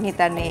මං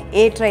හිතන්නේ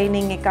ඒ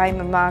ට්‍රේනින් එකයි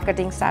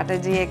මාකටිං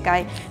ස්ට්‍රැටජි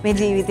එකයි මේ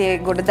ජීවිතේ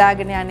ගොඩ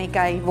දාගෙන යන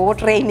එකයි වෝ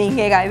ට්‍රේනින්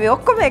එකයි මේ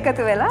ඔක්කොම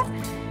එකතු වෙලා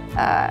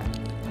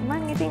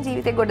මං ඉතින්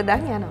ජීවිතේ ගොඩ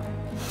දාගෙන යනවා.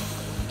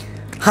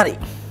 හරි.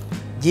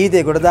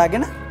 ජීවිතේ ගොඩ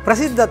දාගෙන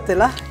ප්‍රසිද්ධත්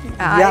වෙලා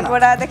යනවා.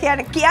 ගොඩාද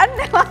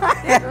කියන්නේ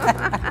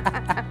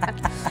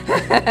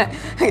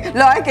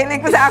ලෝය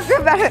කෙනෙක් සාක්ෂි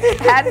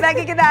හෑන්ඩ්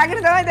බෑග් එකේ දාගෙන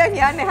තමයි දැන්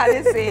යන්නේ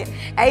හදිස්සියේ.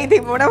 ඇයි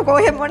ඉතින්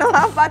කොහෙන්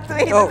මොනවා පත්තු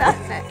වෙයිද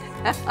නැහැ.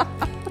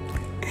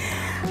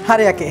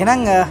 හරි යකේ.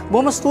 එහෙනම්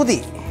බොහොම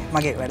ස්තුතියි.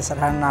 මගේ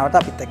වැඩසටහන ආවට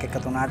අපිත් එක්ක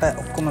එකතු වුණාට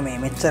ඔක්කොම මේ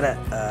මෙච්චර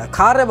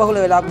කාර්ය බහුල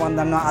වෙලාවක් මම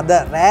දන්නවා අද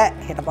රෑ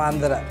හෙට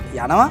පාන්දර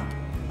යනවා.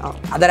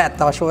 අද රැත්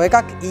තව ෂෝ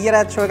එකක් ඊයේ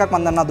රැත් ෂෝ එකක්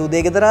මම දන්නවා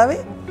දුදේ ගෙදර ආවේ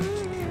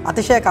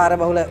අතිශය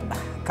කාර්යබහුල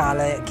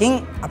කාලයකින්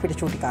අපිට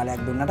චූටි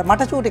කාලයක් දුන්නට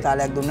මට චූටි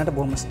කාලයක් දුන්නට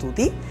බොහොම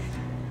ස්තුතියි.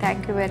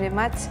 Thank you very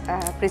much.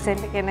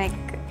 ප්‍රසෙන්ට් කෙනෙක්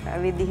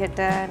විදිහට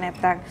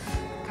නැත්තම්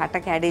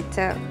කට කැඩිච්ච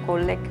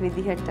කොල්ලෙක්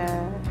විදිහට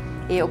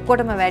ඒ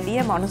ඔක්කොටම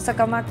වැඩිය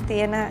මනුස්සකමක්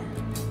තියෙන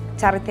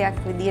චරිතයක්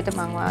විදිහට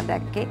මම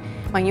දැක්කේ.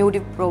 මම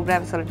YouTube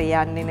programs වලට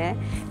යන්නේ නැහැ.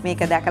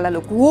 මේක දැකලා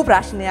ලොකු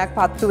ප්‍රශ්නයක්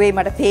පත්තු වෙයි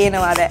මට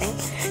පේනවා දැන්.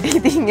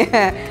 ඉතින්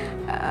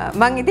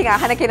මං ඉතින්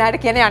අහන කෙනාට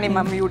කියන්නේ අනේ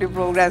මම YouTube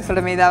programs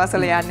වල මේ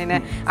දවස්වල යන්නේ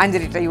නැහැ.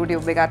 අංජලිට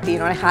YouTube එකක්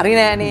තියෙනවනේ. හරි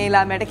නෑනේ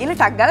ළමයට කියලා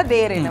ටක් ගාලා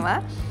බේරෙනවා.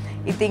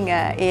 ඉතින්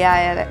ඒ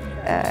අය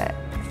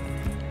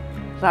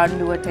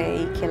රණ්ඩුවට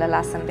එයි කියලා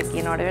ලස්සනට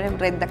කියනවට වෙන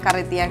රෙද්ද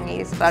කරේ තියන්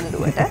ඒ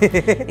රණ්ඩුවට.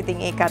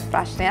 ඉතින් ඒකත්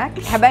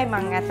ප්‍රශ්නයක්. හැබැයි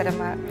මං ඇත්තටම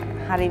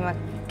හරිම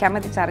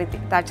කැමති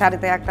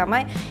චරිතයක්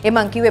තමයි. ඒ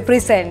මං කිව්වේ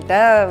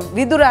ප්‍රෙසෙන්ටර්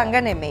විදුරංග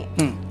නෙමෙයි.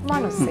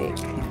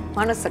 මනුස්සයෙක්.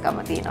 මනුස්සකම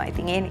තියෙනවා.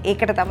 ඉතින්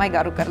ඒකට තමයි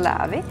ගරු කරලා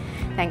ආවේ.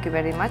 Thank you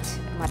very much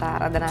මට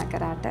ආරාධනා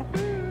කරාට.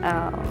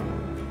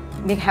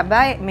 මේ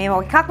හැබැයි මේ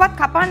එකක්වත්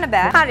කපන්න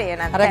බෑ. හරි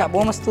එහෙනම්. හරි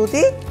බොහොම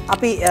ස්තුතියි.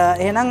 අපි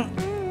එහෙනම්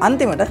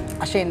අන්තිමට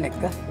අශේන්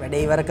එක්ක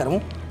වැඩේ ඉවර කරමු.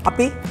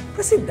 අපි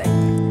ප්‍රසිද්ධයි.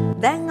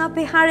 දැන්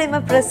අපි හරිම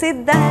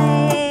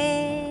ප්‍රසිද්ධයි.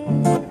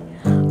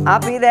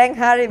 අපි දැන්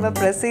හරිම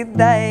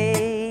ප්‍රසිද්ධයි.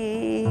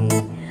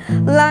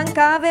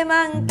 ලංකාවේ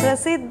මං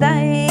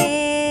ප්‍රසිද්ධයි.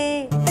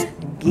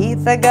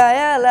 ගීත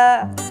ගයලා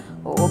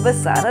ඔබ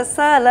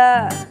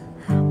සරසලා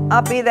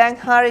අපි දැන්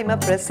හරිම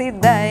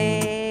ප්‍රසිද්ධයි.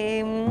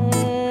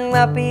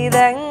 අපි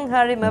දැන්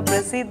හරිම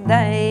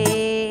ප්‍රසිද්ධයි.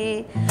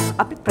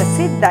 අපි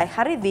ප්‍රසිද්ධයි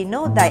හරි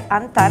විනෝදයි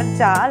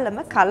අන්තර්ජාලම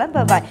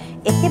කලබවයි.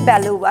 එහි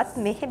බැලුවත්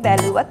මෙහි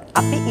බැලුවත්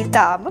අපි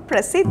ඉතාම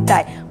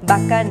ප්‍රසිද්ධයි.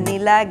 බක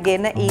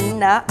නිලාගෙන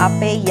ඉන්න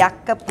අපේ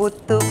යක්ක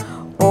පුත්තු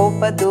ඕප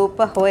දූප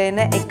හොයන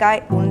එකයි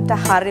උන්ට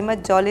හරිම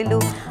ජොලිලු.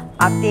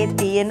 අතේ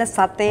තියෙන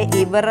සතේ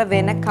ඉවර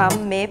වෙනකම්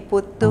මේ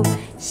පුත්තු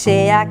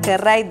ෂෙයා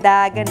කරයි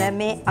දාගෙන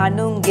මේ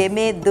අනුන්ගේ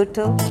මේ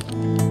දුටු.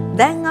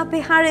 දැන් අපි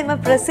හරිම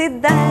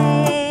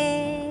ප්‍රසිද්ධයි.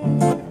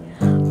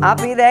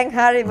 අපි දැන්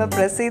හරිම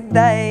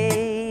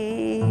ප්‍රසිද්ධයි.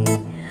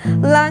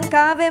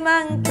 ලංකාවේ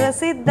මං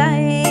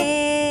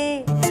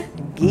ප්‍රසිද්ධයි.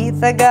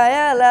 ගීත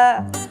ගයලා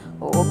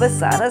ඔබ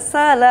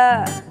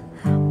සරසලා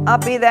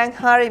අපි දැන්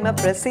හරිම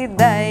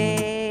ප්‍රසිද්ධයි.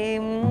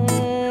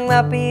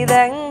 අපි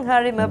දැන්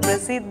හරිම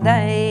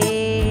ප්‍රසිද්ධයි.